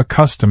become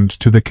accustomed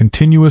to the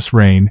continuous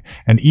rain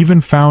and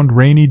even found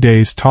rainy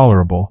days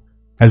tolerable,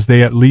 as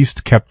they at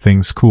least kept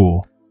things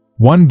cool.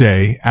 One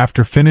day,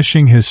 after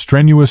finishing his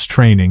strenuous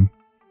training,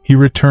 he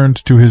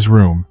returned to his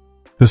room.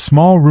 The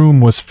small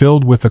room was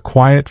filled with a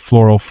quiet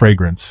floral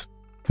fragrance.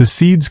 The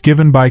seeds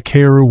given by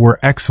Kaoru were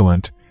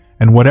excellent,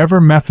 and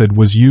whatever method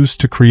was used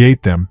to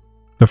create them,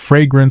 the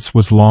fragrance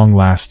was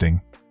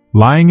long-lasting.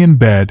 Lying in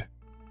bed,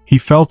 he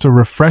felt a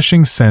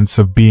refreshing sense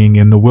of being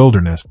in the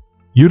wilderness.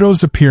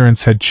 Yudo's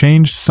appearance had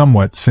changed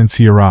somewhat since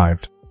he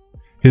arrived.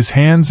 His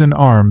hands and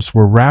arms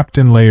were wrapped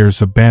in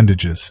layers of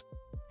bandages.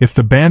 If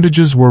the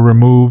bandages were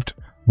removed,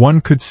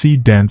 one could see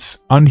dense,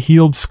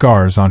 unhealed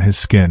scars on his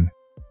skin.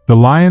 The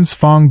Lion's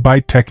Fang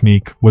bite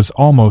technique was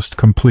almost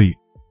complete.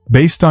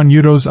 Based on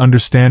Yudo's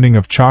understanding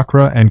of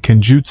chakra and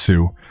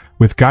kenjutsu,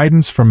 with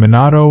guidance from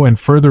Minato and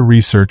further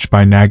research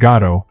by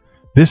Nagato,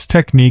 this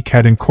technique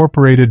had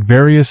incorporated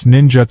various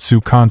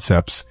ninjutsu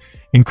concepts,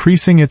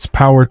 increasing its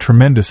power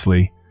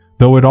tremendously,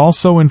 though it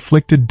also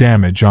inflicted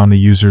damage on the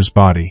user's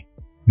body.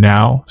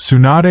 Now,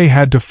 Tsunade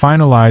had to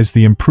finalize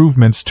the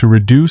improvements to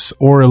reduce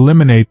or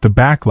eliminate the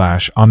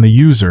backlash on the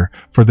user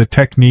for the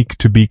technique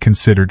to be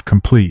considered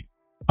complete.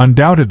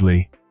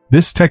 Undoubtedly,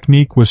 this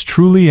technique was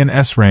truly an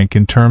S-rank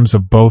in terms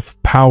of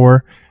both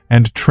power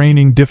and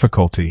training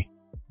difficulty.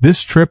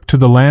 This trip to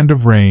the Land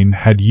of Rain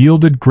had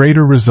yielded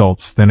greater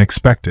results than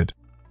expected.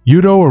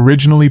 Yudo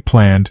originally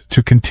planned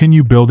to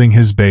continue building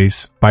his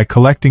base by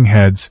collecting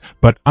heads,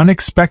 but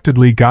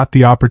unexpectedly got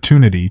the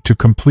opportunity to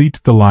complete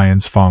the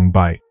Lion's Fang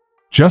bite.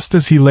 Just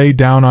as he lay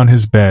down on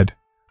his bed,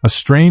 a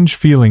strange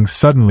feeling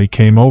suddenly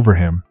came over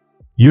him.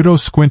 Yudo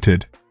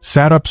squinted,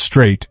 sat up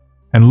straight,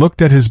 and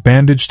looked at his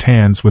bandaged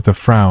hands with a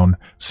frown,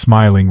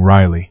 smiling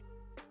wryly.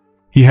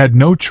 He had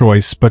no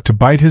choice but to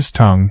bite his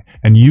tongue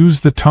and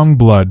use the tongue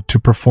blood to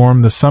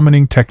perform the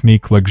summoning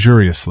technique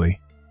luxuriously.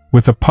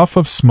 With a puff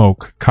of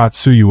smoke,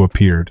 Katsuyu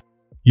appeared.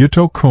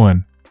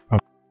 Yuto-kun,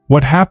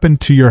 what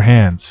happened to your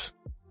hands?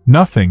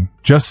 Nothing,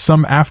 just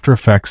some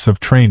after-effects of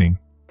training.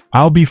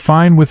 I'll be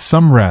fine with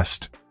some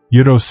rest,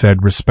 Yudo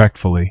said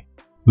respectfully.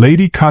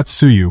 Lady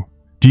Katsuyu,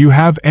 do you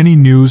have any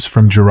news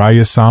from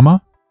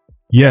Jiraiya-sama?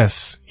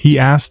 Yes, he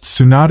asked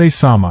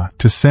Tsunade-sama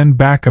to send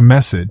back a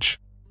message.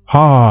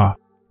 Ha!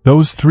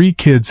 Those 3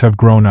 kids have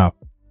grown up.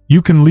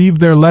 You can leave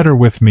their letter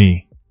with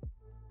me.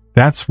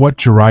 That's what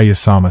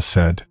Jiraiya-sama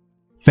said.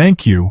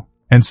 Thank you,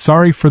 and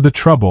sorry for the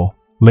trouble,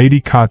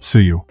 Lady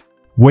Katsuyu.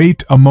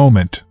 Wait a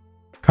moment.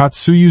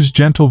 Katsuyu's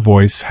gentle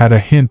voice had a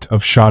hint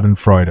of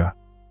schadenfreude.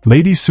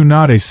 Lady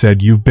Tsunade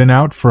said you've been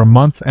out for a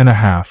month and a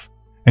half,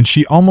 and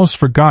she almost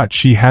forgot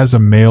she has a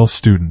male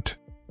student.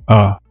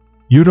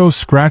 Yudo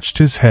scratched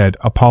his head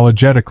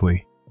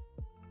apologetically.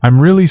 I'm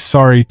really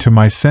sorry to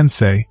my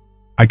sensei.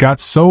 I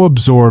got so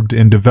absorbed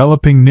in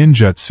developing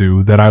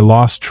ninjutsu that I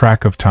lost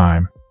track of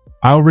time.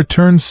 I'll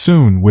return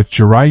soon with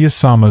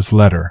Jiraiya-sama's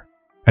letter.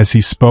 As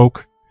he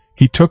spoke,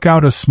 he took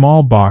out a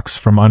small box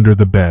from under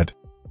the bed.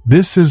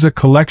 This is a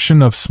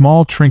collection of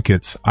small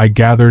trinkets I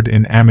gathered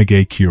in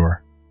Amige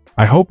Cure.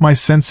 I hope my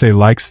sensei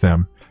likes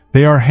them.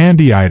 They are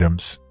handy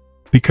items,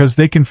 because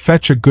they can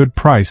fetch a good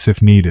price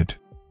if needed.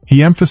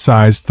 He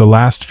emphasized the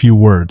last few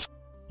words.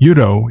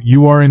 Yudo,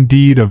 you are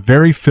indeed a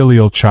very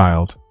filial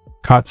child,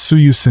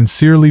 Katsuyu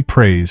sincerely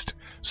praised,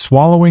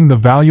 swallowing the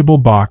valuable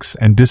box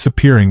and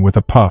disappearing with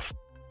a puff.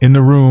 In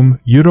the room,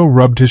 Yudo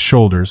rubbed his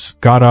shoulders,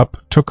 got up,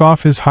 took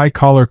off his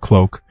high-collar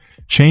cloak,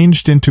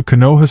 changed into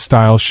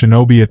Konoha-style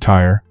shinobi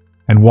attire,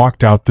 and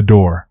walked out the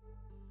door.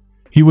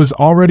 He was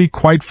already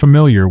quite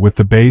familiar with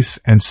the base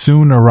and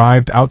soon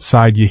arrived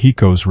outside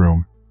Yahiko's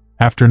room.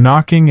 After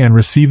knocking and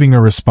receiving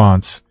a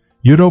response,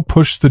 Yuto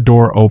pushed the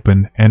door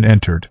open and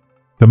entered.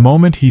 The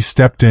moment he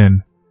stepped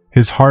in,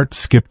 his heart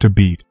skipped a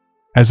beat.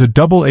 As a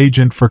double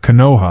agent for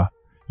Konoha,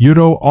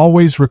 Yuto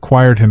always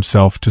required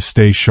himself to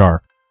stay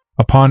sharp.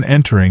 Upon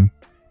entering,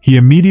 he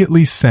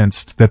immediately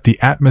sensed that the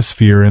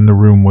atmosphere in the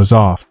room was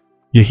off.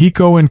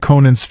 Yahiko and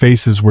Conan's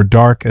faces were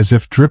dark as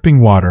if dripping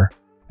water,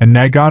 and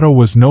Nagato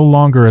was no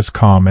longer as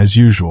calm as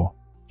usual.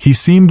 He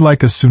seemed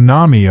like a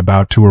tsunami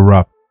about to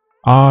erupt.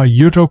 "Ah,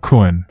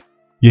 Yuto-kun."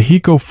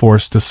 Yahiko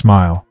forced a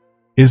smile.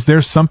 "Is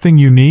there something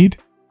you need?"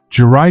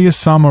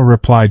 "Jiraiya-sama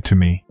replied to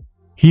me.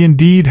 He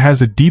indeed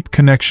has a deep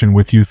connection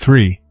with you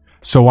three,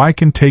 so I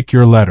can take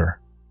your letter.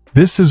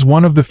 This is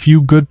one of the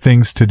few good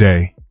things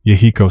today,"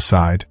 Yahiko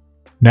sighed.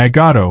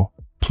 "Nagato,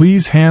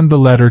 please hand the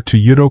letter to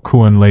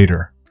Yuto-kun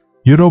later."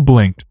 Yuto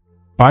blinked.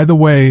 "By the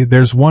way,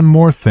 there's one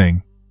more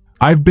thing.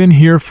 I've been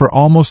here for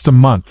almost a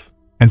month,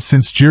 and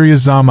since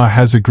Jiraiya-sama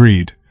has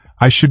agreed,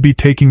 I should be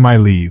taking my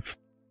leave."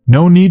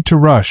 "No need to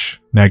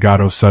rush,"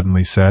 Nagato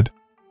suddenly said.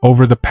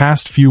 Over the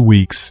past few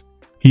weeks,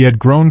 he had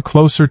grown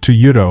closer to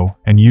Yuto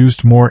and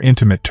used more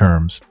intimate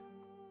terms.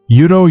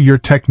 "Yuto, your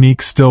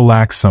technique still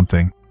lacks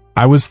something.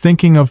 I was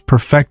thinking of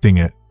perfecting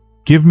it.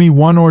 Give me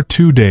 1 or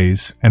 2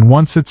 days, and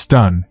once it's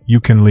done, you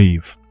can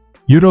leave."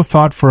 Yuto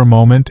thought for a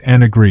moment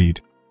and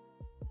agreed.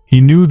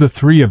 He knew the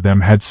three of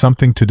them had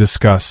something to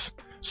discuss,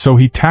 so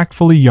he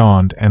tactfully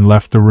yawned and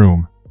left the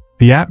room.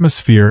 The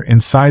atmosphere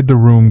inside the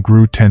room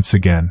grew tense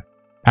again.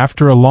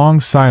 After a long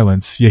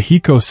silence,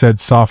 Yahiko said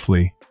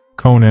softly,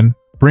 "Conan,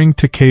 bring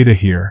Takeda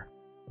here."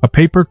 A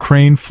paper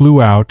crane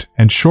flew out,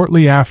 and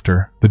shortly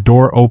after, the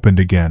door opened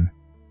again.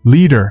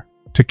 "Leader,"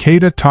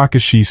 Takeda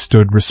Takashi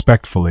stood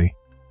respectfully.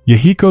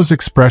 Yahiko's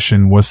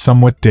expression was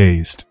somewhat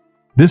dazed.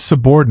 This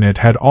subordinate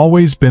had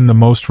always been the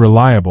most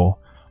reliable,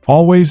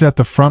 always at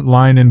the front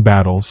line in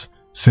battles,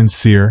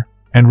 sincere,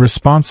 and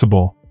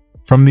responsible.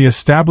 From the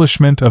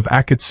establishment of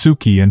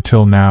Akatsuki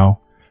until now,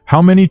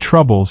 how many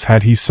troubles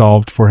had he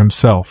solved for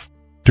himself?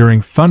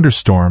 During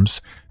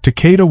thunderstorms,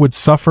 Takeda would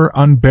suffer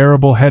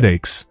unbearable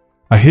headaches,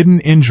 a hidden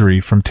injury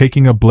from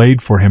taking a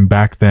blade for him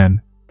back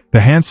then.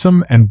 The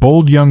handsome and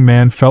bold young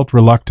man felt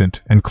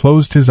reluctant and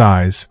closed his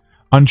eyes,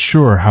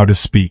 unsure how to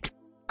speak.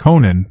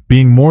 Conan,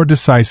 being more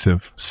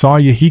decisive, saw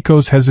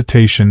Yahiko's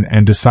hesitation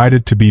and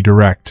decided to be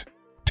direct.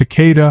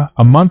 "Takeda,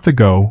 a month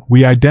ago,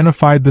 we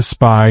identified the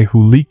spy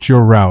who leaked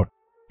your route.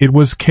 It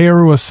was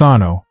Kaoru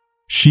Asano.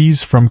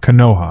 She's from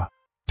Konoha."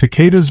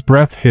 Takeda's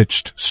breath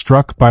hitched,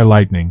 struck by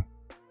lightning.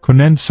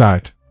 Conan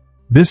sighed.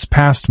 "This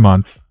past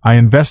month, I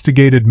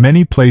investigated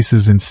many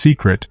places in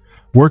secret,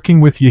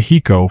 working with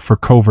Yahiko for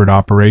covert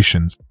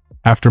operations.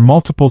 After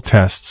multiple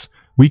tests,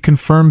 we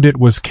confirmed it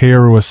was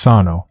Kaoru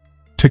Asano.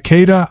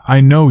 Takeda,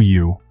 I know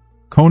you."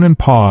 Conan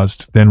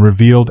paused, then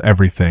revealed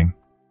everything.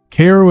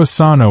 "Kaoru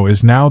Asano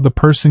is now the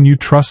person you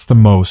trust the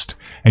most,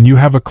 and you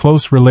have a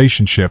close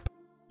relationship.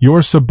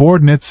 Your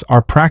subordinates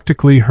are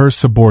practically her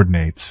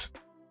subordinates.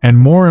 And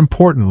more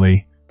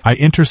importantly, I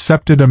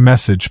intercepted a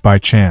message by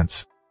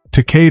chance.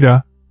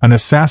 Takeda, an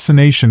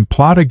assassination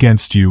plot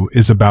against you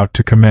is about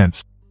to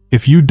commence.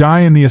 If you die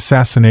in the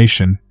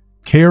assassination,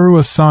 Kaoru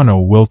Asano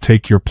will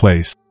take your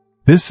place.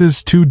 This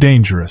is too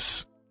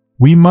dangerous.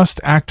 We must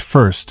act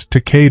first,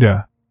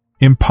 Takeda."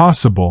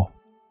 "Impossible."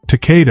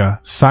 Takeda,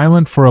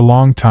 silent for a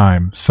long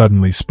time,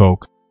 suddenly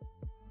spoke.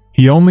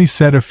 He only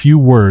said a few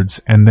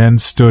words and then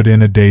stood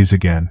in a daze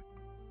again.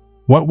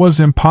 What was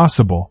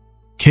impossible?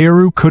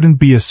 Kaoru couldn't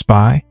be a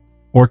spy?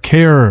 Or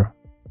Kaoru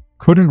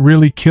couldn't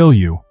really kill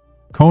you?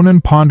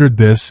 Conan pondered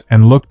this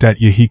and looked at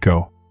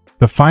Yahiko.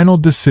 The final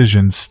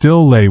decision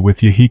still lay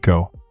with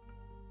Yahiko.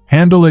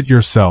 "Handle it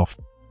yourself.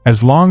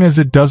 As long as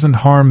it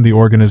doesn't harm the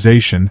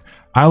organization,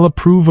 I'll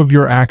approve of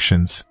your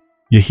actions,"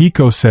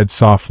 Yahiko said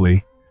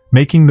softly,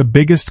 making the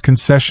biggest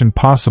concession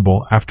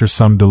possible after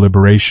some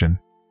deliberation.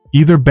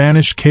 "Either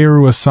banish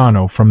Kaoru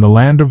Asano from the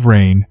land of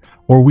rain,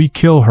 or we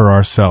kill her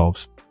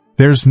ourselves.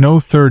 There's no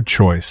third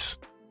choice.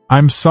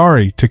 I'm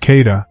sorry,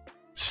 Takeda.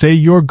 Say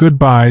your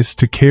goodbyes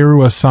to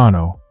Kaoru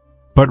Asano.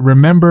 But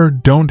remember,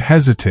 don't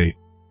hesitate.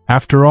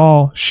 After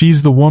all,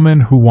 she's the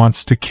woman who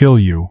wants to kill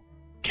you."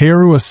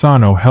 Kaoru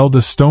Asano held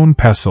a stone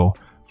pestle,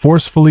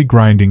 forcefully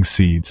grinding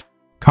seeds.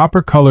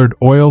 Copper-colored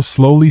oil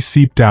slowly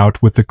seeped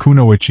out with the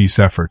kunoichi's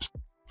efforts.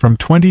 From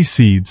 20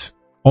 seeds,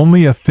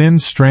 only a thin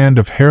strand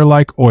of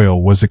hair-like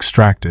oil was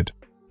extracted.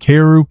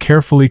 Kaoru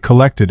carefully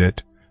collected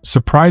it,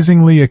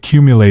 surprisingly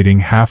accumulating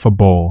half a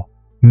bowl.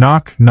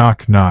 Knock,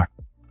 knock, knock.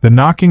 The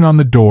knocking on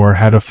the door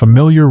had a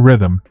familiar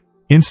rhythm,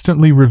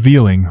 instantly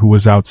revealing who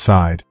was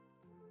outside.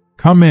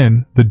 "Come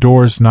in, the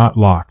door's not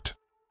locked."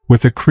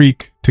 With a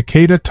creak,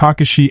 Takeda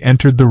Takashi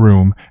entered the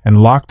room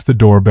and locked the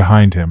door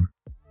behind him.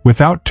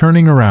 Without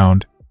turning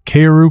around,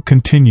 Kaoru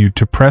continued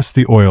to press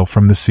the oil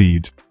from the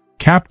seeds.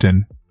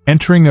 "Captain,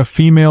 entering a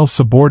female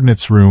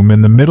subordinate's room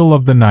in the middle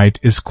of the night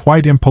is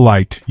quite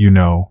impolite, you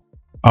know."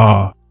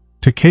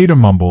 Takeda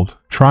mumbled,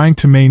 trying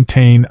to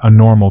maintain a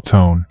normal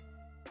tone.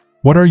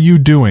 "What are you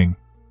doing?"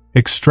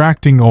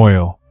 Extracting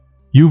oil.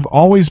 You've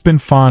always been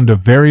fond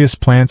of various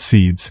plant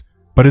seeds,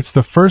 but it's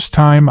the first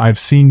time I've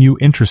seen you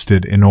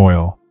interested in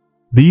oil.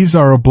 These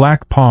are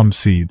black palm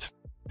seeds.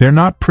 They're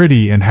not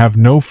pretty and have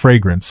no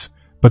fragrance,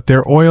 but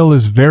their oil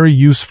is very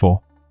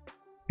useful.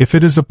 If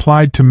it is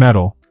applied to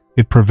metal,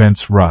 it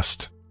prevents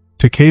rust.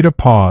 Takeda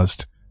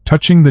paused,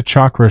 touching the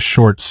chakra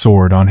short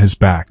sword on his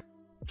back.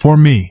 For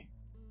me.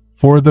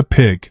 For the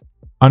pig.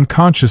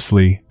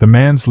 Unconsciously, the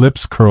man's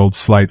lips curled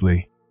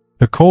slightly.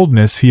 The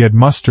coldness he had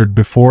mustered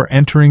before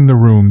entering the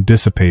room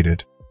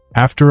dissipated.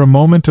 After a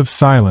moment of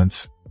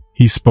silence,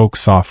 he spoke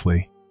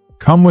softly.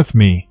 Come with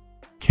me.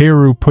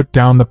 Kaoru put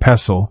down the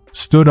pestle,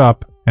 stood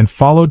up, and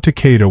followed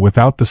Takeda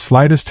without the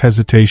slightest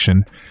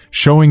hesitation,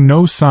 showing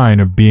no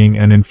sign of being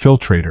an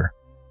infiltrator.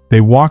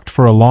 They walked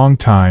for a long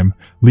time,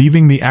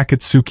 leaving the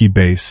Akatsuki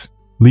base,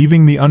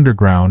 leaving the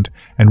underground,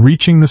 and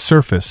reaching the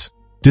surface,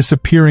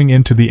 disappearing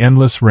into the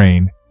endless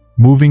rain,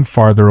 moving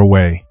farther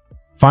away.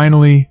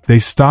 Finally, they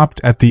stopped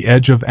at the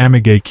edge of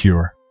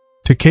Amigakure.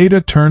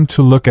 Takeda turned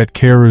to look at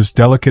Kaoru's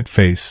delicate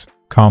face,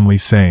 calmly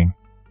saying,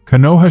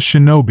 Konoha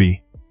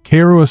Shinobi,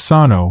 Kaoru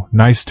Asano,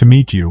 nice to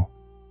meet you.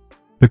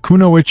 The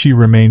kunoichi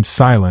remained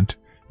silent,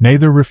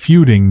 neither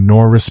refuting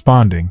nor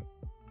responding.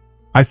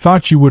 I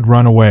thought you would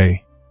run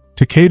away.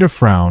 Takeda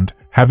frowned,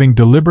 having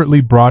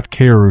deliberately brought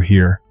Kaoru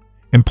here,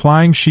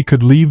 implying she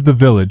could leave the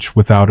village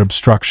without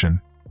obstruction.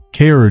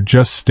 Kaoru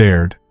just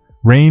stared,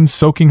 rain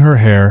soaking her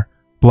hair,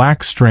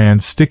 black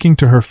strands sticking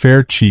to her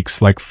fair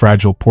cheeks like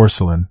fragile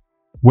porcelain.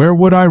 Where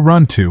would I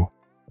run to?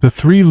 The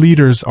three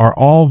leaders are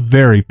all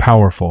very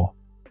powerful.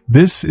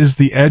 This is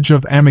the edge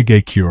of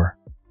Amigakure.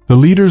 The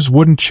leaders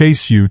wouldn't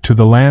chase you to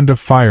the land of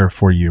fire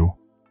for you.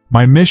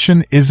 My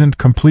mission isn't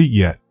complete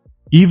yet.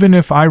 Even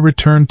if I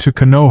returned to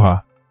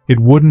Konoha, it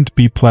wouldn't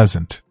be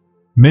pleasant.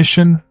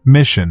 Mission.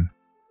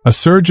 A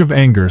surge of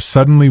anger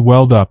suddenly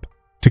welled up.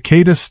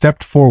 Takeda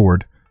stepped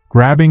forward,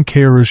 grabbing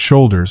Kaoru's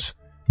shoulders,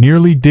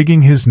 nearly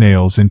digging his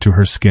nails into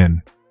her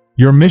skin.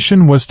 Your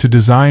mission was to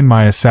design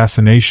my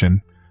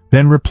assassination,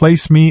 then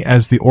replace me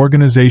as the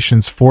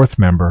organization's fourth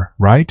member,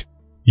 right?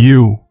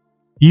 You.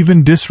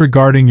 Even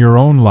disregarding your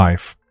own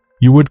life,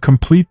 you would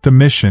complete the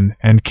mission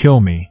and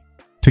kill me.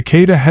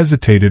 Takeda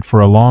hesitated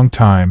for a long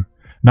time,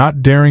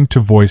 not daring to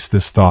voice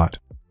this thought.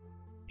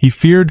 He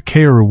feared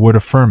Kaoru would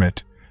affirm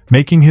it,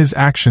 making his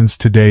actions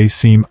today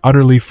seem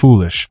utterly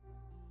foolish.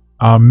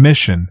 A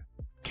mission.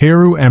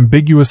 Kaoru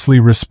ambiguously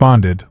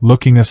responded,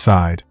 looking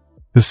aside.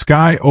 The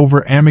sky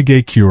over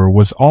Amigakure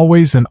was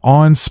always an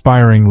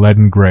awe-inspiring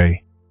leaden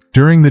gray.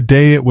 During the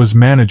day it was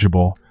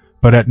manageable,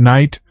 but at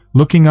night,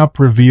 looking up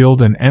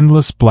revealed an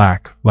endless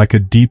black like a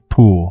deep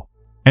pool.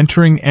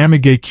 Entering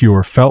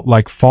Amigakure felt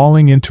like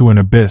falling into an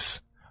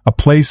abyss, a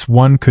place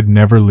one could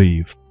never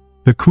leave.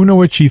 The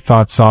kunoichi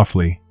thought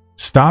softly,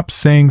 stop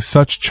saying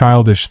such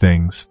childish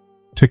things.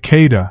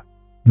 Takeda,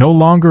 no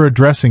longer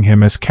addressing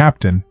him as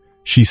captain,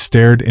 she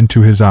stared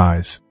into his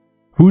eyes.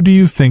 Who do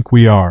you think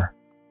we are?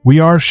 We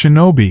are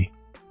shinobi.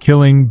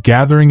 Killing,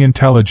 gathering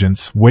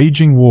intelligence,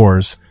 waging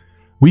wars.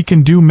 We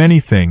can do many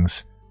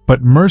things,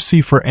 but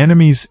mercy for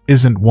enemies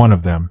isn't one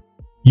of them.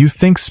 You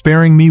think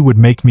sparing me would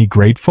make me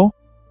grateful?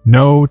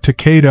 No,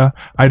 Takeda,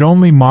 I'd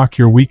only mock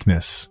your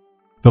weakness.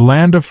 The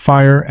land of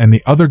fire and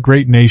the other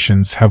great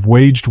nations have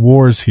waged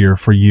wars here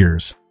for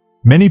years.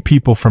 Many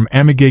people from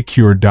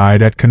Amigakure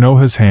died at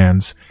Konoha's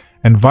hands,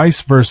 and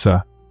vice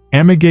versa.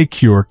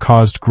 Amigakure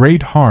caused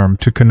great harm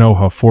to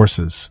Konoha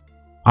forces.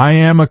 I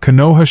am a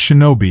Konoha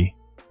shinobi,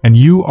 and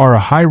you are a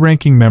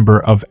high-ranking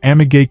member of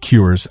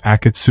Amigakure's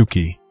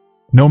Akatsuki.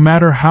 No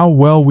matter how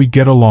well we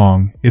get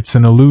along, it's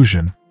an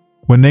illusion.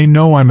 When they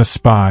know I'm a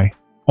spy,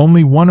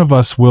 only one of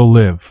us will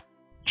live.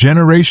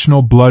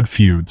 Generational blood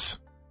feuds.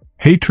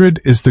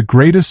 Hatred is the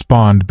greatest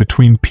bond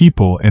between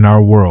people in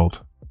our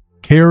world.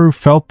 Kaoru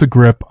felt the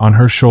grip on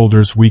her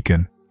shoulders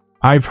weaken.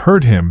 I've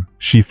hurt him,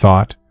 she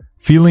thought,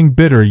 feeling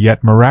bitter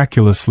yet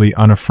miraculously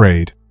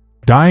unafraid.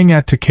 Dying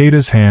at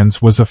Takeda's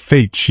hands was a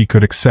fate she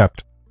could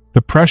accept.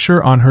 The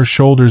pressure on her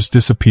shoulders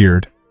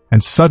disappeared,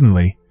 and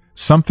suddenly,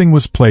 something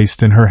was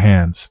placed in her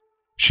hands.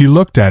 She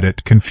looked at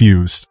it,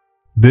 confused.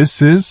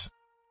 This is?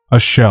 A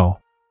shell.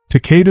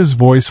 Takeda's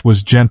voice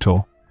was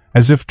gentle,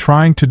 as if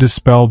trying to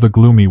dispel the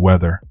gloomy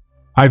weather.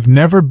 I've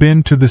never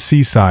been to the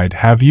seaside,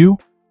 have you?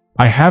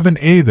 I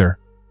haven't either,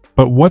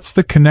 but what's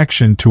the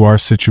connection to our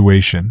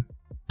situation?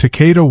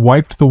 Takeda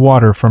wiped the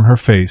water from her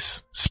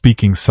face,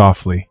 speaking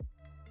softly.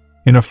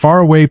 In a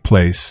faraway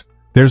place,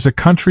 there's a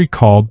country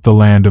called the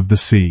Land of the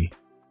Sea.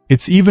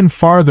 It's even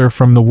farther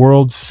from the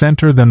world's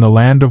center than the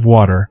Land of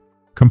Water,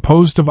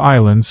 composed of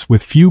islands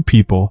with few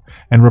people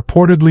and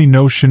reportedly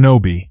no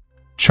shinobi.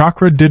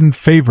 Chakra didn't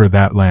favor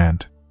that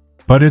land.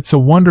 But it's a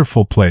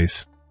wonderful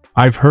place.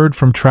 I've heard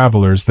from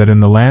travelers that in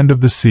the Land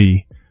of the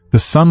Sea, the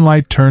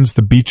sunlight turns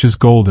the beaches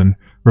golden,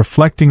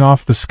 reflecting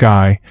off the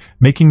sky,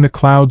 making the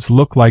clouds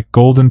look like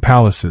golden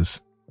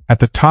palaces. At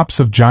the tops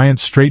of giant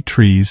straight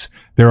trees,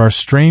 there are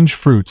strange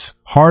fruits,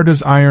 hard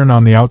as iron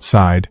on the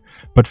outside,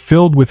 but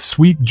filled with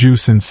sweet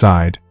juice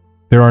inside.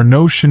 There are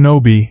no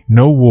shinobi,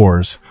 no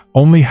wars,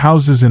 only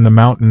houses in the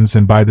mountains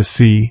and by the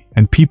sea,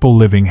 and people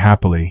living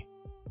happily.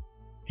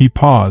 He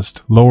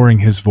paused, lowering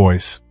his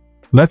voice.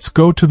 Let's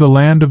go to the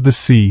land of the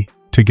sea,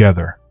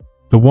 together.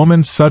 The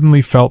woman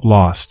suddenly felt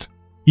lost,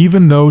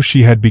 even though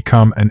she had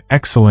become an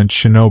excellent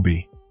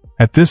shinobi.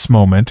 At this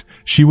moment,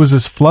 she was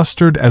as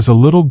flustered as a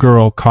little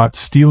girl caught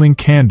stealing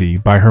candy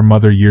by her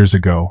mother years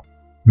ago.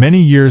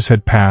 Many years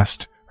had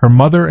passed, her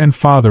mother and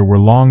father were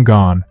long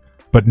gone,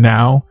 but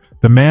now,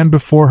 the man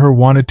before her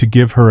wanted to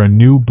give her a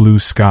new blue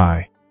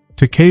sky.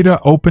 Takeda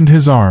opened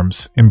his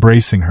arms,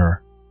 embracing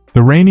her.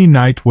 The rainy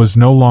night was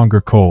no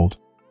longer cold.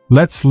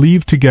 Let's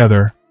leave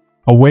together,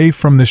 away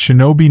from the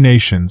shinobi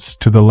nations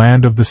to the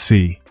land of the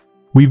sea.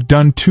 We've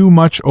done too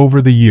much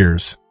over the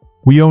years.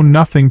 We owe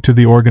nothing to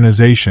the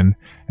organization,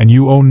 and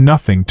you owe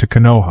nothing to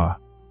Konoha.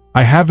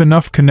 I have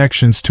enough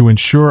connections to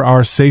ensure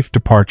our safe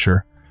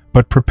departure,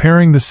 but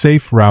preparing the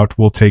safe route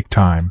will take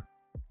time.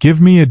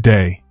 Give me a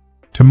day.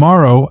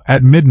 Tomorrow,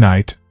 at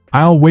midnight,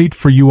 I'll wait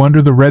for you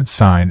under the red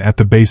sign at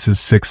the base's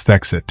 6th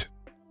exit.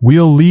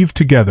 We'll leave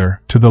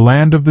together, to the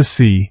land of the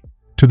sea,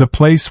 to the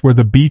place where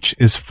the beach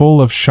is full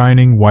of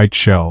shining white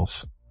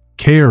shells.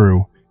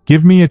 Kaoru,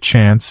 give me a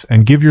chance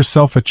and give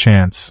yourself a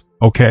chance,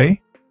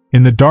 okay?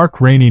 In the dark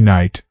rainy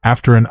night,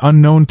 after an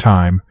unknown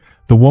time,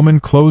 the woman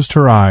closed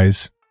her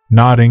eyes,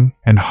 nodding,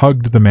 and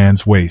hugged the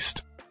man's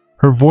waist.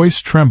 Her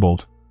voice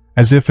trembled,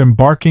 as if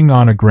embarking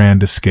on a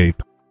grand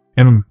escape.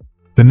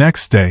 The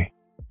next day.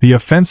 The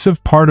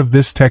offensive part of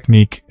this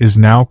technique is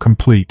now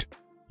complete.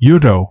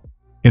 Yudo.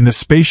 In the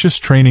spacious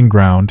training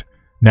ground,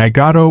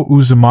 Nagato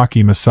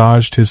Uzumaki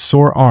massaged his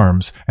sore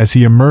arms as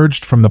he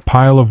emerged from the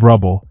pile of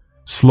rubble,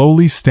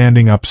 slowly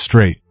standing up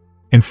straight.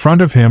 In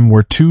front of him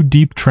were 2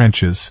 deep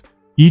trenches,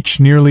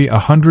 each nearly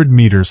 100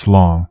 meters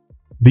long.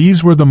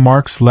 These were the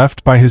marks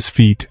left by his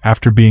feet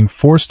after being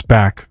forced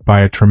back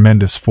by a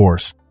tremendous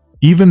force.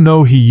 Even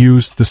though he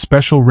used the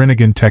special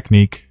Rinnegan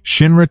technique,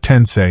 Shinra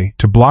Tensei,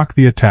 to block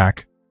the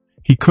attack,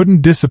 he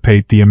couldn't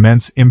dissipate the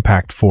immense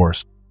impact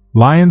force.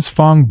 Lion's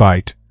Fang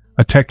Bite,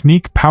 a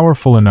technique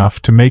powerful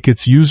enough to make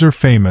its user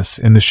famous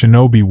in the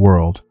shinobi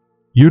world.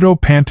 Yudo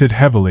panted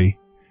heavily,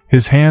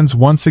 his hands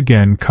once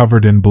again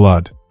covered in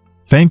blood.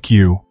 Thank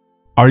you.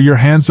 Are your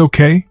hands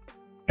okay?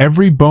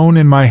 Every bone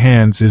in my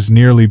hands is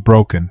nearly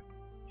broken.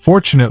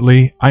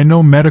 Fortunately, I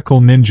know medical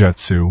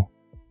ninjutsu.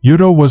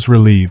 Yudo was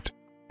relieved.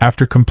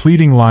 After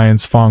completing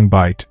Lion's Fang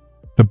Bite,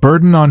 the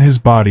burden on his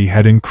body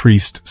had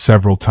increased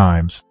several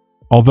times.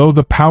 Although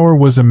the power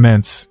was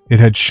immense,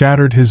 it had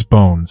shattered his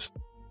bones.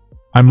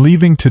 I'm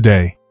leaving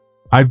today.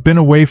 I've been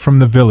away from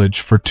the village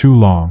for too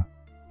long.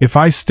 If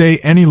I stay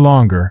any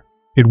longer,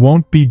 it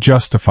won't be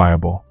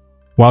justifiable.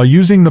 While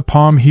using the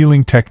palm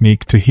healing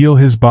technique to heal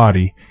his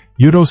body,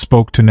 Yudo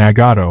spoke to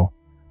Nagato.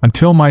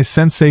 Until my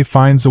sensei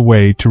finds a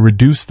way to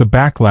reduce the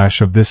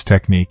backlash of this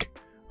technique,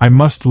 I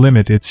must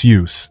limit its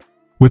use.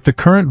 With the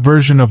current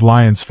version of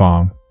Lion's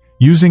Fang,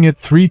 using it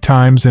 3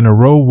 times in a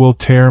row will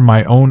tear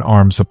my own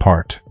arms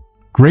apart.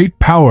 Great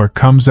power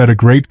comes at a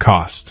great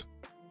cost.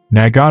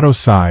 Nagato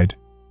sighed.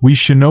 We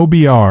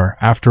shinobi are,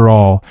 after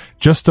all,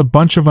 just a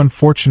bunch of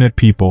unfortunate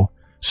people,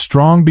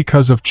 strong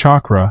because of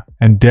chakra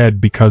and dead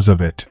because of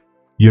it.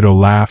 Yudo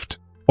laughed.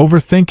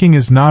 Overthinking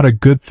is not a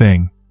good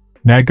thing.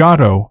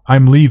 Nagato,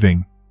 I'm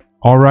leaving.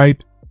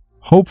 Alright.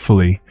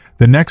 Hopefully,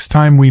 the next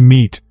time we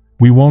meet,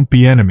 we won't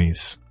be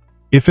enemies.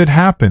 If it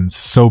happens,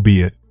 so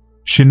be it.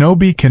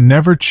 Shinobi can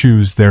never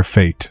choose their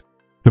fate.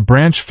 The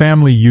Branch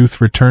family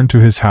youth returned to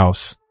his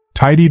house,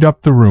 tidied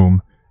up the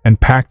room, and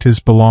packed his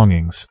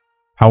belongings.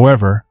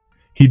 However,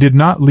 he did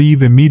not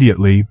leave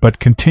immediately but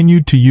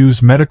continued to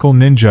use medical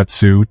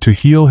ninjutsu to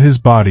heal his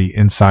body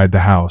inside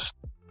the house.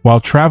 While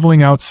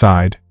traveling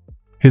outside,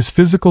 his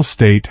physical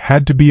state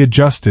had to be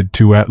adjusted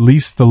to at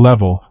least the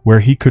level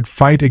where he could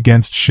fight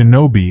against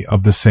shinobi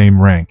of the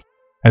same rank.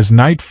 As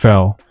night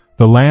fell,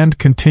 the land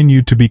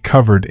continued to be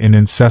covered in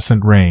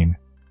incessant rain.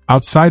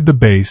 Outside the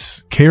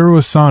base, Kaoru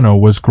Asano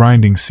was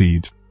grinding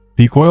seeds.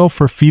 The oil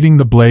for feeding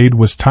the blade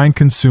was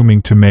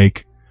time-consuming to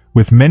make,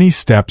 with many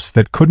steps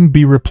that couldn't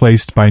be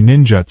replaced by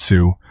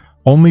ninjutsu,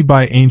 only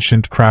by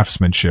ancient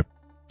craftsmanship.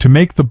 To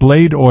make the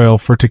blade oil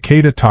for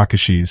Takeda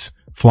Takashi's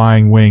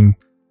flying wing,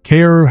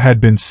 Kaoru had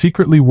been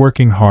secretly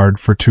working hard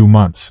for 2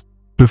 months.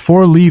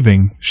 Before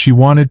leaving, she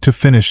wanted to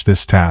finish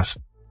this task.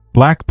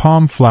 Black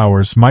palm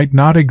flowers might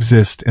not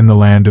exist in the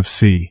land of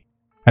sea.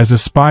 As a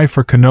spy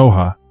for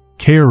Konoha,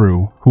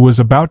 Kaoru, who was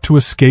about to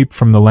escape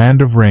from the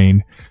land of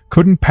rain,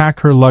 couldn't pack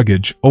her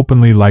luggage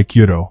openly like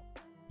Yudo.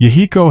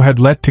 Yahiko had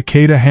let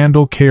Takeda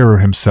handle Kaoru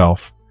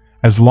himself.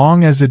 As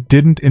long as it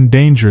didn't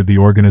endanger the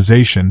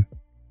organization,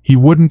 he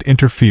wouldn't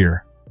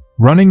interfere.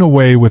 Running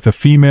away with a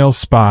female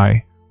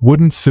spy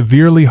wouldn't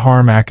severely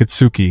harm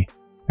Akatsuki,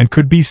 and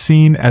could be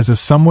seen as a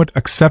somewhat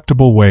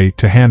acceptable way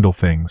to handle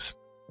things.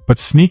 But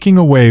sneaking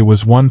away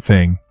was one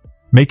thing,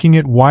 making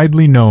it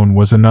widely known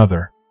was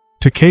another.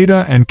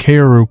 Takeda and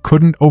Kaoru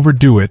couldn't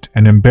overdo it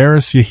and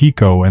embarrass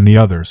Yahiko and the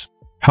others.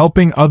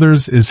 Helping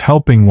others is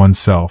helping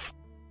oneself.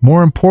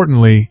 More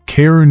importantly,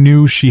 Kaoru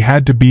knew she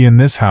had to be in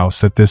this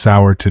house at this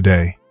hour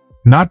today.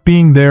 Not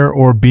being there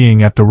or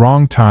being at the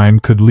wrong time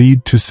could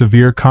lead to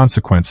severe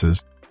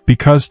consequences,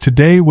 because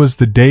today was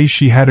the day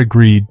she had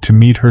agreed to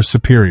meet her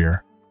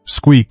superior.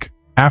 Squeak.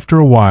 After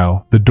a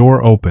while, the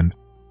door opened.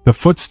 The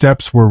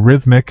footsteps were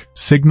rhythmic,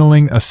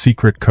 signaling a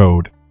secret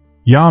code.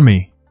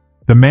 Yami.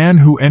 The man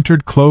who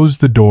entered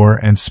closed the door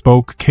and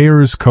spoke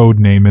Keiru's code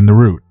name in the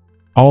root.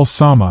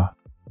 Al-sama.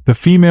 The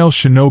female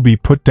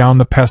shinobi put down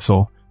the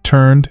pestle,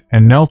 turned,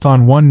 and knelt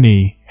on one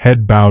knee,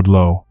 head bowed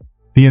low.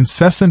 The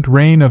incessant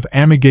rain of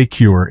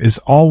Amigakure is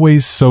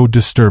always so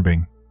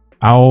disturbing.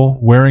 Owl,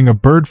 wearing a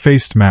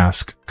bird-faced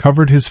mask,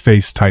 covered his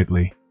face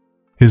tightly.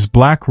 His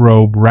black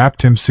robe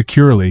wrapped him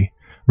securely,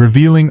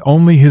 revealing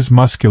only his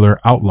muscular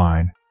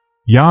outline.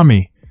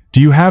 Yami, do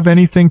you have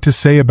anything to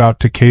say about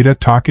Takeda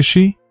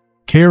Takashi?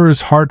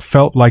 Keiru's heart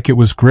felt like it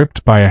was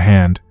gripped by a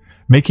hand,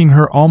 making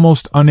her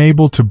almost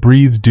unable to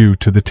breathe due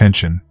to the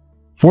tension.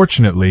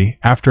 Fortunately,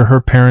 after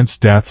her parents'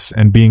 deaths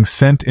and being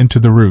sent into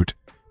the root,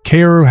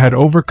 Keiru had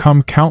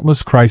overcome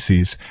countless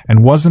crises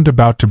and wasn't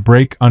about to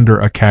break under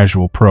a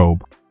casual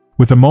probe.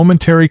 With a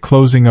momentary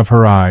closing of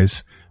her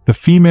eyes, the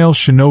female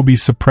shinobi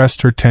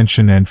suppressed her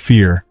tension and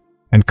fear,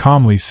 and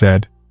calmly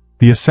said,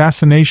 "The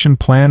assassination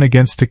plan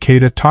against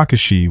Takeda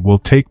Takashi will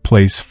take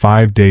place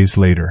 5 days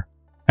later.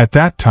 At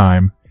that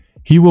time,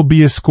 he will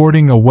be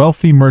escorting a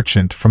wealthy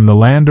merchant from the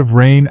land of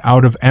rain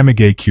out of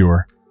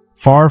Amigakure,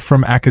 far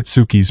from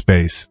Akatsuki's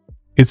base.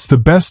 It's the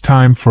best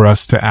time for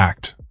us to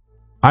act.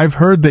 I've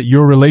heard that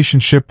your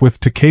relationship with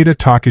Takeda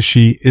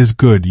Takashi is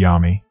good,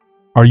 Yami.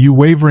 Are you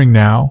wavering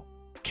now?"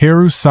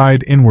 Keiru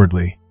sighed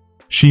inwardly.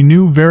 She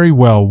knew very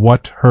well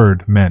what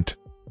heard meant.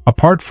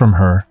 Apart from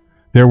her,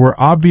 there were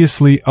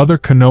obviously other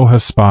Konoha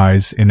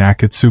spies in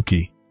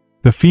Akatsuki.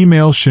 The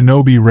female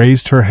shinobi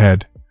raised her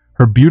head,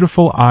 her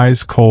beautiful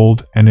eyes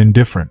cold and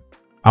indifferent.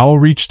 Owl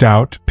reached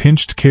out,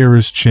 pinched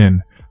Keiru's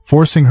chin,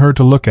 forcing her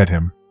to look at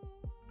him.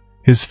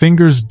 His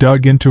fingers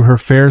dug into her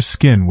fair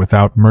skin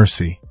without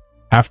mercy.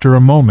 After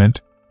a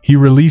moment, he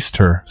released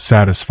her,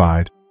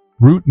 satisfied.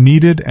 Root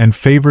needed and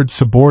favored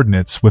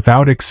subordinates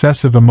without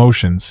excessive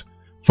emotions,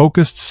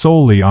 focused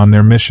solely on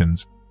their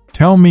missions.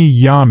 Tell me,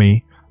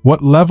 Yami,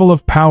 what level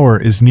of power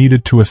is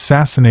needed to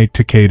assassinate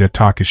Takeda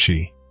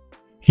Takashi?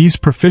 He's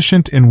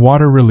proficient in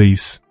water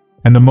release,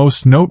 and the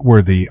most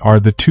noteworthy are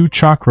the 2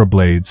 chakra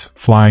blades,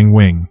 flying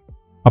wing.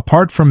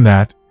 Apart from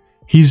that,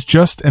 he's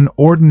just an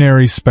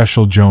ordinary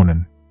special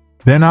jonin.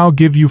 Then I'll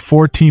give you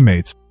 4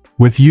 teammates.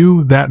 With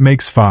you, that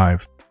makes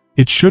 5.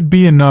 It should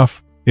be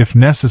enough. If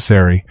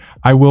necessary,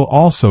 I will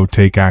also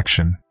take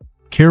action.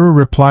 Keiru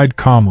replied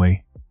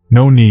calmly,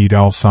 "No need,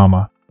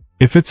 Al-sama.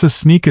 If it's a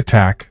sneak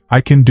attack,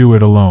 I can do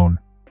it alone.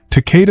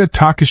 Takeda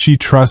Takashi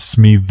trusts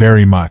me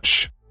very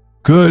much."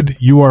 "Good,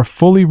 you are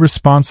fully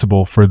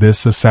responsible for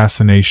this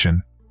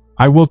assassination.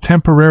 I will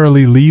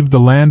temporarily leave the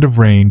Land of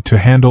Rain to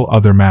handle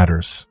other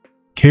matters."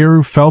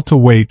 Keiru felt a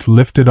weight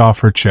lifted off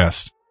her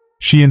chest.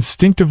 She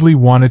instinctively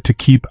wanted to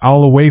keep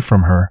Owl away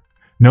from her,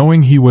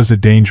 knowing he was a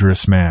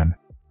dangerous man.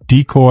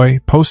 Decoy,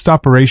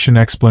 post-operation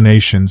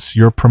explanations,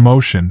 your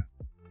promotion.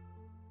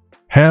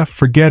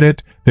 Forget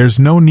it, there's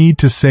no need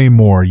to say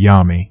more,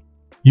 Yami.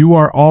 You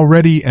are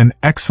already an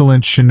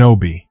excellent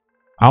shinobi.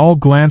 Owl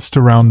glanced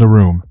around the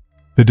room.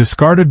 The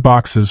discarded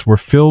boxes were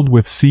filled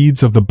with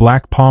seeds of the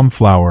black palm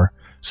flower,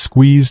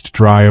 squeezed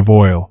dry of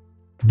oil.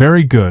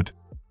 Very good.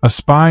 A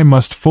spy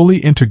must fully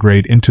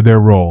integrate into their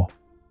role.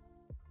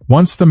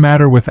 Once the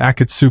matter with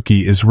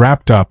Akatsuki is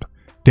wrapped up,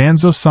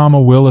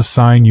 Danzo-sama will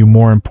assign you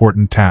more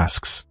important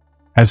tasks.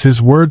 As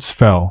his words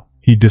fell,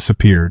 he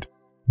disappeared.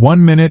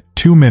 1 minute,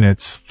 2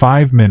 minutes,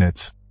 5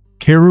 minutes.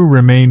 Keiru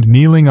remained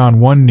kneeling on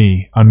one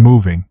knee,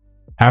 unmoving.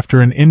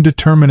 After an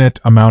indeterminate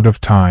amount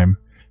of time,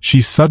 she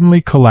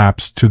suddenly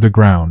collapsed to the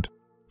ground.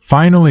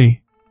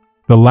 Finally,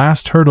 the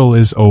last hurdle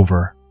is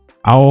over.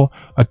 Owl,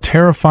 a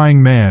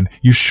terrifying man,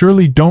 you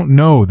surely don't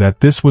know that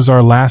this was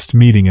our last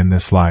meeting in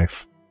this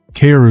life.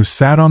 Keiru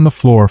sat on the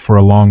floor for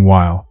a long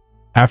while.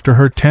 After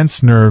her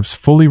tense nerves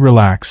fully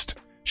relaxed,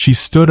 she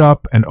stood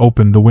up and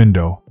opened the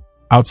window.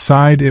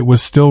 Outside it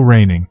was still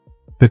raining.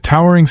 The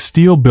towering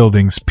steel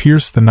buildings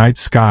pierced the night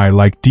sky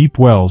like deep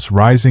wells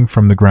rising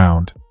from the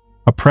ground.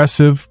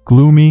 Oppressive,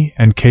 gloomy,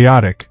 and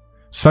chaotic,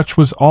 such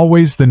was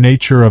always the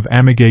nature of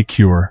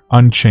Amigakure,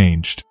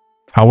 unchanged.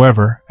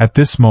 However, at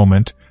this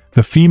moment,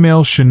 the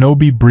female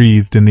shinobi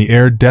breathed in the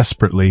air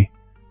desperately,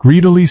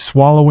 greedily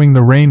swallowing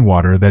the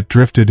rainwater that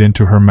drifted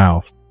into her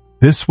mouth.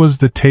 This was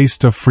the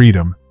taste of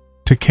freedom.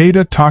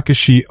 Takeda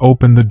Takashi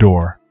opened the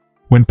door.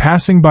 When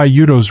passing by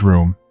Yudo's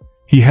room,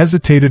 he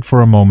hesitated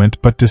for a moment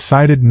but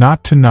decided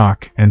not to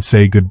knock and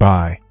say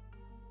goodbye.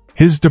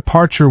 His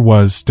departure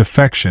was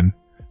defection,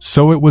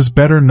 so it was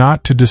better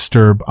not to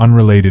disturb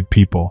unrelated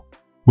people.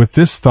 With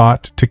this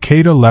thought,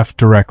 Takeda left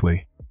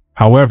directly.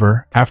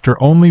 However,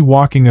 after only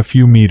walking a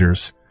few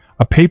meters,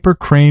 a paper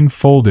crane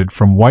folded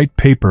from white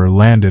paper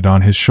landed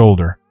on his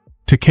shoulder.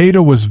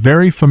 Takeda was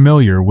very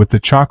familiar with the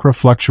chakra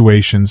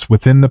fluctuations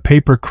within the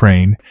paper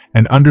crane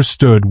and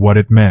understood what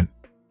it meant.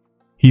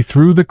 He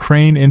threw the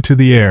crane into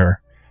the air,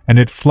 and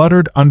it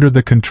fluttered under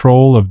the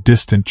control of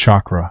distant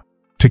chakra.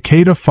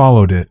 Takeda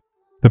followed it.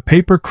 The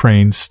paper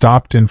crane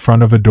stopped in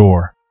front of a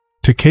door.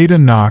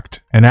 Takeda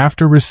knocked, and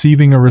after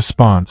receiving a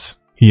response,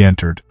 he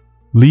entered.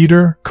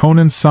 Leader,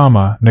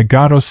 Konan-sama,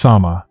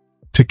 Nagato-sama.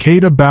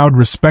 Takeda bowed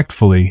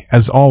respectfully,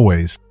 as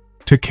always.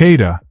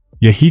 Takeda,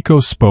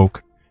 Yahiko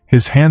spoke,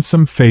 his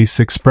handsome face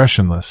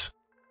expressionless.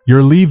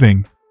 You're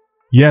leaving?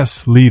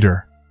 Yes,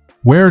 leader.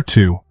 Where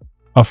to?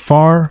 A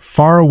far,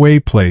 far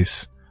away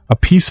place, a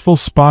peaceful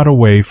spot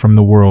away from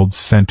the world's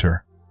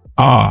center.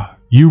 Ah,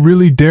 you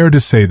really dare to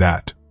say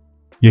that?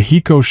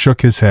 Yahiko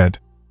shook his head.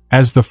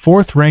 As the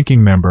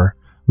fourth-ranking member,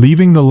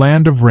 leaving the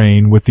land of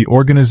rain with the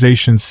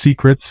organization's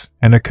secrets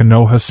and a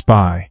Konoha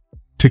spy.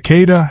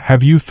 Takeda,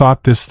 have you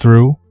thought this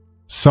through?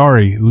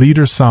 Sorry,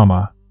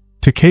 Leader-sama.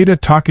 Takeda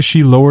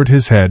Takashi lowered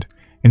his head,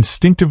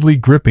 instinctively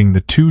gripping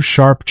the two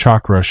sharp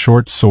chakra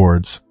short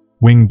swords,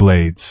 wing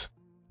blades.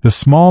 The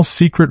small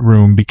secret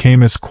room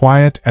became as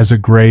quiet as a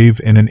grave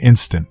in an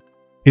instant.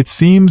 It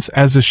seems,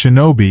 as a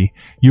shinobi,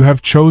 you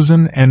have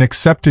chosen and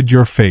accepted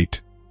your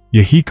fate,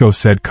 Yahiko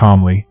said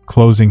calmly,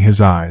 closing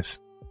his eyes.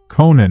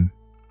 Konan.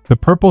 The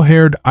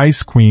purple-haired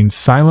Ice Queen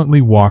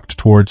silently walked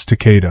towards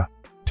Takeda.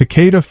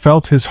 Takeda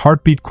felt his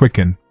heartbeat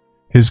quicken,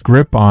 his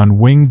grip on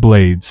wing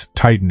blades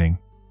tightening.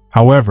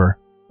 However,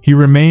 he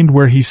remained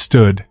where he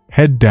stood,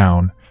 head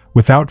down,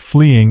 without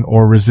fleeing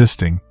or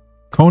resisting.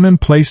 Konan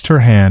placed her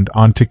hand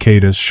on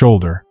Takeda's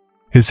shoulder.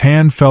 His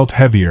hand felt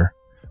heavier.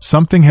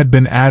 Something had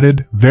been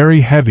added, very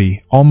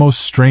heavy,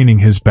 almost straining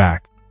his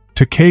back.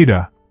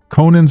 Takeda,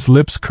 Konan's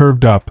lips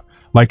curved up,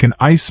 like an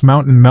ice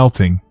mountain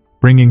melting,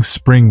 bringing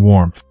spring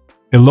warmth.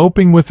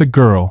 Eloping with a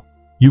girl,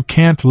 you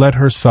can't let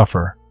her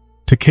suffer.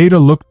 Takeda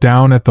looked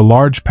down at the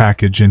large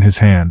package in his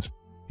hands.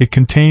 It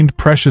contained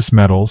precious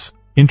metals,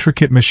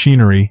 intricate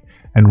machinery,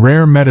 and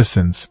rare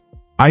medicines,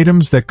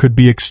 items that could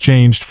be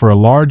exchanged for a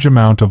large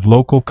amount of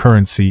local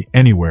currency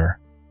anywhere.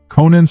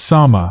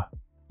 Konan-sama.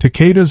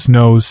 Takeda's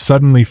nose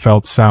suddenly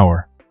felt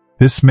sour.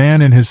 This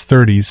man in his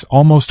 30s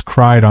almost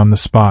cried on the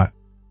spot.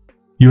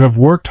 You have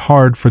worked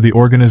hard for the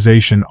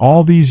organization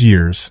all these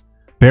years,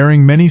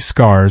 bearing many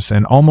scars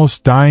and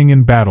almost dying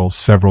in battles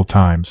several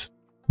times.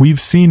 We've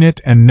seen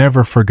it and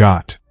never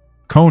forgot.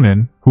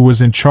 Konan, who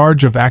was in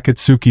charge of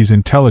Akatsuki's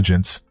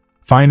intelligence,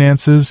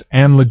 finances,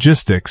 and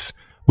logistics,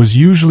 was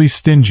usually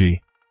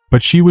stingy,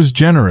 but she was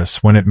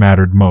generous when it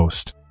mattered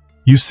most.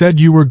 You said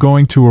you were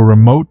going to a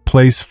remote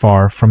place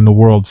far from the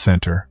world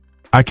center.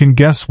 I can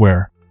guess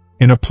where.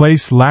 In a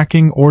place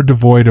lacking or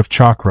devoid of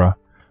chakra,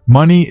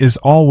 money is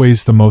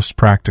always the most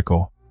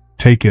practical.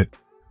 Take it.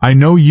 I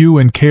know you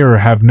and Kara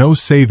have no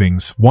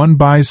savings. One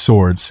buys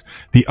swords,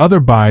 the other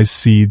buys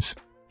seeds.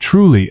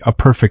 Truly a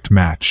perfect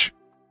match.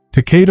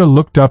 Takeda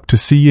looked up to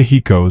see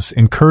Yahiko's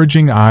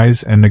encouraging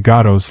eyes and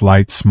Nagato's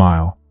light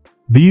smile.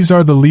 These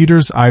are the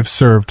leaders I've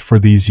served for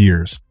these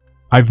years.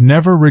 I've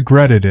never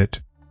regretted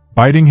it.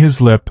 Biting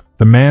his lip,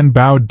 the man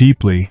bowed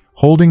deeply,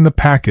 holding the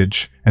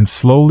package, and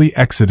slowly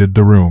exited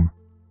the room.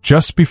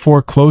 Just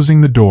before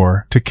closing the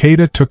door,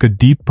 Takeda took a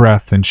deep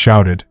breath and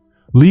shouted,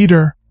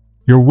 Leader,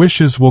 your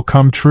wishes will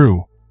come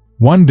true.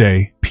 One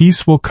day,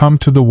 peace will come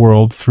to the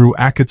world through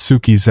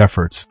Akatsuki's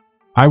efforts.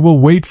 I will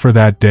wait for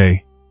that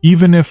day,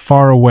 even if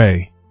far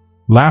away.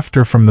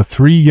 Laughter from the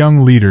three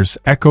young leaders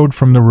echoed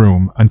from the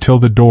room until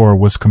the door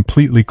was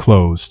completely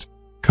closed.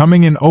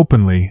 Coming in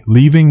openly,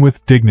 leaving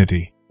with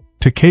dignity.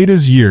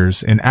 Takeda's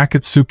years in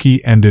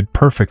Akatsuki ended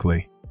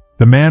perfectly.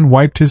 The man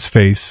wiped his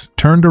face,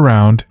 turned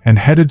around, and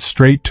headed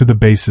straight to the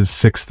base's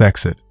sixth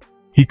exit.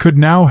 He could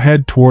now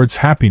head towards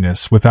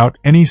happiness without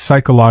any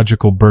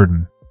psychological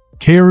burden.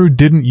 Kaoru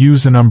didn't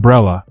use an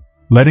umbrella,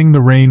 letting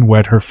the rain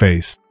wet her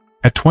face.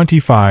 At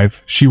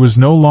 25, she was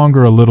no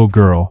longer a little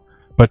girl,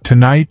 but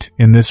tonight,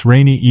 in this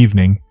rainy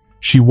evening,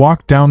 she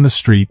walked down the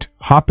street,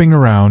 hopping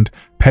around,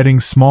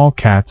 petting small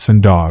cats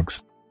and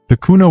dogs. The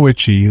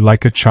kunoichi,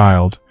 like a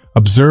child,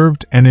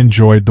 observed and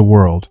enjoyed the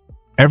world.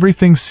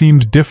 Everything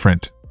seemed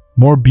different,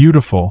 more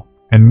beautiful,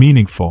 and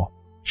meaningful.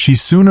 She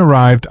soon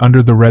arrived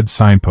under the red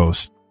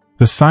signpost.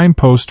 The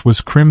signpost was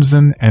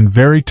crimson and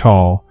very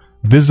tall,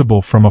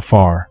 visible from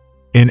afar.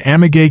 In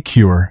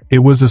Amigakure, it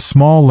was a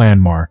small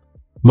landmark.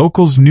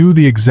 Locals knew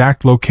the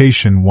exact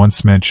location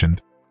once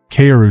mentioned.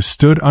 Kaoru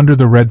stood under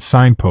the red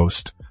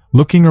signpost,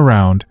 looking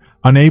around,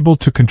 unable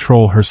to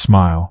control her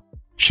smile.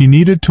 She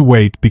needed to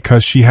wait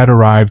because she had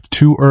arrived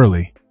too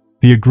early.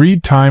 The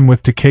agreed time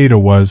with Takeda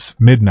was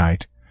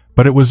midnight,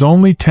 but it was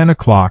only 10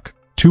 o'clock,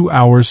 2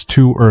 hours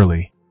too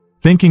early.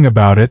 Thinking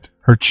about it,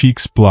 her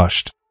cheeks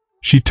blushed.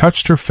 She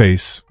touched her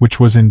face, which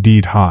was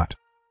indeed hot.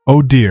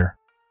 Oh dear.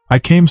 I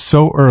came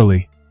so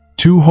early.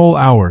 2 whole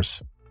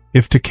hours.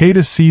 If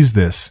Takeda sees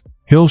this,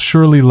 he'll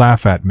surely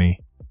laugh at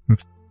me.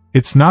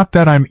 It's not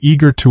that I'm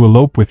eager to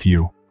elope with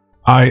you.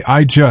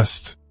 I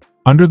just...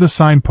 Under the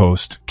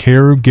signpost,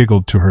 Kaoru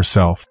giggled to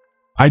herself.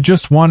 I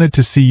just wanted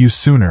to see you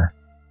sooner.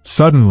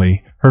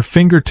 Suddenly, her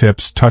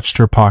fingertips touched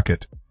her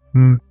pocket.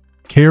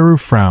 Kaoru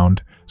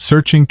frowned,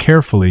 searching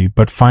carefully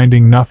but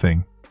finding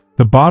nothing.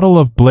 The bottle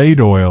of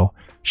blade oil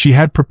she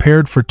had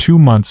prepared for 2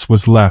 months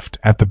was left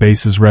at the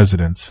base's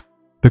residence.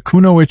 The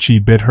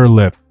kunoichi bit her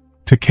lip.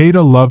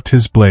 Takeda loved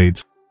his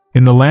blades.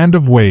 In the land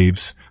of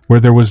waves, where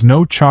there was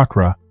no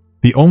chakra,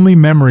 the only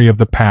memory of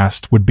the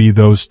past would be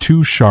those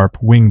two sharp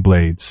wing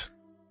blades.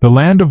 The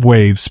land of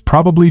waves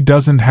probably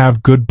doesn't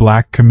have good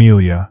black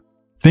camellia.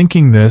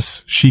 Thinking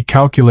this, she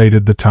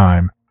calculated the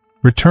time.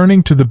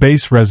 Returning to the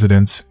base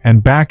residence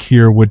and back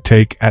here would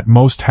take at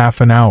most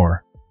half an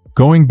hour.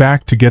 Going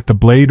back to get the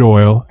blade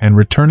oil and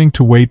returning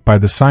to wait by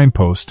the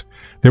signpost,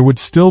 there would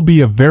still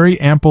be a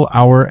very ample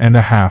hour and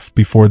a half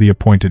before the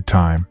appointed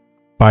time.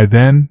 By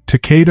then,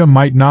 Takeda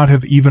might not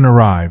have even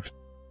arrived.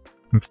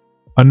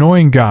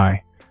 Annoying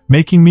guy,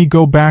 making me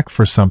go back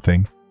for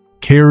something.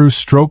 Kaoru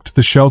stroked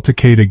the shell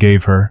Takeda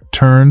gave her,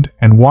 turned,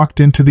 and walked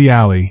into the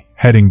alley,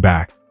 heading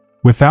back.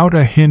 Without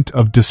a hint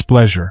of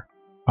displeasure.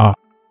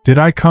 Did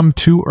I come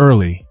too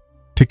early?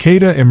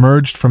 Takeda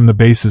emerged from the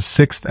base's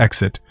 6th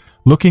exit,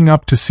 looking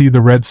up to see the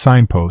red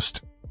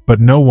signpost,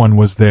 but no one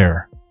was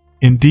there.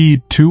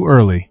 Indeed, too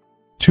early.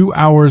 2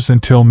 hours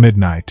until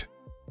midnight.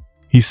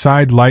 He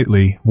sighed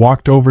lightly,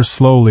 walked over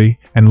slowly,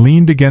 and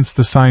leaned against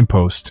the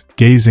signpost,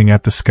 gazing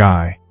at the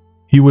sky.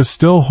 He was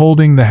still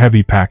holding the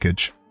heavy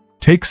package.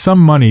 Take some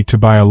money to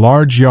buy a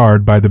large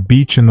yard by the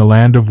beach in the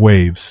land of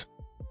waves,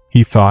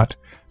 he thought,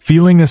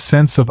 feeling a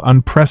sense of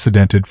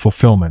unprecedented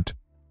fulfillment.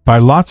 Buy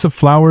lots of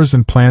flowers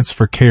and plants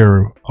for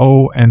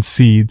Kaoru, and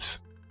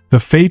seeds. The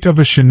fate of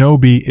a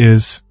shinobi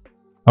is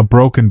a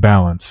broken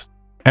balance.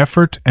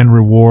 Effort and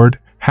reward,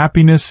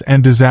 happiness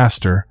and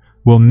disaster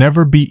will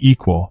never be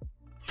equal.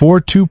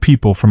 For two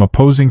people from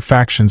opposing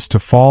factions to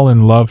fall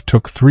in love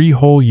took 3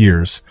 whole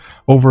years,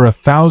 over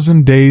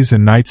 1,000 days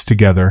and nights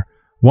together,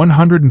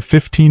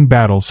 115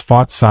 battles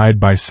fought side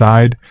by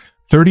side,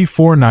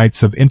 34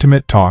 nights of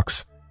intimate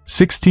talks,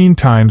 16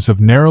 times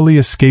of narrowly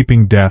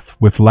escaping death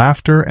with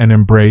laughter and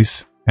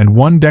embrace, and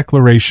 1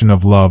 declaration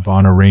of love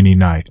on a rainy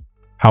night.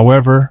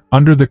 However,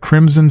 under the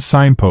crimson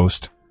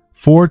signpost,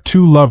 for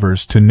 2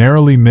 lovers to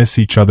narrowly miss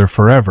each other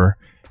forever,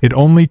 it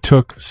only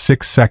took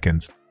 6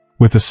 seconds.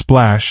 With a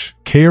splash,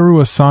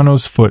 Kaoru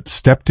Asano's foot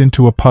stepped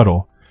into a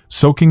puddle,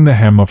 soaking the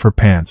hem of her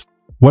pants.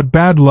 What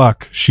bad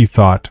luck, she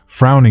thought,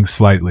 frowning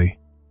slightly.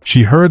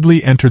 She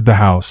hurriedly entered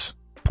the house,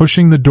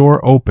 pushing the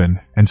door open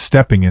and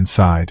stepping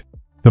inside.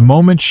 The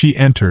moment she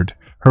entered,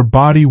 her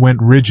body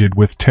went rigid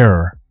with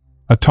terror.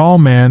 A tall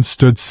man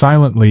stood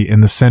silently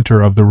in the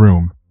center of the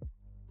room.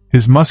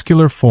 His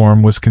muscular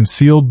form was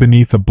concealed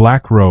beneath a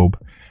black robe,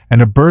 and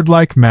a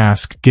bird-like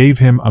mask gave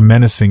him a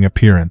menacing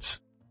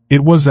appearance.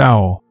 It was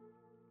Owl.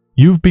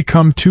 "You've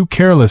become too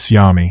careless,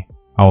 Yami,"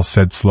 Owl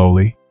said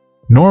slowly.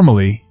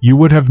 "Normally, you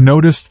would have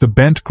noticed the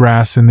bent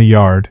grass in the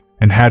yard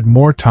and had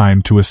more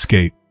time to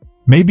escape.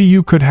 Maybe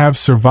you could have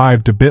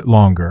survived a bit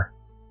longer."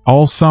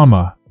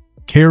 "Owl-sama."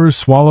 Kaoru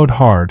swallowed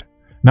hard,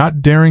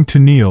 not daring to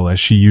kneel as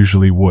she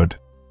usually would.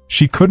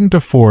 She couldn't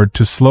afford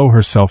to slow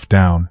herself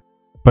down.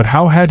 But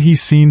how had he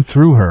seen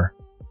through her?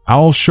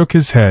 Owl shook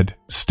his head,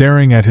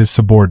 staring at his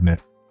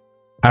subordinate.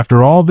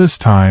 "After all this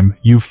time,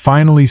 you've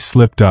finally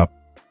slipped up.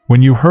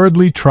 When you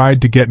hurriedly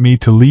tried to get me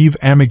to leave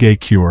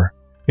Amigacure,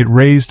 it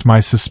raised my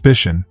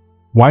suspicion.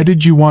 Why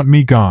did you want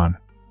me gone?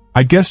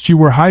 I guessed you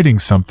were hiding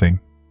something.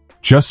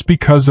 Just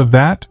because of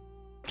that?"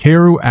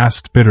 Kaoru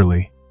asked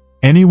bitterly.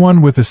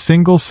 Anyone with a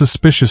single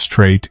suspicious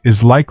trait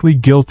is likely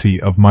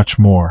guilty of much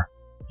more.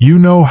 "You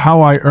know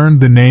how I earned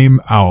the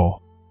name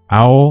Owl."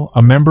 Owl,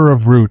 a member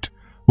of Root,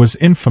 was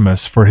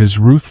infamous for his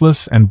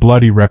ruthless and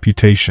bloody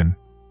reputation.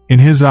 In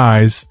his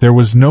eyes, there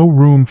was no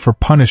room for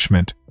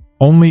punishment,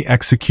 only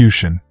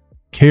execution.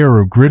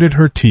 Kaoru gritted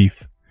her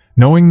teeth,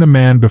 knowing the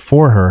man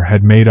before her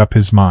had made up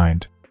his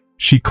mind.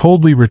 She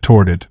coldly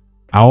retorted,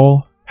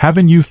 "Owl,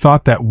 haven't you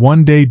thought that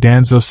one day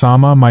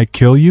Danzo-sama might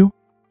kill you?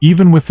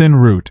 Even within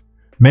Root,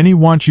 many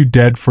want you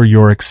dead for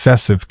your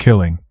excessive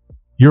killing."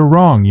 "You're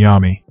wrong,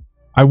 Yami.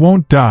 I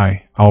won't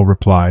die," Owl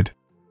replied.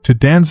 "To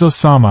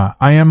Danzo-sama,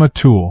 I am a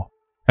tool.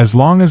 As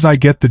long as I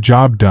get the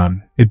job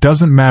done, it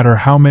doesn't matter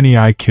how many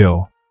I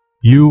kill.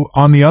 You,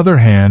 on the other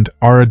hand,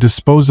 are a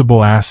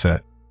disposable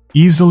asset.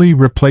 Easily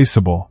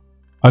replaceable.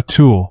 A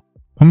tool.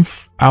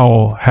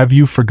 Owl, have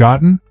you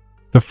forgotten?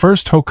 The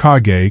first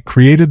Hokage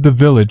created the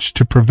village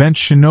to prevent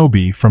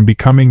shinobi from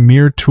becoming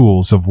mere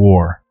tools of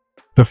war.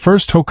 The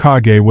first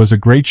Hokage was a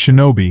great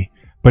shinobi,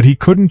 but he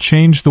couldn't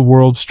change the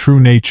world's true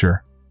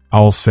nature,"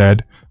 Owl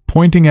said,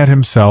 pointing at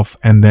himself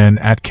and then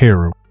at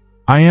Kaoru.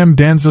 "I am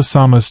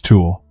Danzo-sama's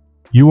tool.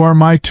 You are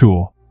my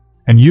tool.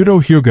 And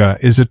HYUGA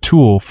is a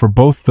tool for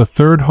both the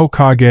third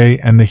Hokage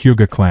and the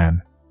Hyuga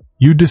clan.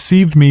 You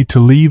deceived me to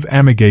leave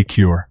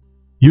Amigacure.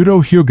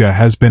 HYUGA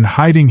has been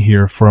hiding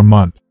here for a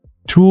month.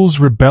 Tools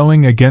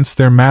rebelling against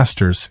their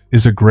masters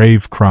is a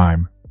grave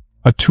crime.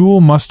 A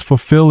tool must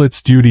fulfill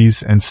its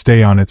duties and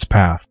stay on its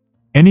path.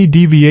 Any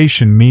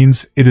deviation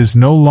means it is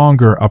no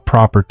longer a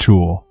proper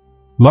tool.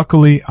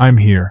 Luckily, I'm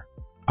here.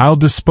 I'll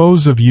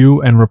dispose of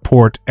you and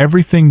report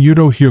everything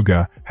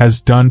HYUGA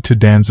has done to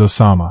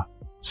Danzo-sama.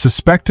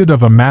 Suspected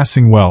of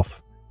amassing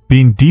wealth,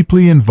 being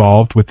deeply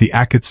involved with the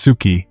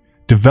Akatsuki,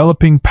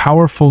 developing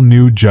powerful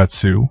new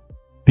jutsu.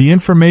 The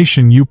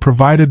information you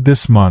provided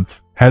this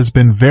month has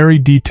been very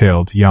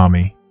detailed,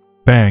 Yami."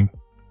 Bang!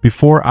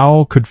 Before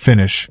Owl could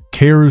finish,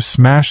 Kaoru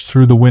smashed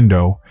through the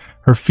window,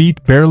 her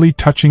feet barely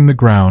touching the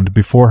ground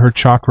before her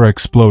chakra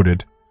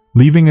exploded,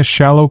 leaving a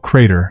shallow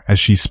crater as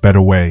she sped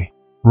away.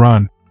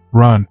 Run,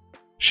 run.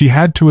 She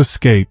had to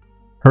escape,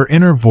 her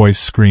inner voice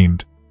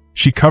screamed.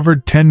 She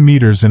covered 10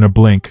 meters in a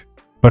blink,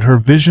 but her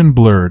vision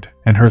blurred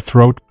and her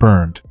throat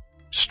burned.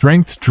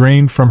 Strength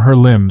drained from her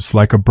limbs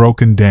like a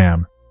broken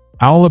dam.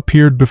 Owl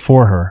appeared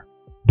before her.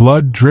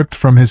 Blood dripped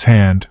from his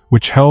hand,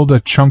 which held a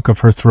chunk of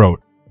her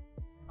throat.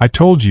 I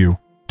told you,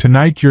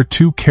 tonight you're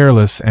too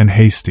careless and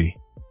hasty.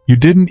 You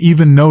didn't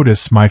even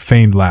notice my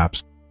feigned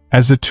lapse.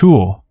 As a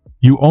tool,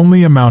 you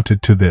only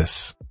amounted to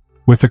this.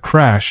 With a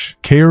crash,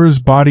 Kaoru's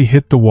body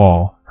hit the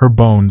wall, her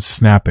bones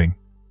snapping.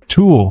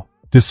 Tool,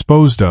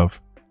 disposed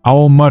of,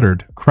 Owl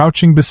muttered,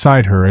 crouching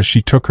beside her as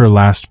she took her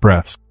last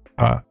breaths.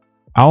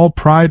 Owl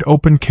pried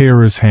open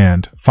Kaoru's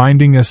hand,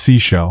 finding a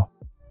seashell.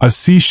 A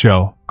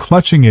seashell,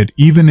 clutching it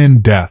even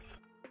in death.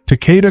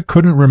 Takeda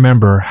couldn't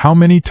remember how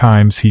many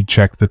times he'd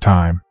checked the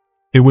time.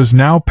 It was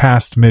now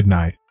past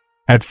midnight.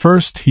 At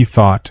first he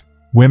thought,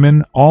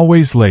 women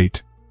always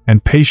late,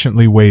 and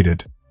patiently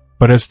waited.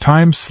 But as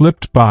time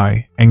slipped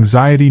by,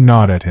 anxiety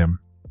gnawed at him.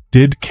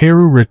 Did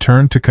Kaoru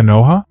return to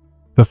Konoha?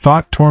 The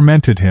thought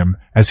tormented him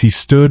as he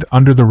stood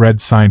under the red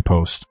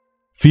signpost.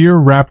 Fear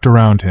wrapped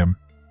around him.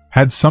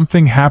 Had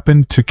something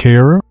happened to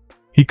Kaoru?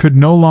 He could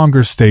no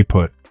longer stay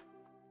put.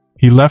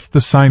 He left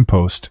the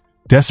signpost,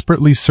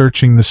 desperately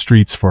searching the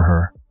streets for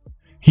her.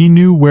 He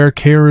knew where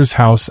Kaoru's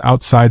house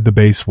outside the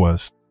base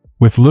was.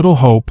 With little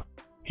hope,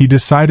 he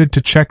decided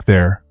to check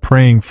there,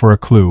 praying for a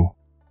clue.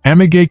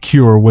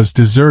 Amigakure was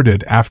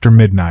deserted after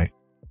midnight.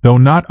 Though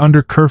not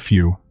under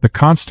curfew, the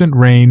constant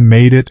rain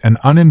made it an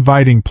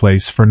uninviting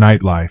place for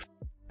nightlife.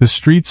 The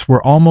streets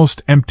were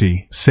almost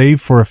empty, save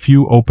for a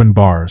few open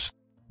bars.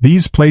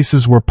 These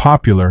places were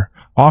popular,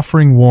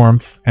 offering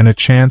warmth and a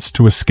chance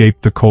to escape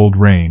the cold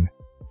rain.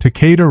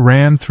 Takeda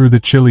ran through the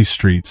chilly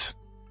streets,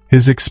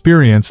 his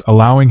experience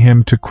allowing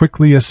him to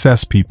quickly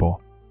assess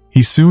people.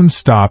 He soon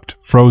stopped,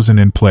 frozen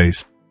in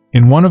place.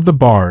 In one of the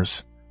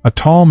bars, a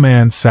tall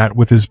man sat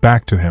with his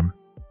back to him.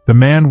 The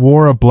man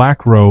wore a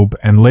black robe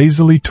and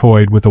lazily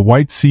toyed with a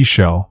white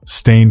seashell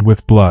stained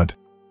with blood.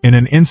 In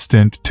an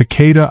instant,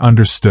 Takeda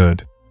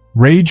understood.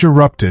 Rage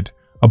erupted,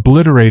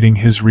 obliterating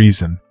his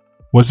reason.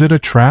 Was it a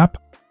trap?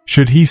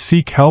 Should he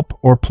seek help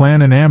or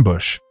plan an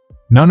ambush?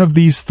 None of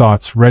these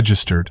thoughts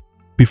registered.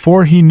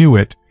 Before he knew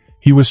it,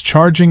 he was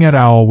charging at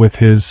Owl with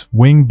his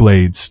wing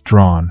blades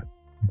drawn.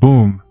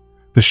 Boom!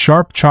 The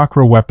sharp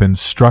chakra weapons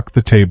struck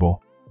the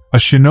table. A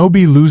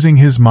shinobi losing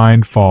his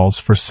mind falls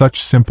for such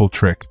simple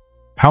trick.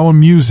 How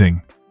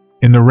amusing!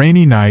 In the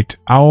rainy night,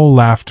 Owl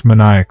laughed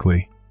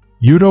maniacally.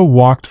 Yudo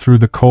walked through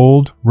the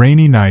cold,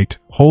 rainy night,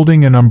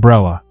 holding an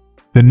umbrella.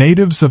 The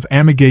natives of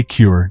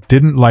Amigakure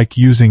didn't like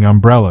using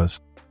umbrellas.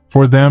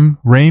 For them,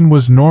 rain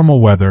was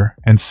normal weather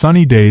and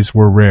sunny days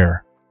were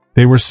rare.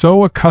 They were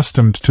so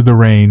accustomed to the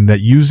rain that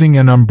using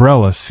an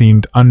umbrella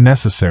seemed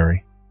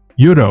unnecessary.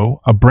 Yudo,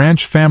 a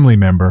branch family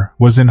member,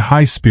 was in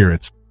high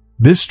spirits.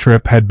 This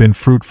trip had been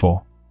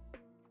fruitful.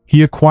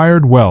 He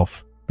acquired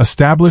wealth,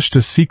 established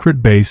a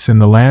secret base in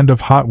the land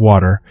of hot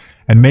water,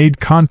 and made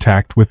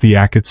contact with the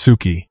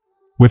Akatsuki.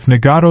 With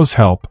Nagato's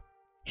help,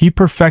 he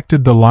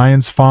perfected the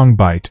lion's fang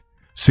bite,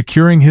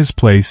 securing his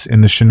place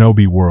in the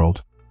shinobi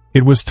world.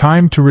 It was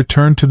time to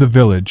return to the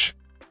village,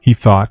 he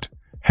thought,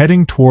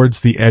 heading towards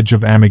the edge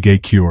of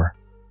Amigakure.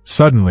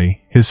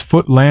 Suddenly, his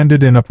foot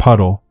landed in a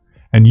puddle,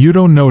 and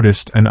Yudo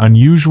noticed an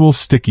unusual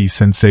sticky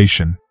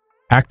sensation.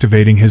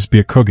 Activating his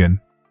Byakugan,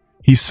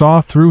 he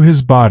saw through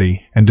his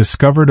body and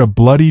discovered a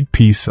bloodied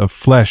piece of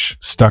flesh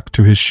stuck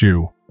to his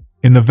shoe.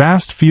 In the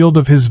vast field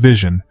of his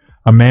vision,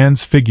 a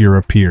man's figure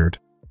appeared.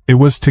 It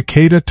was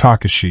Takeda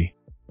Takashi.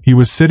 He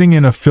was sitting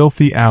in a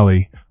filthy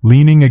alley,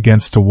 leaning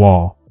against a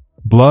wall.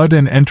 Blood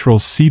and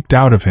entrails seeped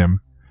out of him,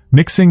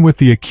 mixing with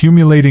the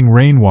accumulating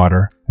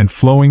rainwater and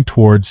flowing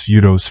towards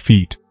Yudo's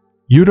feet.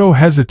 Yudo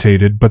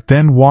hesitated but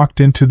then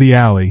walked into the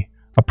alley,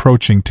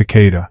 approaching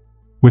Takeda.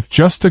 With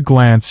just a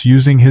glance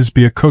using his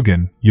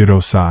Byakugan,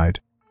 Yudo sighed.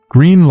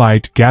 Green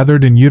light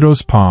gathered in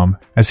Yudo's palm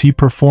as he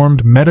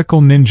performed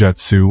medical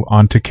ninjutsu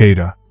on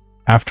Takeda.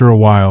 After a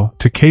while,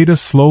 Takeda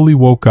slowly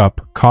woke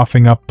up,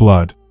 coughing up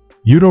blood.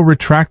 Yudo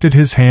retracted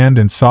his hand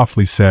and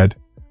softly said,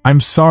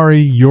 "I'm sorry,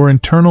 your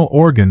internal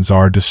organs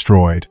are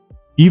destroyed.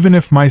 Even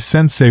if my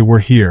sensei were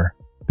here,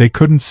 they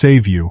couldn't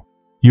save you.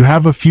 You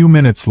have a few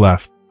minutes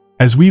left.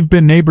 As we've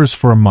been neighbors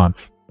for a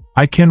month,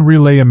 I can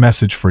relay a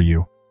message for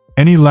you.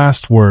 Any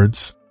last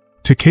words?"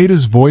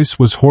 Takeda's voice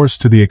was hoarse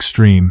to the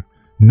extreme.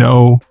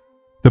 "No.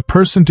 The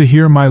person to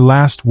hear my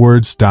last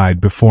words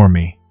died before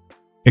me."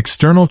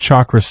 External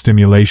chakra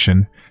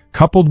stimulation,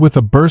 coupled with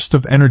a burst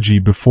of energy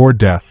before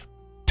death,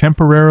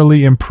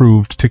 temporarily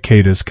improved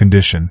Takeda's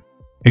condition.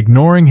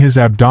 Ignoring his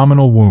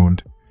abdominal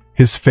wound,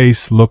 his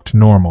face looked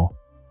normal.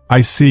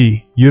 "I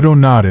see," Yudo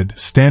nodded,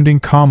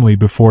 standing calmly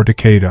before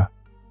Takeda.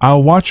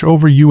 "I'll watch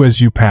over you as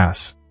you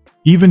pass.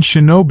 Even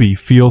shinobi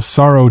feel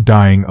sorrow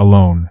dying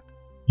alone."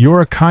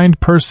 "You're a kind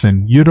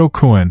person,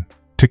 Yudo-kun,"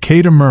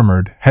 Takeda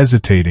murmured,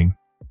 hesitating.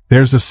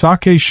 There's a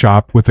sake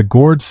shop with a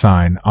gourd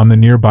sign on the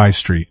nearby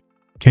street.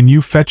 Can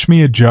you fetch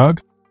me a jug?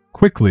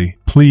 Quickly,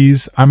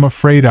 please, I'm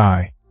afraid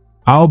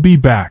I'll be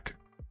back.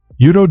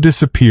 Yuto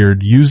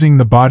disappeared using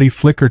the body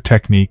flicker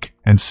technique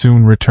and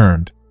soon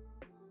returned.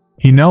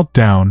 He knelt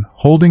down,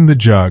 holding the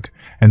jug,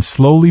 and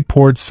slowly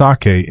poured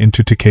sake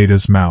into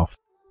Takeda's mouth.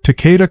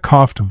 Takeda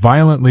coughed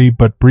violently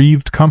but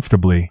breathed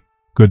comfortably.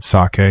 Good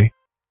sake.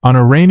 On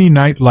a rainy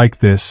night like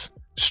this,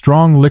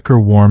 strong liquor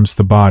warms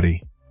the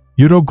body.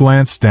 Yuto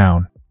glanced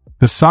down.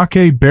 The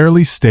sake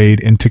barely stayed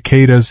in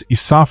Takeda's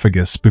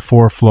esophagus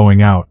before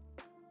flowing out.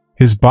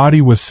 His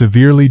body was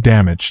severely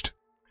damaged.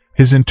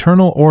 His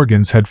internal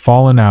organs had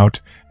fallen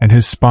out and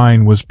his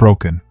spine was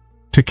broken.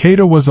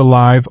 Takeda was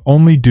alive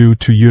only due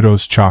to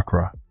Yuto's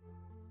chakra.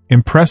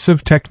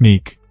 Impressive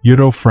technique,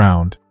 Yuto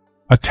frowned.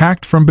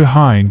 Attacked from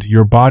behind,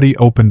 your body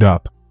opened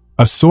up.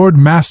 A sword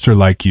master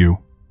like you,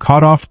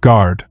 caught off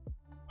guard.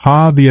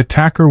 Ha, the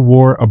attacker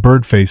wore a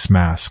birdface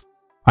mask.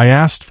 I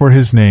asked for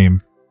his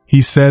name.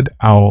 He said,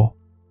 Owl.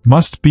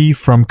 Must be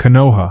from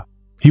Konoha.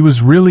 He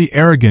was really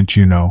arrogant,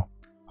 you know.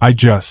 I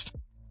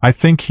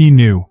think he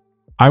knew.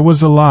 I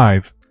was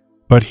alive,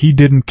 but he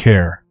didn't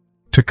care.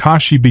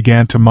 Takashi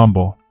began to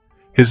mumble,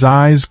 his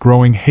eyes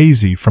growing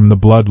hazy from the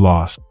blood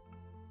loss.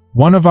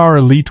 One of our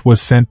elite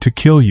was sent to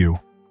kill you,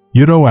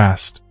 Yuto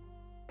asked.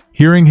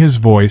 Hearing his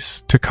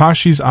voice,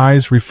 Takashi's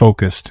eyes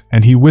refocused,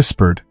 and he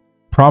whispered,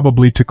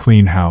 probably to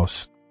clean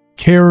house.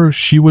 Kaoru,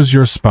 she was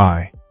your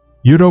spy.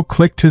 Yuto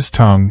clicked his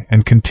tongue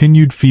and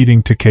continued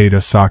feeding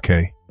Takeda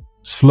sake.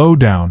 Slow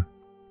down.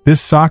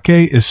 This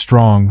sake is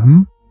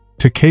strong,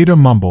 Takeda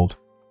mumbled.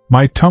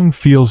 My tongue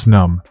feels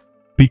numb.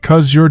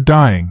 Because you're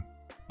dying.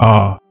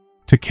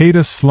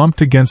 Takeda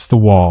slumped against the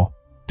wall,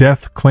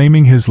 death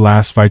claiming his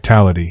last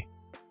vitality.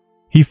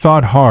 He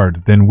thought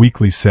hard, then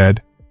weakly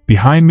said,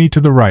 behind me to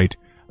the right,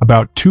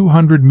 about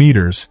 200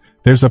 meters,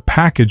 there's a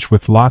package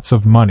with lots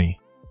of money.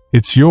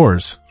 It's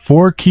yours,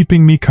 for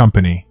keeping me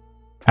company.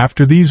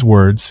 After these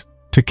words,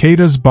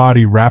 Takeda's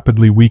body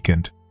rapidly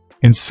weakened.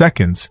 In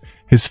seconds,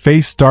 his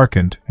face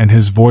darkened and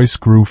his voice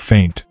grew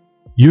faint.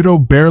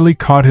 Yuto barely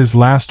caught his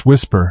last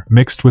whisper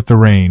mixed with the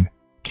rain.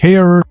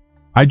 Kaoru,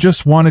 I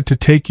just wanted to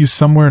take you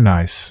somewhere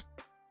nice.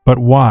 But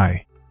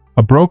why?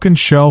 A broken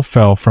shell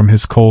fell from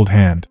his cold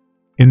hand.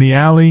 In the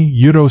alley,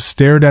 Yuto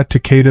stared at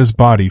Takeda's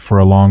body for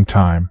a long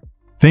time.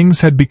 Things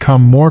had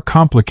become more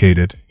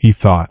complicated, he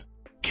thought.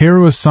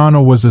 Kaoru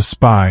Asano was a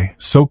spy,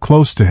 so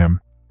close to him.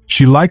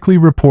 She likely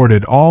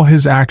reported all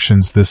his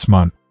actions this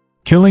month,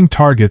 killing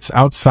targets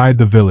outside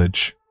the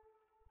village.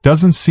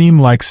 Doesn't seem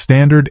like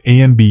standard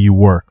ANBU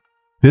work.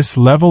 This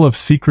level of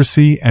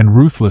secrecy and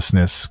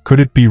ruthlessness, could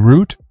it be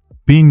root?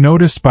 Being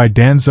noticed by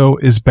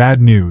Danzo is bad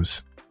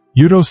news.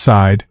 Yuto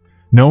sighed,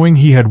 knowing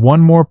he had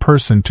one more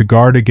person to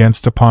guard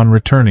against upon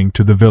returning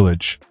to the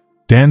village.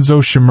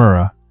 Danzo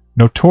Shimura,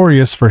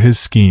 notorious for his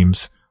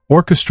schemes,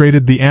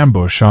 orchestrated the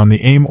ambush on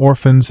the AIM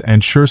orphans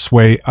and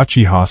Shursui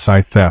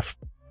Uchiha theft.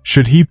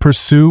 Should he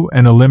pursue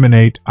and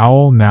eliminate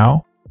Owl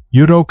now?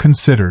 Yuto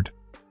considered.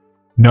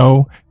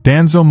 No,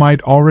 Danzo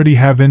might already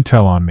have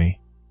intel on me.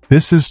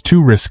 This is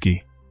too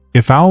risky.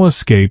 If Owl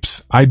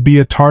escapes, I'd be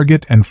a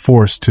target and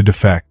forced to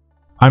defect.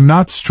 I'm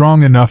not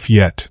strong enough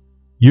yet.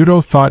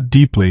 Yuto thought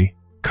deeply,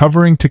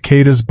 covering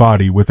Takeda's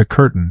body with a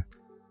curtain.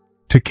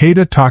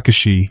 Takeda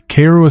Takashi,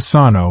 Kaoru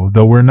Asano,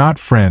 though we're not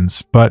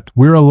friends, but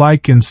we're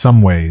alike in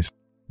some ways.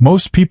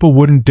 Most people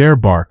wouldn't dare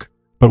bark,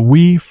 but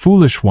we,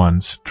 foolish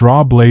ones,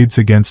 draw blades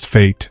against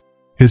fate.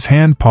 His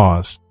hand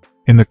paused.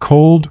 In the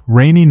cold,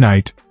 rainy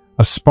night,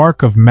 a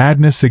spark of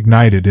madness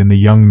ignited in the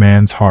young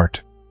man's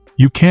heart.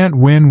 You can't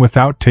win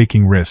without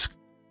taking risk.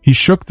 He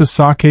shook the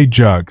sake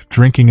jug,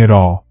 drinking it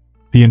all.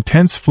 The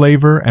intense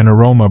flavor and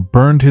aroma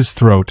burned his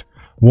throat,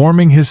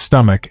 warming his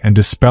stomach and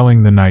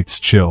dispelling the night's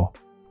chill.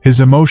 His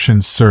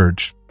emotions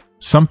surged.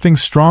 Something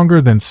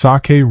stronger than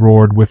sake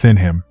roared within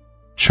him.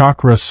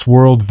 Chakra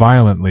swirled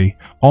violently,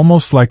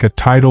 almost like a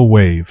tidal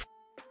wave.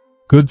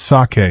 Good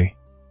sake.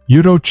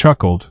 Yuto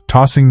chuckled,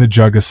 tossing the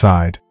jug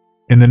aside.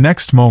 In the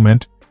next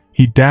moment,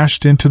 he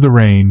dashed into the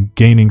rain,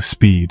 gaining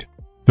speed.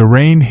 The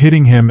rain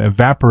hitting him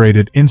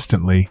evaporated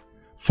instantly,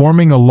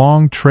 forming a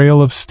long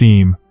trail of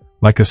steam,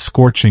 like a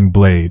scorching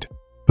blade.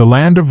 The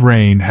land of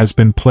rain has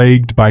been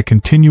plagued by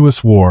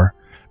continuous war,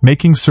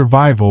 making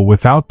survival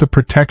without the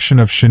protection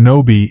of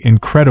shinobi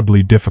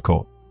incredibly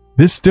difficult.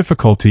 This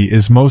difficulty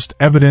is most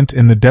evident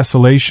in the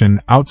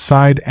desolation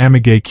outside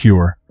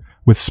Amigakure,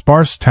 with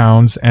sparse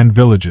towns and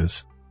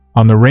villages.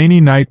 On the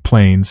rainy night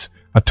plains,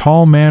 a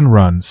tall man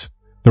runs,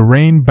 the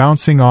rain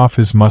bouncing off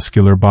his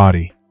muscular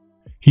body.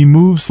 He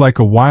moves like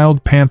a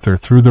wild panther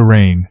through the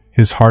rain,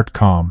 his heart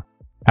calm.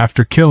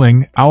 After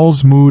killing,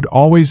 Owl's mood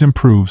always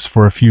improves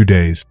for a few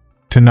days.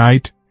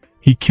 Tonight,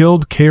 he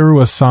killed Kaoru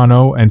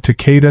Asano and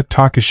Takeda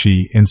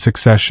Takashi in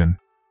succession.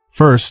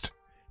 First,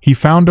 he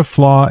found a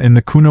flaw in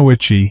the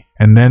kunoichi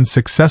and then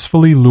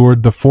successfully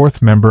lured the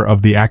fourth member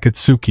of the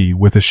Akatsuki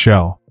with a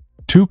shell.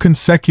 2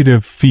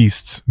 consecutive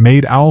feasts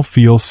made Owl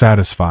feel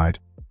satisfied.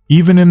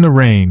 Even in the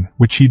rain,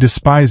 which he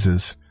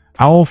despises,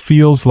 Owl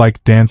feels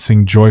like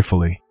dancing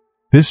joyfully.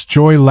 This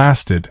joy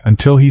lasted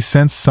until he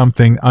sensed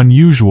something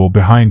unusual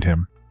behind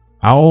him.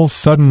 Owl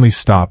suddenly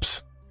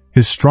stops,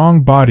 his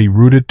strong body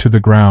rooted to the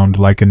ground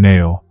like a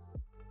nail.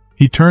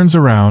 He turns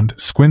around,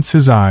 squints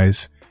his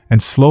eyes,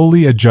 and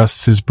slowly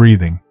adjusts his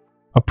breathing.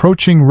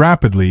 Approaching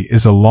rapidly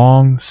is a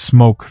long,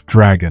 smoke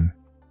dragon.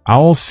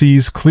 Owl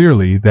sees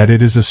clearly that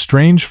it is a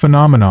strange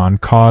phenomenon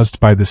caused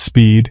by the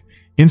speed,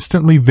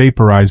 instantly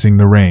vaporizing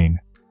the rain.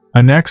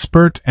 An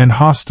expert and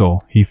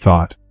hostile, he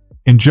thought.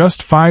 In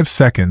just 5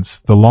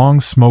 seconds, the long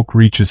smoke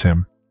reaches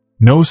him.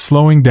 No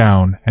slowing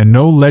down and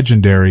no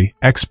legendary,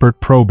 expert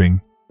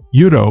probing.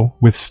 Yudo,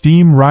 with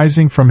steam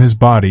rising from his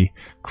body,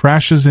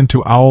 crashes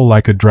into Owl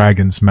like a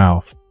dragon's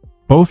mouth.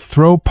 Both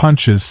throw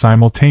punches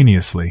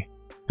simultaneously.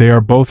 They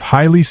are both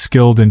highly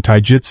skilled in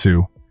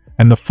taijutsu,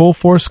 and the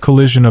full-force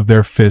collision of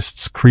their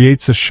fists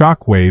creates a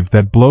shockwave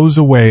that blows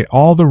away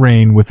all the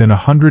rain within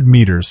 100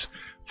 meters,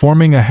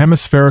 forming a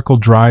hemispherical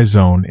dry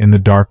zone in the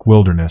dark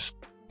wilderness.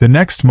 The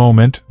next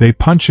moment, they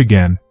punch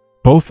again,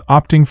 both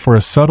opting for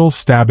a subtle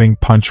stabbing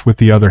punch with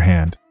the other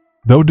hand.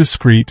 Though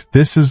discreet,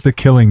 this is the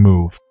killing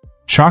move.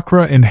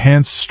 Chakra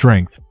enhanced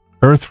strength,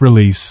 earth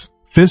release,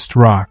 fist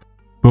rock,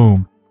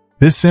 boom.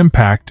 This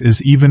impact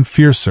is even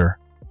fiercer.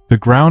 The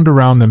ground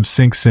around them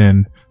sinks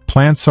in,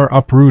 plants are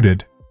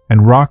uprooted,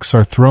 and rocks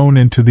are thrown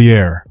into the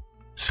air.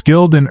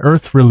 Skilled in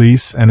earth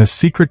release and a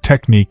secret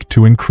technique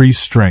to increase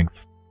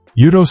strength.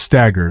 Yudo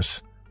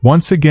staggers,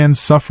 once again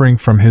suffering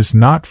from his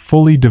not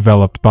fully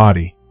developed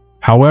body.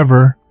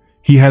 However,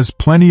 he has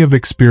plenty of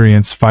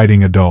experience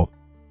fighting adult.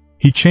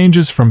 He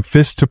changes from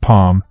fist to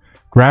palm,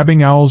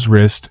 grabbing Owl's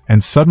wrist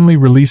and suddenly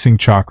releasing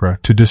chakra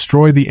to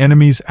destroy the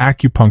enemy's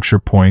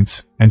acupuncture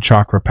points and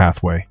chakra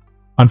pathway.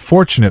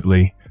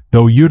 Unfortunately,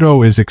 though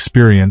Yudo is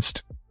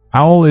experienced,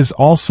 Owl is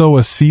also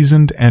a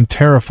seasoned and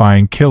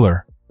terrifying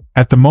killer.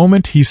 At the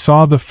moment he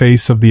saw the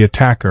face of the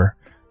attacker,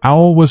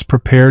 Owl was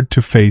prepared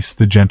to face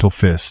the gentle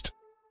fist.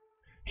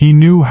 He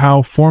knew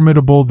how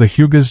formidable the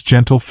HYUGA's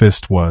gentle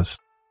fist was.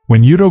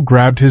 When Yudo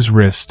grabbed his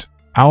wrist,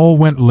 Owl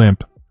went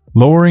limp,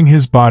 lowering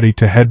his body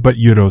to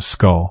headbutt Yudo's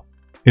skull.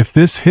 If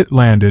this hit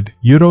landed,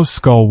 Yudo's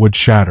skull would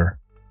shatter.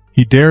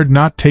 He dared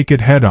not take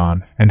it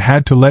head-on and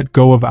had to let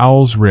go of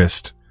Owl's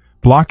wrist,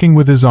 blocking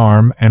with his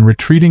arm and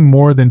retreating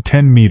more than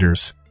 10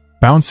 meters,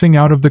 bouncing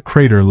out of the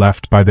crater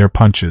left by their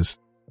punches.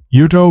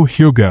 Yudo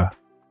HYUGA.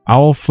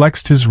 Owl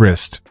flexed his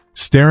wrist,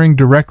 staring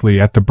directly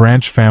at the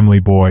branch family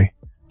boy.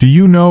 Do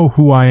you know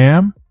who I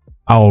am?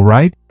 Owl,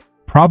 right?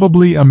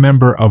 Probably a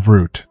member of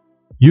Root.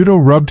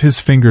 Yudo rubbed his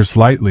fingers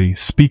lightly,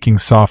 speaking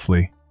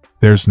softly.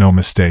 There's no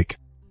mistake.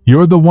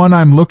 You're the one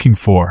I'm looking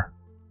for.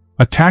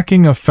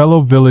 Attacking a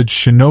fellow village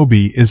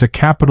shinobi is a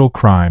capital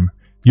crime,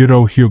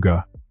 Yudo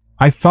HYUGA.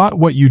 I thought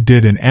what you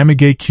did in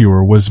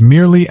IHaveNoNamingSense was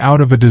merely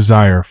out of a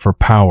desire for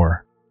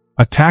power.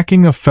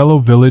 Attacking a fellow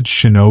village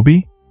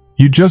shinobi?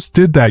 You just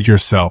did that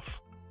yourself.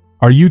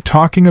 Are you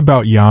talking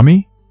about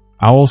Yami?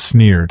 Owl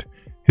sneered,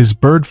 his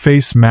bird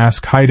face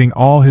mask hiding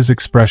all his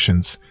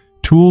expressions.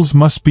 Tools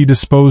must be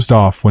disposed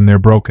off when they're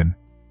broken.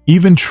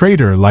 Even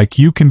traitor like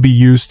you can be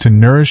used to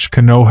nourish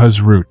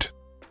Konoha's root.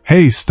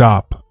 Hey,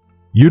 stop.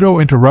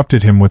 Yudo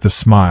interrupted him with a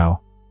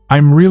smile.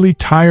 I'm really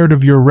tired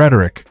of your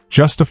rhetoric,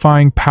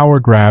 justifying power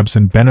grabs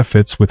and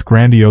benefits with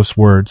grandiose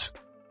words.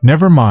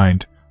 Never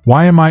mind,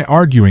 why am I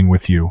arguing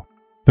with you?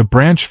 The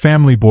branch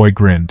family boy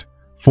grinned.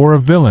 For a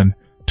villain,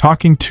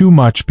 talking too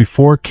much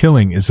before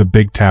killing is a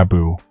big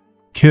taboo.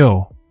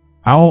 Kill.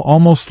 Owl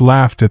almost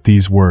laughed at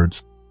these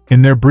words.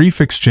 In their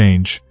brief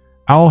exchange,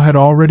 Owl had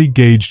already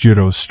gauged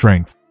Yudo's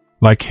strength.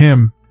 Like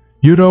him,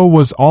 Yudo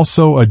was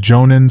also a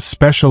jonin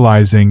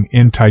specializing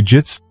in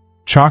taijutsu,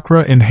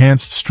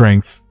 chakra-enhanced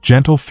strength,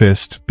 gentle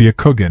fist,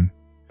 byakugan.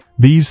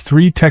 These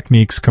 3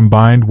 techniques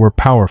combined were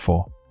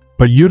powerful,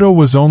 but Yudo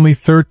was only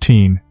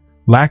 13,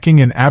 lacking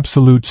in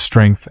absolute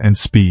strength and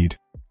speed.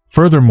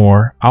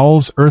 Furthermore,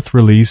 Owl's earth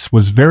release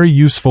was very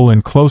useful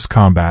in close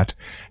combat,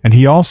 and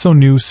he also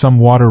knew some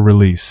water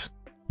release,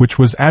 which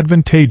was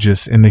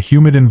advantageous in the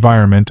humid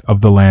environment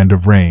of the Land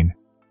of Rain.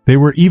 They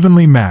were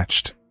evenly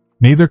matched.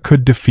 Neither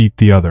could defeat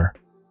the other.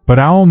 But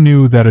Owl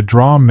knew that a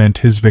draw meant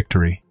his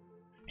victory.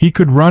 He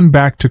could run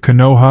back to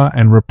Konoha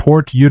and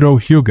report Yudo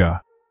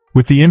HYUGA.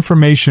 With the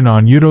information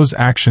on Yudo's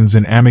actions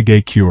in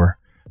IHaveNoNamingSense,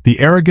 the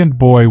arrogant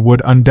boy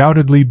would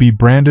undoubtedly be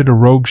branded a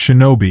rogue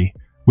shinobi,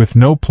 with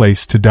no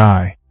place to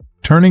die.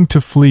 Turning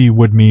to flee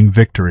would mean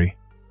victory.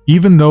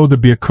 Even though the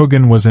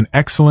byakugan was an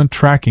excellent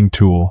tracking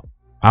tool,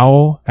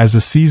 Owl, as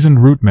a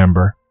seasoned root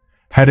member,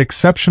 had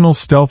exceptional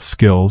stealth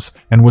skills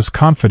and was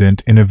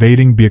confident in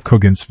evading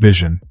Byakugan's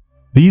vision.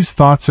 These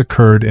thoughts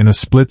occurred in a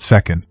split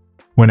second.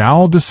 When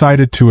Owl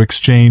decided to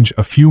exchange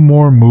a few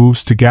more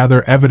moves to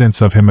gather evidence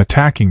of him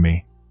attacking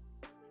me,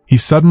 he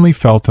suddenly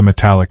felt a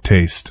metallic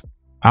taste.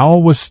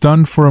 Owl was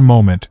stunned for a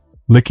moment,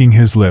 licking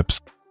his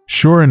lips.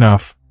 Sure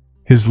enough,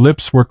 his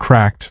lips were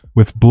cracked,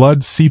 with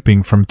blood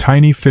seeping from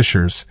tiny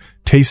fissures,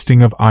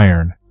 tasting of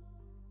iron.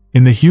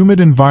 In the humid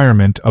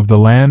environment of the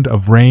Land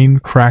of Rain,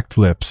 cracked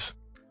lips.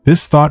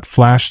 This thought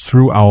flashed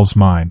through Owl's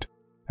mind.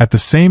 At the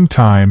same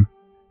time,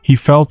 he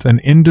felt an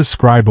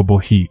indescribable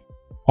heat.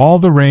 All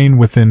the rain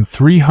within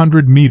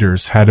 300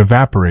 meters had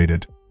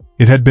evaporated.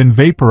 It had been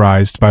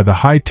vaporized by the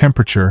high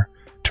temperature,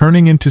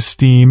 turning into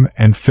steam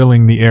and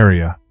filling the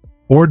area.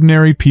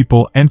 Ordinary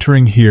people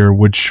entering here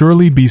would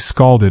surely be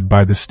scalded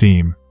by the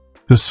steam.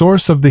 The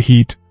source of the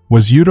heat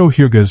was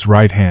HYUGA's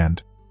right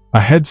hand.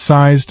 A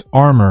head-sized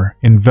armor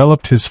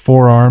enveloped his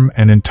forearm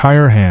and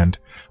entire hand,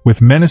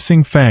 with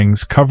menacing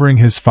fangs covering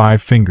his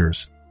 5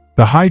 fingers.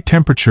 The high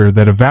temperature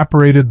that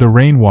evaporated the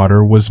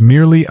rainwater was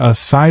merely a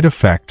side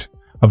effect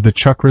of the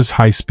chakra's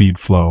high-speed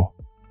flow.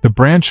 The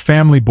branch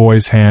family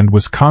boy's hand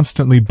was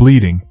constantly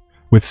bleeding,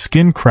 with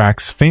skin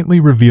cracks faintly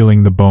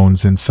revealing the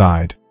bones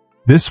inside.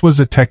 This was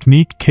a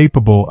technique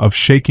capable of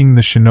shaking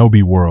the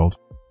shinobi world.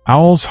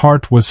 Owl's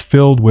heart was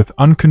filled with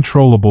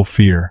uncontrollable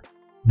fear.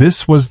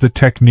 This was the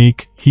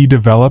technique he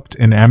developed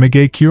in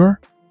Amigakure?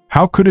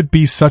 How could it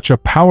be such a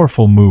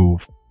powerful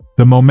move?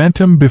 The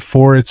momentum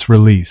before its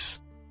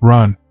release.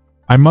 Run.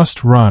 I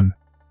must run.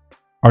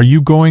 Are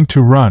you going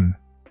to run?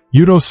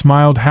 Yudo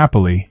smiled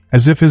happily,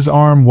 as if his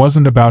arm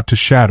wasn't about to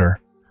shatter.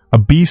 A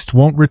beast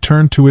won't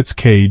return to its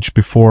cage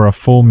before a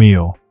full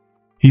meal.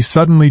 He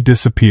suddenly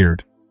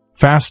disappeared.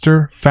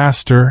 Faster,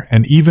 faster,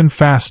 and even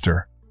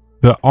faster.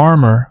 The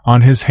armor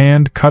on his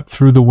hand cut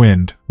through the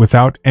wind,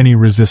 without any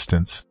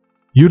resistance.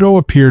 Yudo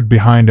appeared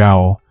behind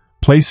Owl,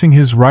 placing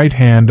his right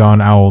hand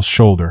on Owl's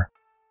shoulder.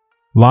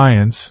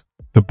 Lions,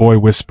 the boy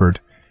whispered,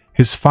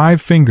 his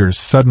 5 fingers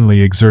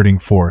suddenly exerting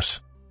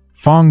force.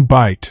 Fong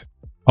bite.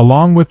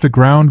 Along with the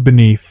ground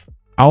beneath,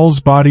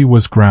 Owl's body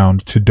was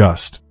ground to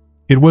dust.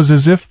 It was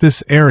as if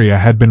this area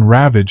had been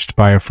ravaged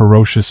by a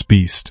ferocious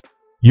beast.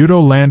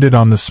 Yudo landed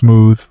on the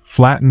smooth,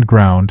 flattened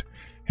ground,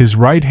 his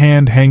right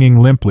hand hanging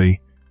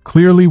limply,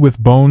 clearly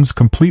with bones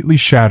completely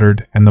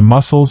shattered and the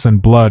muscles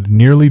and blood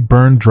nearly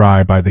burned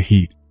dry by the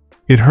heat.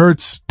 It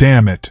hurts,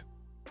 damn it.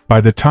 By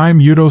the time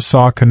Yudo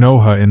saw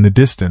Konoha in the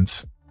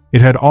distance,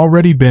 it had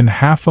already been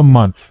half a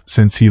month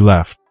since he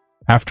left.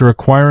 After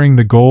acquiring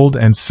the gold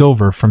and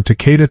silver from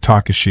Takeda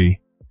Takashi,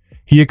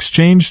 he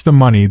exchanged the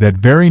money that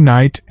very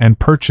night and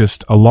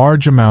purchased a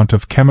large amount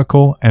of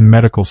chemical and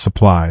medical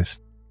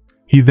supplies.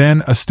 He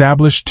then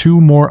established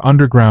 2 more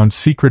underground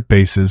secret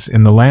bases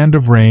in the Land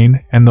of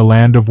Rain and the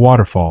Land of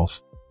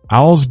Waterfalls.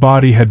 Owl's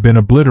body had been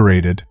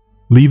obliterated,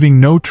 leaving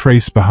no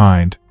trace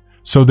behind,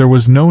 so there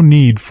was no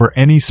need for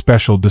any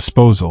special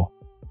disposal.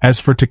 As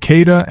for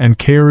Takeda and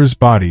Keiru's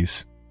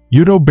bodies,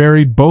 Yudo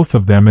buried both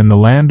of them in the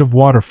Land of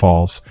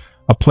Waterfalls,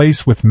 a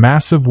place with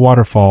massive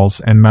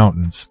waterfalls and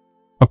mountains.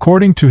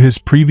 According to his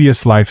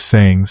previous life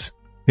sayings,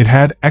 it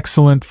had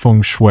excellent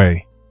feng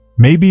shui.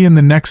 Maybe in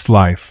the next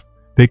life,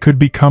 they could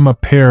become a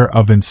pair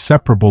of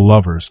inseparable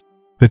lovers.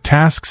 The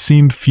tasks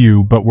seemed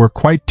few but were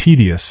quite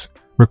tedious,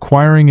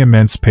 requiring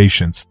immense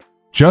patience.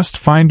 Just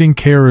finding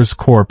Keiru's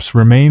corpse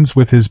remains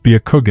with his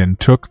Byakugan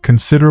took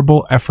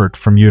considerable effort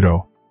from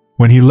Yudo.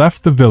 When he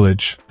left the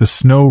village, the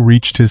snow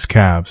reached his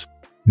calves.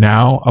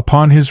 Now,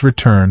 upon his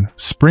return,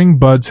 spring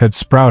buds had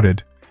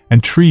sprouted,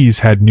 and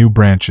trees had new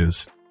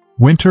branches.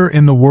 Winter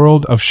in the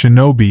world of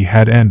shinobi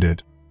had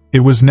ended.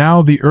 It was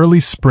now the early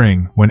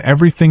spring when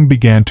everything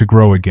began to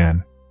grow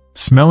again.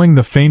 Smelling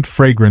the faint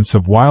fragrance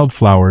of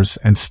wildflowers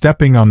and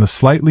stepping on the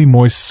slightly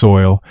moist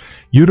soil,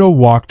 Yudo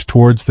walked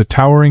towards the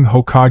towering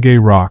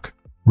Hokage rock,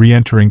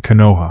 re-entering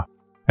Konoha.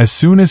 As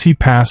soon as he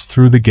passed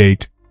through the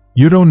gate,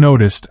 Yudo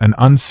noticed an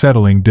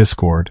unsettling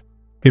discord.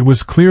 It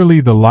was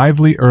clearly the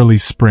lively early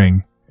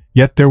spring,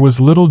 yet there was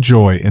little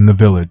joy in the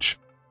village.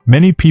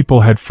 Many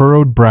people had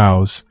furrowed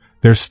brows,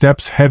 their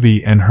steps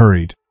heavy and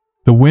hurried.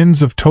 The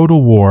winds of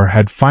total war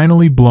had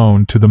finally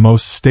blown to the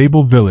most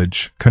stable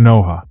village,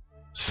 Konoha.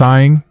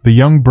 Sighing, the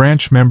young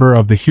branch member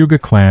of the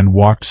HYUGA clan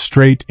walked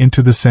straight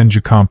into the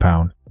Senju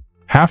compound.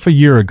 Half a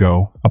year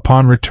ago,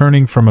 upon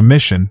returning from a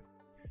mission,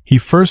 he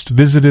first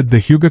visited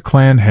the HYUGA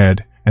clan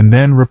head and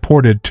then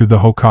reported to the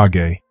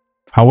Hokage.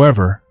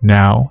 However,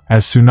 now,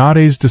 as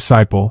Tsunade's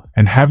disciple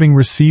and having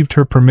received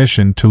her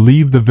permission to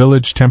leave the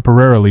village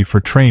temporarily for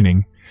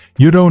training,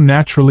 Yudo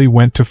naturally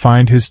went to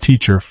find his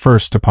teacher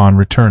first upon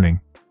returning.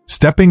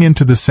 Stepping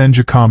into the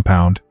Senju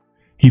compound,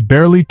 he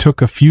barely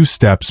took a few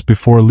steps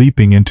before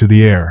leaping into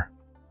the air.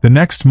 The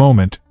next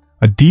moment,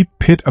 a deep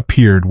pit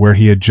appeared where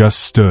he had just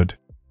stood.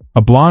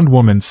 A blonde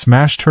woman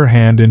smashed her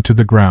hand into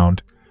the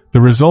ground,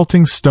 the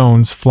resulting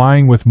stones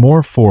flying with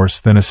more force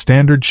than a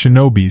standard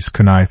shinobi's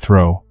kunai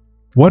throw.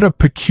 What a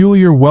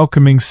peculiar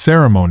welcoming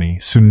ceremony,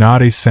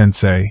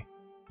 Tsunade-sensei.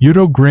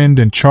 Yudo grinned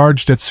and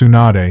charged at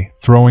Tsunade,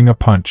 throwing a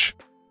punch.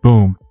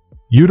 Boom.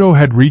 Yudo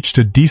had reached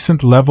a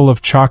decent level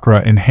of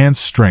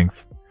chakra-enhanced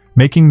strength,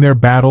 making their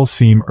battle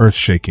seem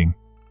earth-shaking.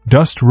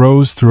 Dust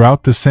rose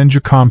throughout the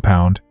Senju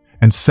compound,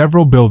 and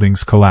several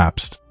buildings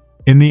collapsed.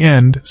 In the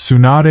end,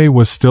 Tsunade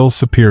was still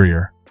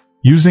superior.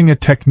 Using a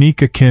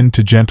technique akin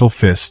to gentle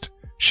fist,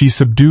 she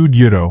subdued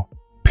Yudo,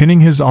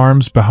 pinning his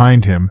arms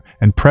behind him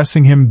and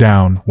pressing him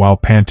down while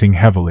panting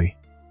heavily.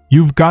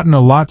 "You've gotten a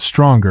lot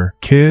stronger,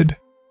 kid."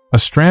 A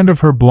strand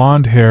of her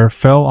blonde hair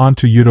fell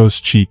onto Yudo's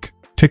cheek,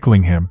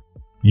 tickling him.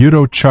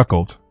 Yudo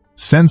chuckled.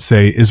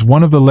 Sensei is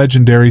one of the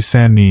legendary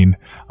Sannin,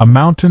 a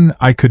mountain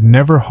I could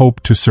never hope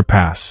to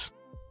surpass.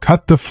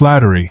 Cut the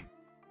flattery.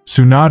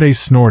 Tsunade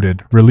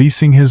snorted,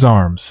 releasing his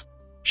arms.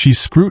 She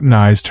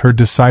scrutinized her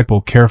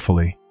disciple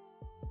carefully.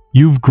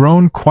 You've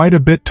grown quite a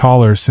bit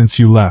taller since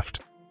you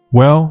left.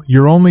 Well,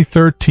 you're only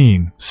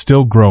 13,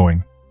 still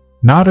growing.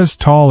 Not as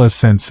tall as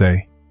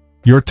Sensei.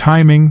 Your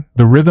timing,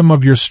 the rhythm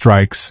of your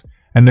strikes,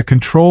 and the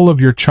control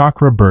of your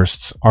chakra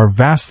bursts are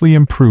vastly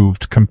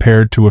improved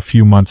compared to a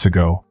few months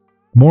ago.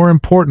 More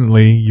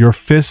importantly, your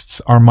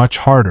fists are much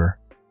harder.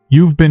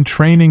 You've been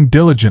training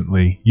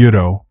diligently,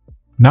 Yudo.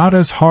 Not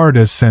as hard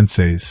as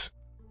Sensei's.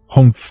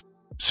 Humph.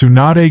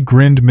 Tsunade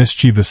grinned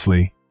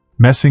mischievously,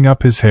 messing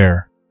up his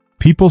hair.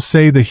 People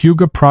say the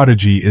HYUGA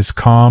prodigy is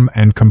calm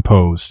and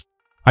composed.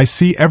 I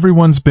see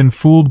everyone's been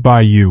fooled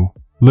by you,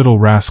 little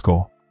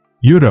rascal.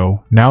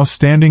 Yudo, now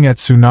standing at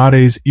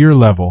Tsunade's ear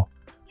level,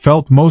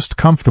 felt most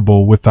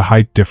comfortable with the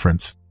height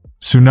difference.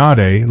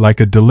 Tsunade, like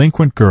a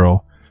delinquent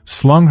girl,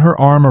 slung her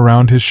arm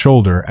around his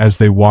shoulder as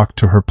they walked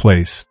to her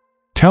place.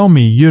 Tell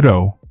me,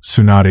 Yudo,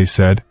 Tsunade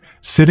said,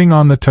 sitting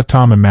on the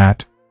tatami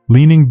mat,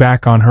 leaning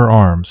back on her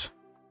arms.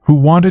 Who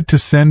wanted to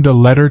send a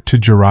letter to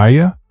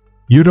Jiraiya?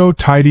 Yudo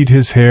tidied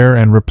his hair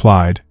and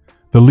replied,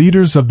 the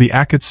leaders of the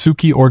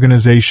Akatsuki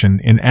organization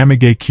in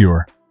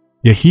Amigakure,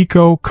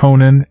 Yahiko,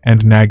 Konan,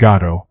 and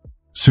Nagato.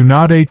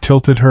 Tsunade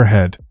tilted her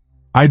head.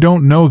 I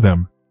don't know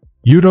them.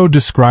 Yudo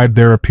described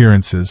their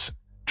appearances,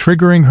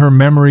 triggering her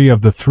memory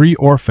of the 3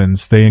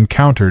 orphans they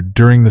encountered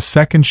during the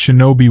Second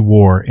Shinobi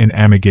War in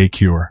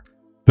Amigakure.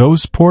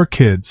 Those poor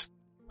kids.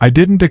 I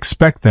didn't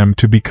expect them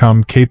to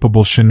become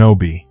capable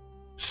shinobi.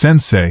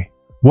 Sensei,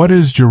 what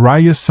is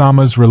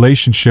Jiraiya-sama's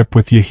relationship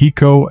with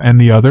Yahiko and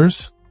the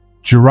others?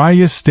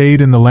 Jiraiya stayed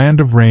in the Land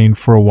of Rain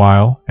for a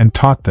while and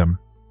taught them.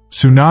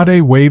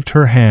 Tsunade waved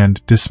her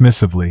hand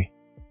dismissively.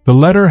 The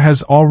letter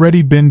has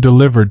already been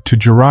delivered to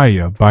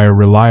Jiraiya by a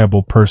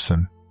reliable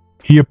person.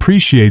 He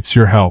appreciates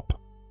your help.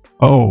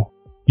 Oh,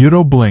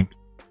 Yudo blinked.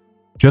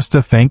 Just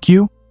a thank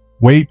you?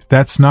 Wait,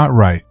 that's not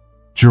right.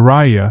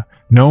 Jiraiya,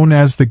 known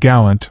as the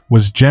Gallant,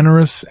 was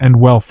generous and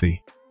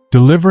wealthy.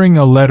 Delivering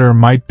a letter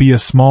might be a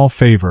small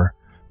favor,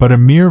 but a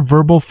mere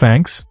verbal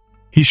thanks?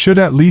 He should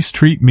at least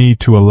treat me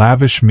to a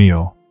lavish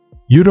meal.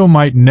 Yudo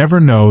might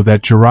never know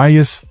that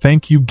Jiraiya's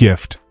thank you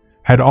gift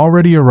had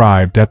already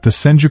arrived at the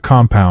Senju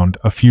compound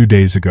a few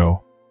days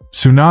ago.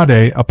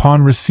 Tsunade,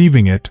 upon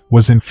receiving it,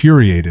 was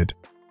infuriated.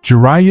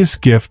 Jiraiya's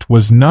gift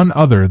was none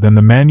other than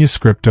the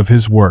manuscript of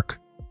his work,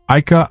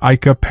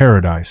 Icha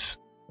Paradise.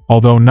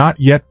 Although not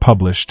yet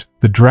published,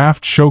 the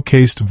draft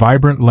showcased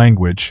vibrant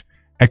language,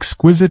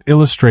 exquisite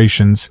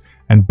illustrations,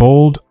 and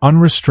bold,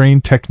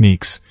 unrestrained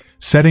techniques,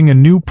 setting a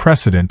new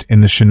precedent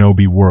in the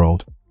shinobi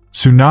world.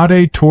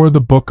 Tsunade tore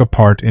the book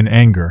apart in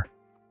anger.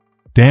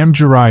 Damn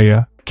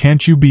Jiraiya,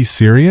 can't you be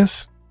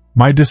serious?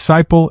 My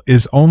disciple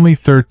is only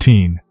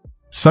 13.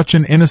 Such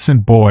an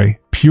innocent boy,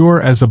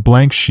 pure as a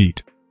blank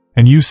sheet.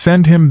 And you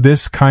send him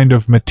this kind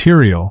of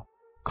material.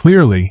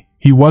 Clearly,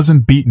 he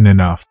wasn't beaten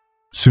enough.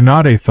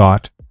 Tsunade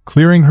thought,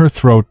 clearing her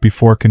throat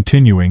before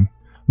continuing,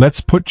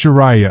 let's put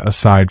Jiraiya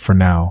aside for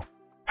now.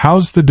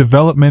 How's the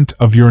development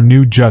of your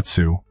new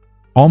jutsu?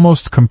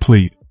 Almost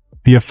complete.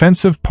 The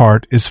offensive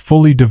part is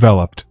fully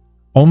developed.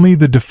 Only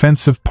the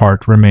defensive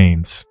part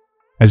remains.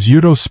 As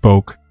Yudo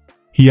spoke,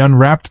 he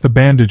unwrapped the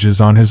bandages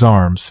on his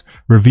arms,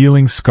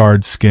 revealing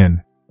scarred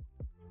skin.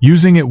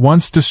 Using it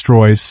once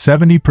destroys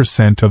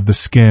 70% of the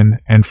skin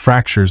and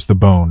fractures the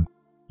bone.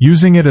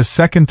 Using it a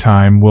second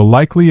time will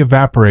likely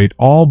evaporate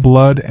all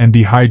blood and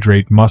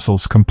dehydrate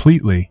muscles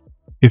completely.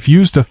 If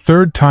used a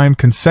third time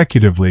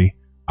consecutively,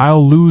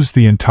 I'll lose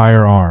the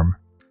entire arm.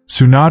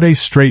 Tsunade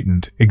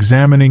straightened,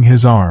 examining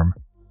his arm.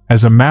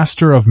 As a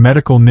master of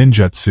medical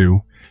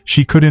ninjutsu,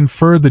 she could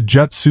infer the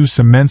jutsu's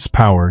immense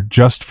power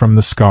just from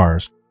the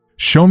scars.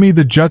 Show me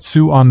the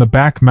jutsu on the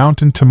back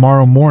mountain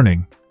tomorrow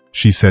morning,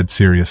 she said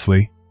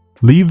seriously.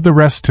 Leave the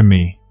rest to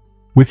me.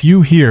 With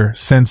you here,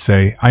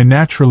 Sensei, I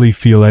naturally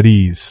feel at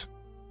ease.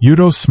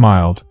 Yudo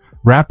smiled,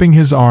 wrapping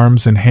his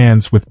arms and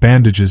hands with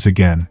bandages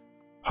again.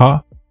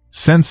 Huh?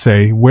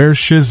 Sensei, where's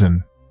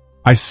Shizen?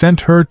 I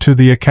sent her to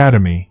the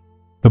academy.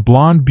 The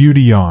blonde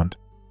beauty yawned.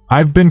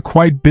 I've been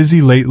quite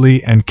busy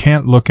lately and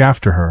can't look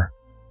after her.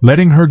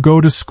 Letting her go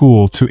to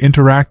school to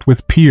interact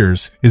with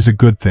peers is a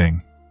good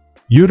thing.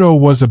 Yudo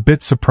was a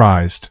bit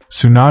surprised.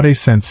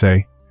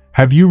 Tsunade-sensei,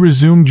 have you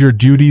resumed your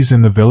duties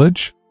in the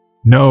village?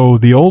 No,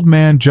 the old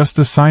man just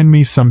assigned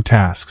me some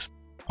tasks.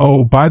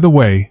 Oh, by the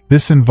way,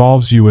 this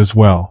involves you as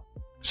well.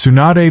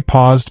 Tsunade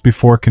paused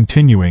before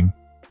continuing.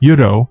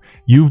 Yudo,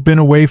 you've been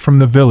away from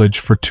the village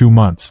for 2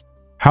 months.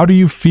 How do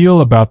you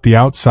feel about the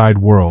outside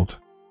world?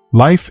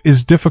 Life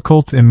is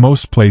difficult in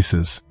most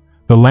places.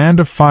 The Land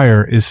of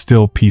Fire is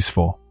still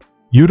peaceful.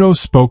 Yudo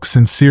spoke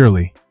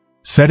sincerely.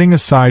 Setting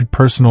aside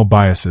personal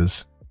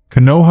biases,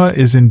 Konoha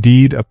is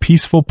indeed a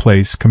peaceful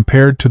place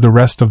compared to the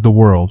rest of the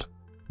world,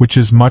 which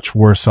is much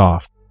worse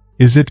off.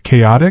 Is it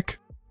chaotic?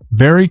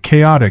 Very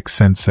chaotic,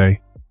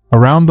 Sensei.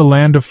 Around the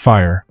Land of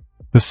Fire,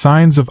 the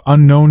signs of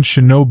unknown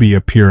shinobi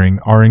appearing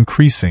are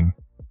increasing.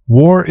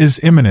 War is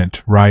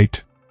imminent,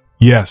 right?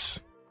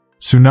 Yes.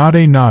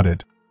 Tsunade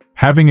nodded.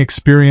 Having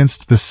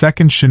experienced the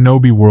Second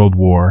Shinobi World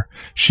War,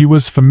 she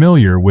was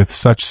familiar with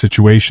such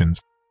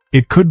situations.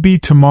 It could be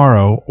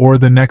tomorrow or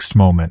the next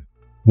moment.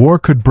 War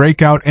could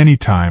break out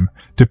anytime,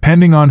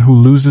 depending on who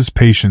loses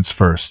patience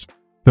first.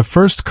 The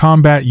first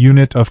combat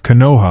unit of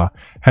Konoha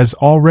has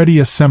already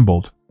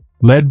assembled,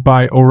 led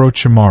by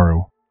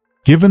Orochimaru.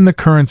 Given the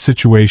current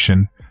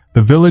situation,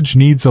 the village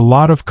needs a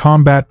lot of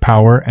combat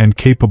power and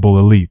capable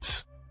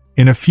elites.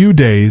 In a few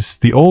days,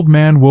 the old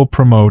man will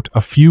promote a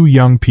few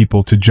young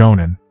people to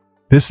Jonin.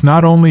 This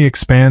not only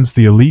expands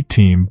the elite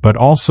team but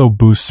also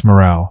boosts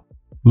morale.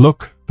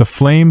 Look, the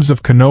flames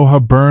of Konoha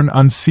burn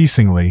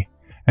unceasingly,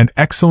 and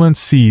excellent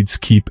seeds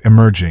keep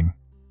emerging.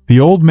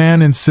 The old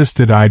man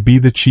insisted I be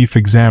the chief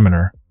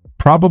examiner,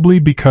 probably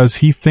because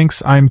he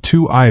thinks I'm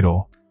too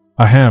idle.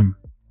 Ahem.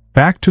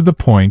 Back to the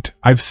point,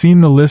 I've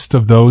seen the list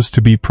of those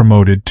to be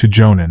promoted to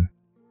Jonin.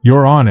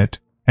 You're on it,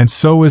 and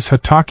so is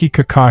Hatake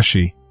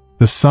Kakashi,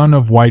 the son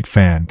of White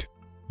Fang.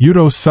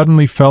 Yuto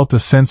suddenly felt a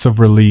sense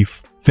of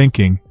relief,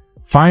 thinking,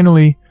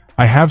 finally,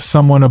 I have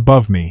someone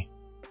above me.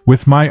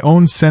 With my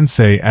own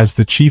sensei as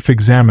the chief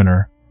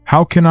examiner,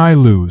 how can I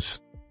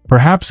lose?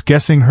 Perhaps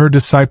guessing her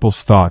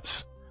disciple's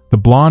thoughts, the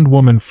blonde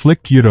woman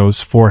flicked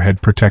Yuto's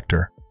forehead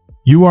protector.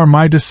 You are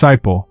my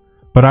disciple,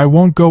 but I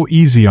won't go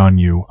easy on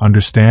you,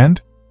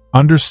 understand?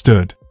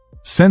 Understood.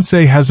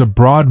 Sensei has a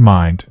broad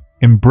mind,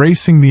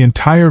 embracing the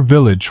entire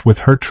village with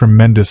her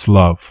tremendous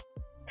love.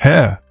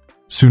 Heh!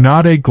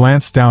 Tsunade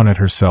glanced down at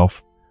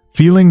herself,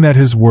 feeling that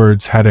his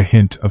words had a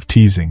hint of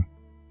teasing.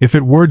 If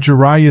it were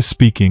Jiraiya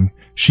speaking,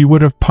 she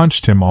would have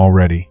punched him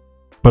already.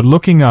 But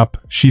looking up,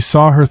 she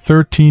saw her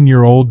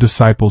 13-year-old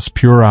disciple's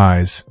pure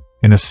eyes,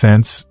 in a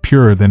sense,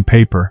 purer than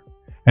paper,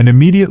 and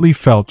immediately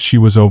felt she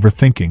was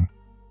overthinking.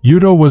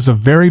 Yuto was a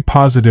very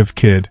positive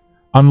kid,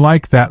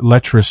 unlike that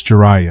lecherous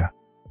Jiraiya.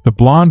 The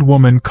blonde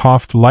woman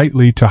coughed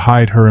lightly to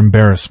hide her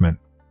embarrassment.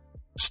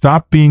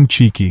 Stop being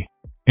cheeky.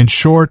 In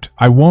short,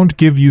 I won't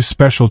give you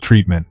special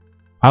treatment.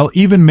 I'll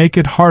even make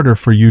it harder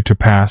for you to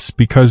pass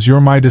because you're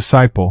my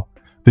disciple,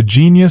 the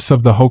genius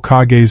of the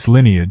Hokage's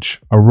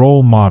lineage, a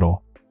role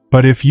model.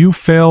 But if you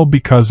fail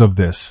because of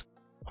this,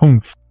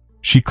 humph,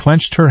 she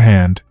clenched her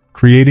hand,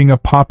 creating a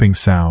popping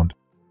sound.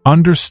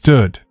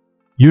 Understood.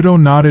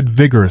 Yuto nodded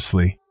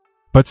vigorously.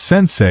 But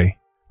sensei,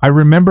 I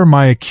remember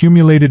my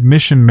accumulated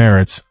mission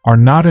merits are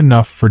not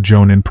enough for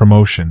Jonin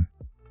promotion.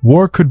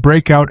 War could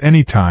break out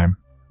anytime.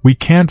 We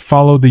can't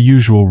follow the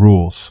usual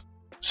rules.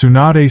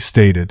 Tsunade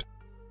stated.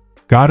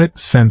 Got it,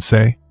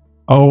 sensei?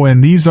 Oh,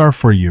 and these are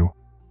for you.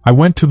 I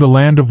went to the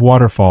land of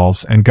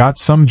waterfalls and got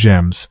some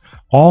gems,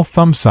 all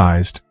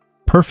thumb-sized,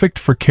 perfect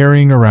for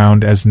carrying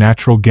around as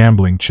natural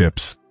gambling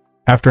chips.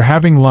 After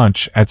having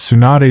lunch at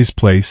Tsunade's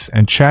place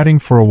and chatting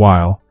for a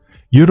while,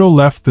 Yuto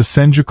left the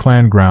Senju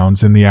clan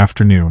grounds in the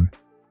afternoon.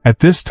 At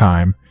this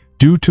time,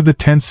 due to the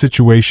tense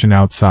situation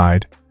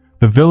outside,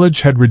 the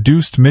village had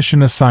reduced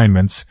mission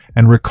assignments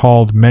and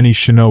recalled many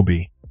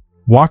shinobi.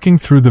 Walking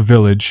through the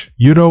village,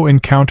 Yuto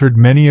encountered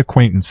many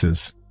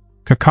acquaintances.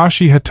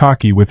 Kakashi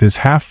Hatake with his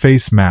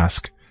half-face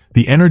mask,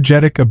 the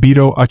energetic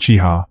Obito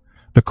Uchiha,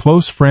 the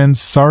close friends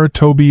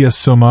Sarutobi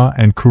Asuma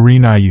and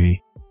Kurinai.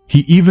 He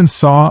even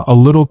saw a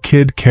little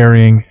kid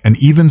carrying an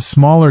even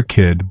smaller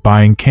kid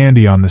buying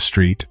candy on the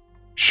street.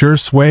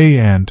 Shursui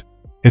and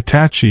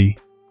Itachi.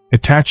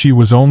 Itachi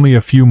was only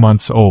a few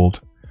months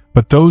old,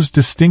 but those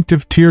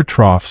distinctive tear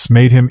troughs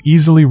made him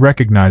easily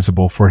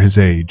recognizable for his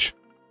age.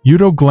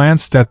 Yuto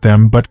glanced at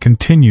them but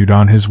continued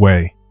on his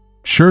way.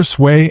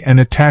 Shursui and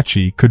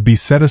Itachi could be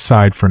set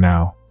aside for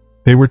now.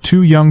 They were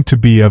too young to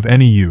be of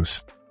any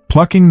use.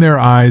 Plucking their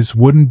eyes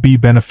wouldn't be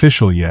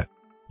beneficial yet.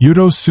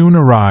 Yuto soon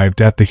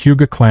arrived at the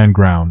HYUGA clan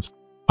grounds.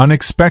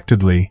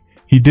 Unexpectedly,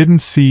 he didn't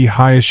see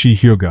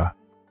HYUGA.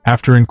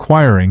 After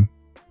inquiring,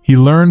 he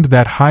learned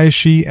that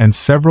Hayashi and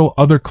several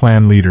other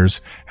clan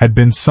leaders had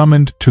been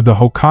summoned to the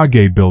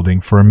Hokage building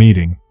for a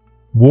meeting.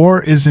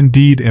 War is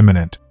indeed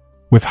imminent.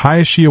 With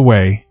Hayashi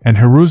away and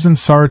Hiruzen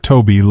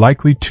Sarutobi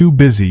likely too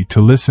busy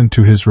to listen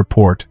to his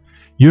report,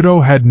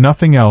 Yuto had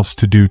nothing else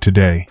to do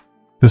today.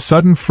 The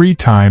sudden free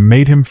time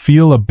made him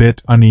feel a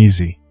bit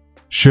uneasy.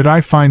 Should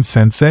I find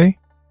sensei?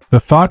 The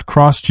thought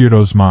crossed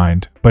Yuto's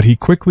mind, but he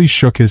quickly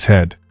shook his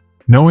head.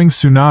 Knowing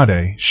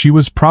Tsunade, she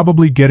was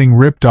probably getting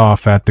ripped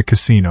off at the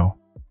casino.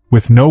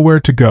 With nowhere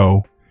to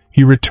go,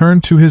 he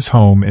returned to his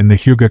home in the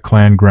HYUGA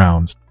clan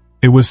grounds.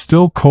 It was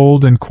still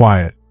cold and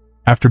quiet.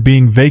 After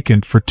being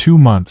vacant for 2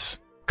 months,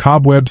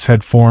 cobwebs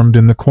had formed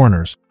in the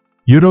corners.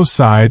 Yuto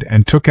sighed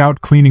and took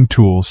out cleaning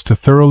tools to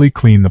thoroughly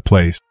clean the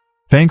place.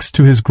 Thanks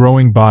to his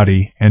growing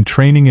body and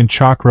training in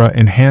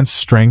chakra-enhanced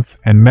strength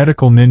and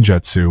medical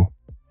ninjutsu,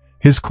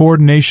 his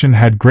coordination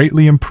had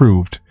greatly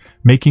improved,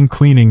 making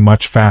cleaning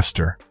much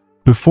faster.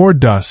 Before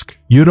dusk,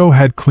 Yuto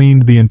had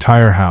cleaned the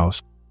entire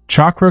house.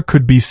 Chakra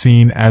could be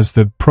seen as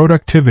the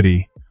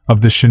productivity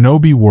of the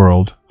shinobi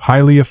world,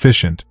 highly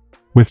efficient.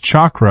 With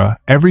chakra,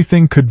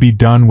 everything could be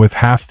done with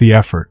half the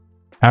effort.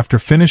 After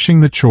finishing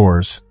the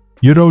chores,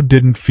 Yuto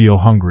didn't feel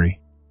hungry.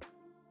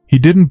 He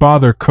didn't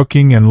bother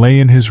cooking and lay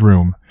in his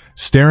room,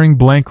 staring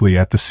blankly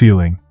at the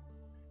ceiling.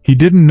 He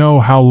didn't know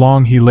how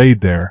long he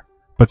laid there,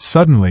 but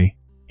suddenly,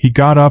 he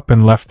got up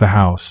and left the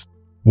house.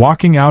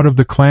 Walking out of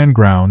the clan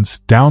grounds,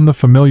 down the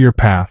familiar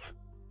path,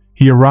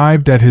 he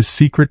arrived at his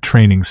secret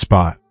training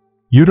spot.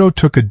 Yudo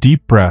took a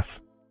deep breath,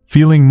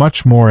 feeling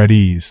much more at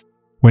ease.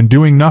 When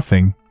doing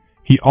nothing,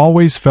 he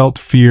always felt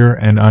fear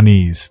and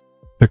unease.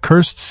 The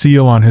cursed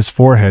seal on his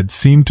forehead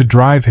seemed to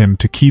drive him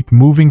to keep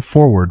moving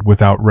forward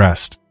without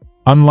rest.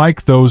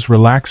 Unlike those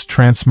relaxed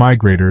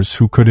transmigrators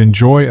who could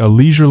enjoy a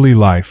leisurely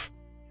life,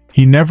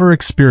 he never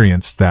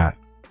experienced that.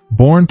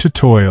 Born to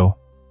toil,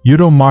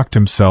 Yudo mocked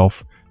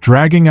himself,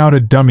 dragging out a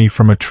dummy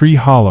from a tree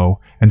hollow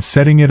and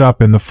setting it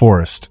up in the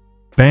forest.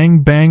 Bang,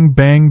 bang,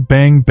 bang,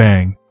 bang,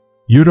 bang.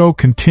 Yudo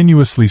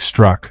continuously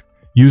struck,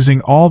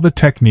 using all the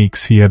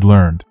techniques he had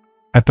learned.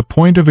 At the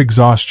point of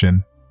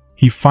exhaustion,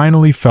 he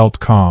finally felt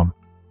calm.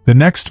 The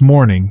next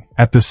morning,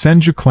 at the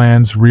Senju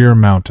clan's rear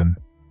mountain,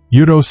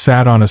 Yudo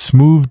sat on a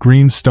smooth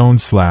green stone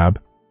slab,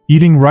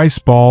 eating rice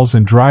balls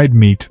and dried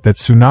meat that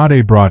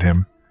Tsunade brought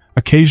him,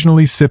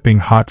 occasionally sipping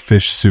hot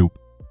fish soup.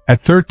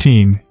 At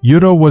 13,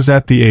 Yudo was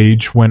at the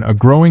age when a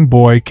growing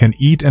boy can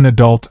eat an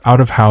adult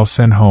out of house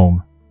and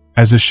home.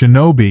 As a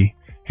shinobi,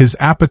 his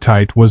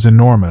appetite was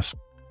enormous.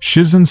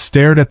 Shizen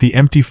stared at the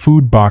empty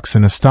food box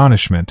in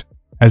astonishment,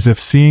 as if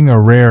seeing a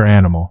rare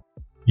animal.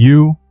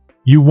 You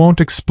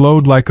won't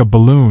explode like a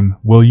balloon,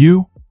 will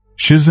you?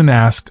 Shizen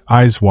asked,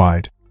 eyes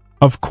wide.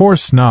 Of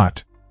course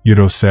not,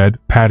 Yudo said,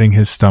 patting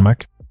his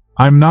stomach.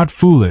 I'm not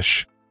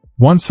foolish.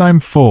 Once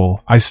I'm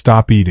full, I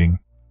stop eating.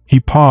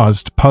 He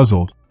paused,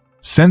 puzzled.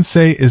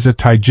 Sensei is a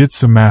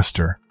taijutsu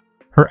master.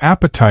 Her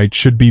appetite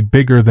should be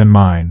bigger than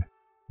mine.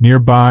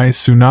 Nearby,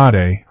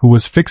 Tsunade, who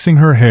was fixing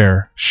her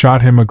hair,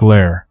 shot him a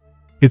glare.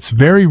 It's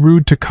very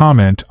rude to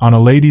comment on a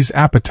lady's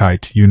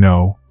appetite, you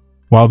know.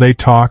 While they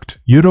talked,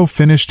 Yudo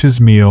finished his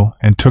meal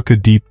and took a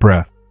deep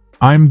breath.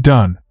 I'm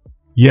done.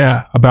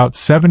 Yeah, about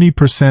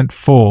 70%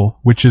 full,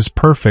 which is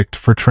perfect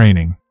for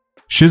training.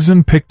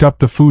 Shizen picked up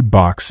the food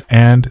box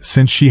and,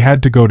 since she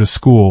had to go to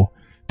school,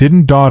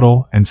 didn't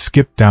dawdle and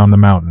skipped down the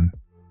mountain.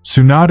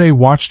 Tsunade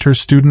watched her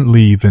student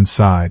leave and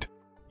sighed.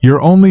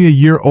 You're only a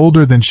year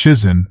older than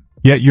Shizen,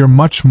 yet you're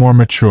much more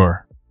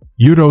mature.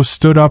 Yudo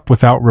stood up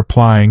without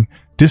replying,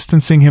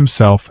 distancing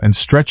himself and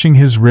stretching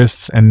his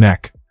wrists and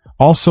neck,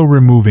 also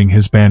removing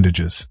his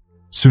bandages.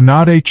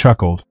 Tsunade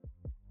chuckled.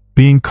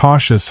 Being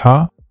cautious,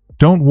 huh?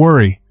 Don't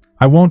worry,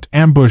 I won't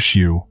ambush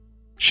you.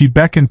 She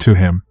beckoned to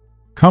him.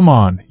 Come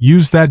on,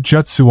 use that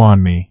jutsu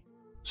on me.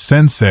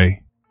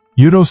 Sensei,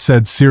 Yudo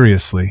said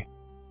seriously.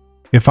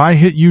 If I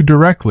hit you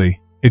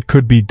directly, it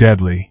could be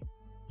deadly.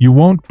 You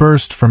won't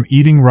burst from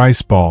eating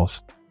rice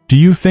balls. Do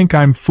you think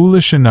I'm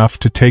foolish enough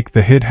to take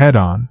the hit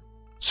head-on?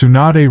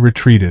 Tsunade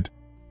retreated.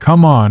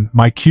 Come on,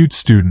 my cute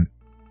student.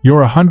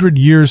 You're 100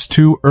 years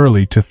too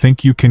early to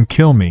think you can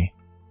kill me.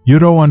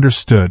 Yudo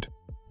understood.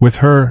 With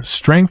her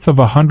strength of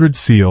 100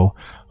 seal,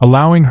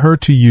 allowing her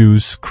to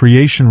use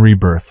creation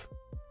rebirth,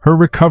 her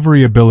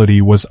recovery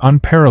ability was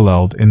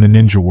unparalleled in the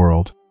ninja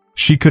world.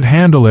 She could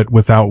handle it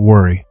without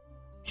worry.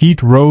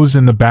 Heat rose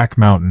in the back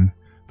mountain,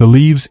 the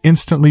leaves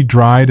instantly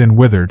dried and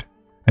withered,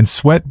 and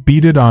sweat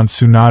beaded on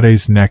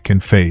Tsunade's neck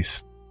and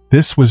face.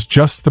 This was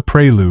just the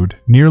prelude,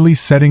 nearly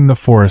setting the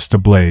forest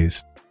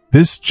ablaze.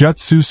 This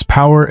jutsu's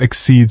power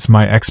exceeds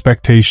my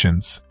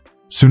expectations,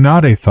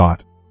 Tsunade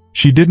thought.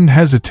 She didn't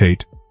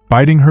hesitate,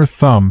 biting her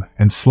thumb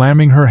and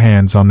slamming her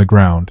hands on the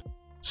ground.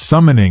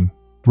 Summoning,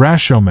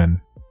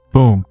 Rashomon.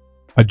 Boom.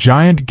 A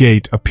giant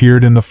gate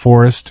appeared in the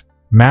forest,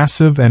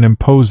 massive and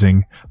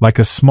imposing, like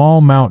a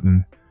small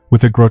mountain,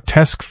 with a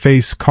grotesque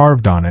face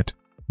carved on it,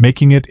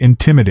 making it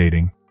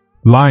intimidating.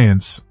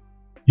 Lions,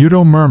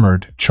 Yudo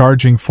murmured,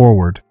 charging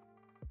forward.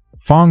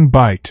 Fong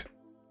bite.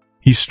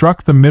 He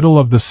struck the middle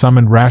of the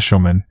summoned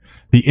Rashomon,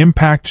 the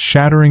impact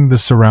shattering the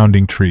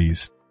surrounding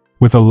trees.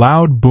 With a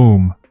loud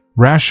boom,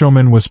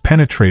 Rashomon was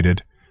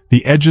penetrated,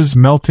 the edges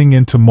melting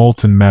into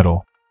molten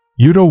metal.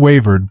 Yudo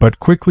wavered but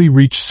quickly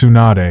reached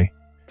Tsunade,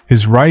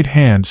 his right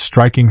hand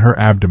striking her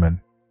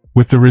abdomen.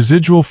 With the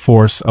residual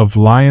force of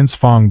Lion's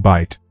Fong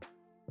bite,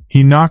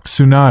 he knocked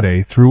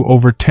Tsunade through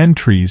over 10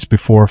 trees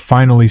before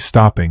finally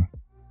stopping.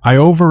 I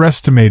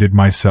overestimated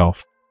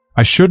myself.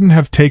 I shouldn't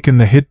have taken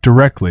the hit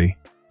directly,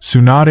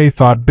 Tsunade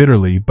thought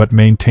bitterly but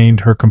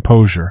maintained her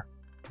composure.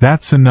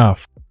 That's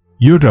enough.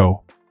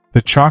 Yudo.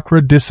 The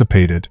chakra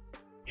dissipated.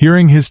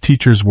 Hearing his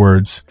teacher's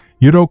words,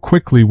 Yudo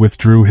quickly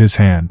withdrew his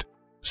hand.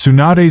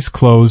 Tsunade's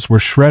clothes were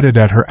shredded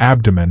at her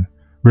abdomen,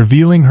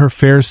 revealing her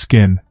fair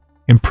skin,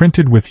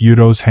 imprinted with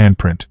Yudo's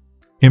handprint.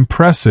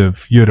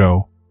 Impressive,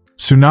 Yudo.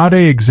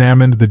 Tsunade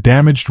examined the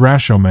damaged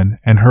Rashomon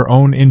and her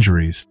own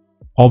injuries.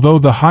 Although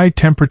the high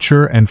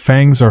temperature and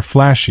fangs are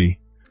flashy,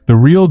 the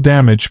real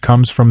damage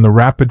comes from the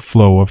rapid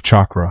flow of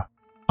chakra.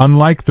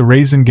 Unlike the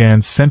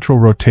Rasengan's central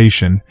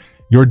rotation,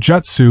 your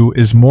jutsu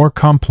is more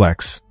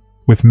complex,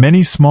 with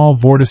many small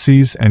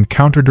vortices and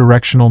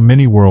counter-directional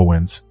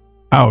mini-whirlwinds.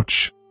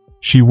 Ouch!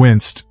 She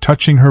winced,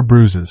 touching her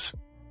bruises.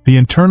 The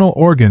internal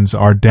organs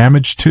are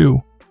damaged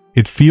too.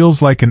 It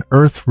feels like an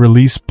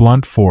earth-release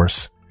blunt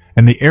force,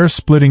 and the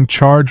air-splitting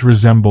charge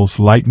resembles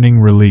lightning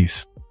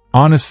release.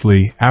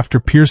 Honestly, after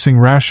piercing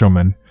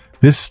Rashomon,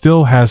 this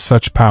still has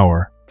such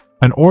power.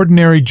 An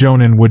ordinary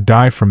Jonin would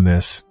die from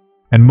this,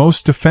 and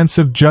most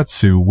defensive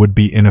jutsu would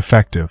be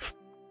ineffective.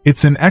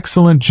 It's an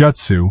excellent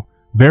jutsu,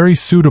 very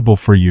suitable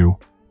for you,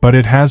 but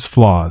it has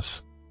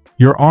flaws.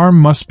 Your arm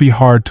must be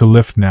hard to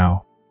lift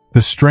now.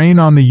 The strain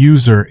on the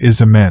user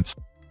is immense.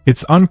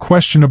 It's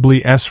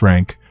unquestionably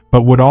S-rank,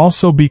 but would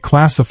also be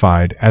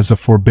classified as a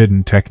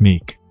forbidden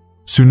technique.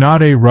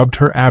 Tsunade rubbed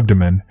her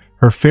abdomen,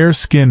 her fair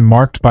skin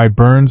marked by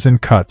burns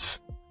and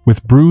cuts,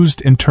 with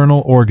bruised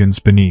internal organs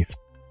beneath.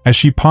 As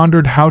she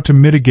pondered how to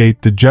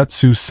mitigate the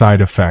jutsu's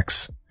side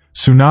effects,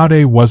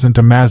 Tsunade wasn't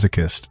a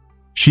masochist.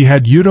 She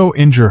had Yuto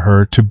injure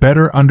her to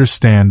better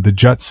understand the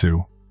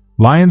jutsu.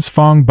 Lion's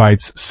Fang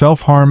Bite's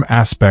self-harm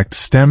aspect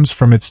stems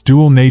from its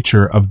dual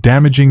nature of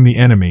damaging the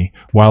enemy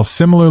while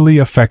similarly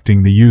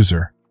affecting the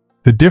user.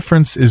 The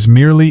difference is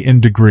merely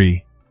in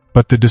degree,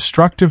 but the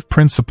destructive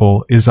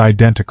principle is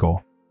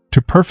identical.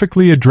 To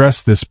perfectly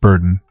address this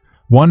burden,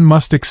 one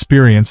must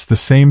experience the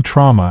same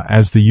trauma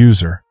as the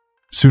user.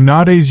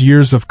 Tsunade's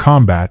years of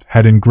combat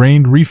had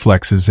ingrained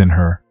reflexes in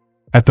her.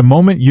 At the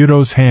moment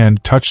Yuto's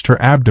hand touched her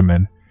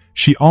abdomen,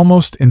 she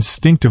almost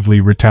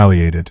instinctively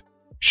retaliated.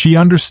 She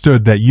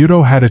understood that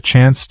Yuto had a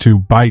chance to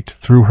bite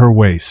through her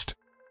waist.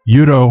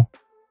 Yuto,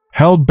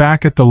 held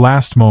back at the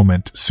last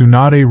moment,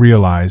 Tsunade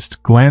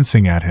realized,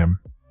 glancing at him.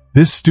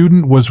 This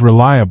student was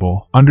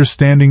reliable,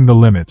 understanding the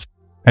limits.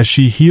 As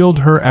she healed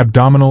her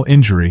abdominal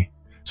injury,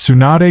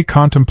 Tsunade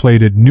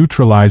contemplated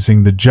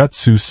neutralizing the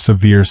jutsu's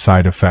severe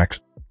side effects.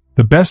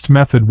 The best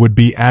method would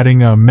be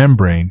adding a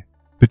membrane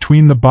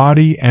between the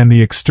body and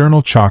the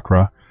external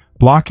chakra,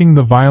 blocking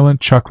the violent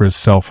chakra's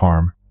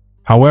self-harm.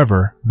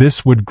 However,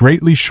 this would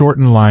greatly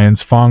shorten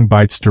Lion's Fang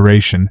Bite's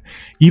duration,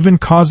 even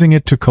causing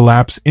it to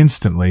collapse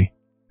instantly,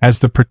 as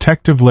the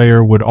protective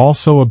layer would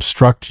also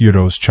obstruct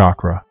Yuto's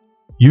chakra.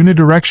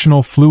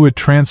 Unidirectional fluid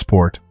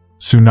transport,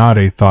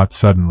 Tsunade thought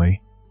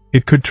suddenly.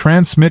 It could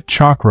transmit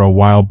chakra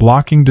while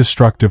blocking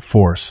destructive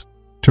force.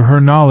 To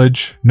her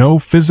knowledge, no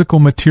physical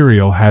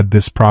material had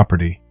this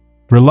property.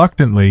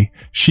 Reluctantly,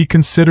 she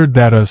considered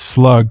that a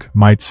slug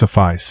might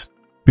suffice.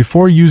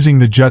 Before using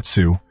the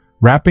jutsu,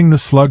 wrapping the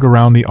slug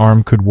around the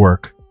arm could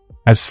work,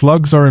 as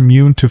slugs are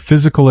immune to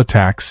physical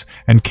attacks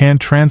and can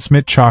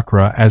transmit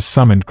chakra as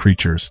summoned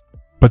creatures.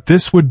 But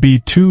this would be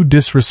too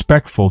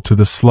disrespectful to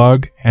the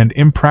slug and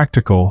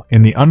impractical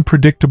in the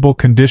unpredictable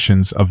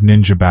conditions of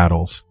ninja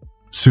battles.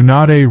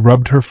 Tsunade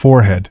rubbed her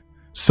forehead,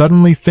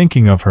 suddenly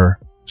thinking of her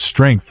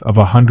strength of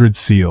 100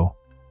 seal.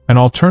 An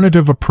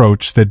alternative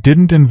approach that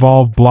didn't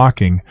involve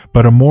blocking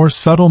but a more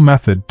subtle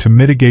method to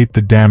mitigate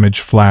the damage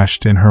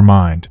flashed in her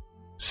mind.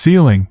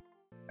 Sealing.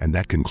 And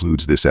that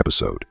concludes this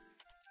episode.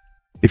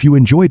 If you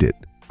enjoyed it,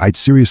 I'd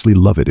seriously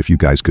love it if you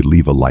guys could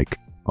leave a like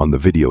on the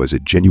video, as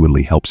it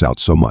genuinely helps out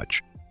so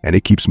much, and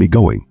it keeps me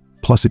going,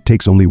 plus it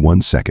takes only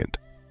 1 second.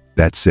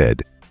 That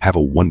said, have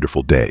a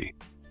wonderful day.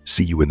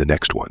 See you in the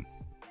next one.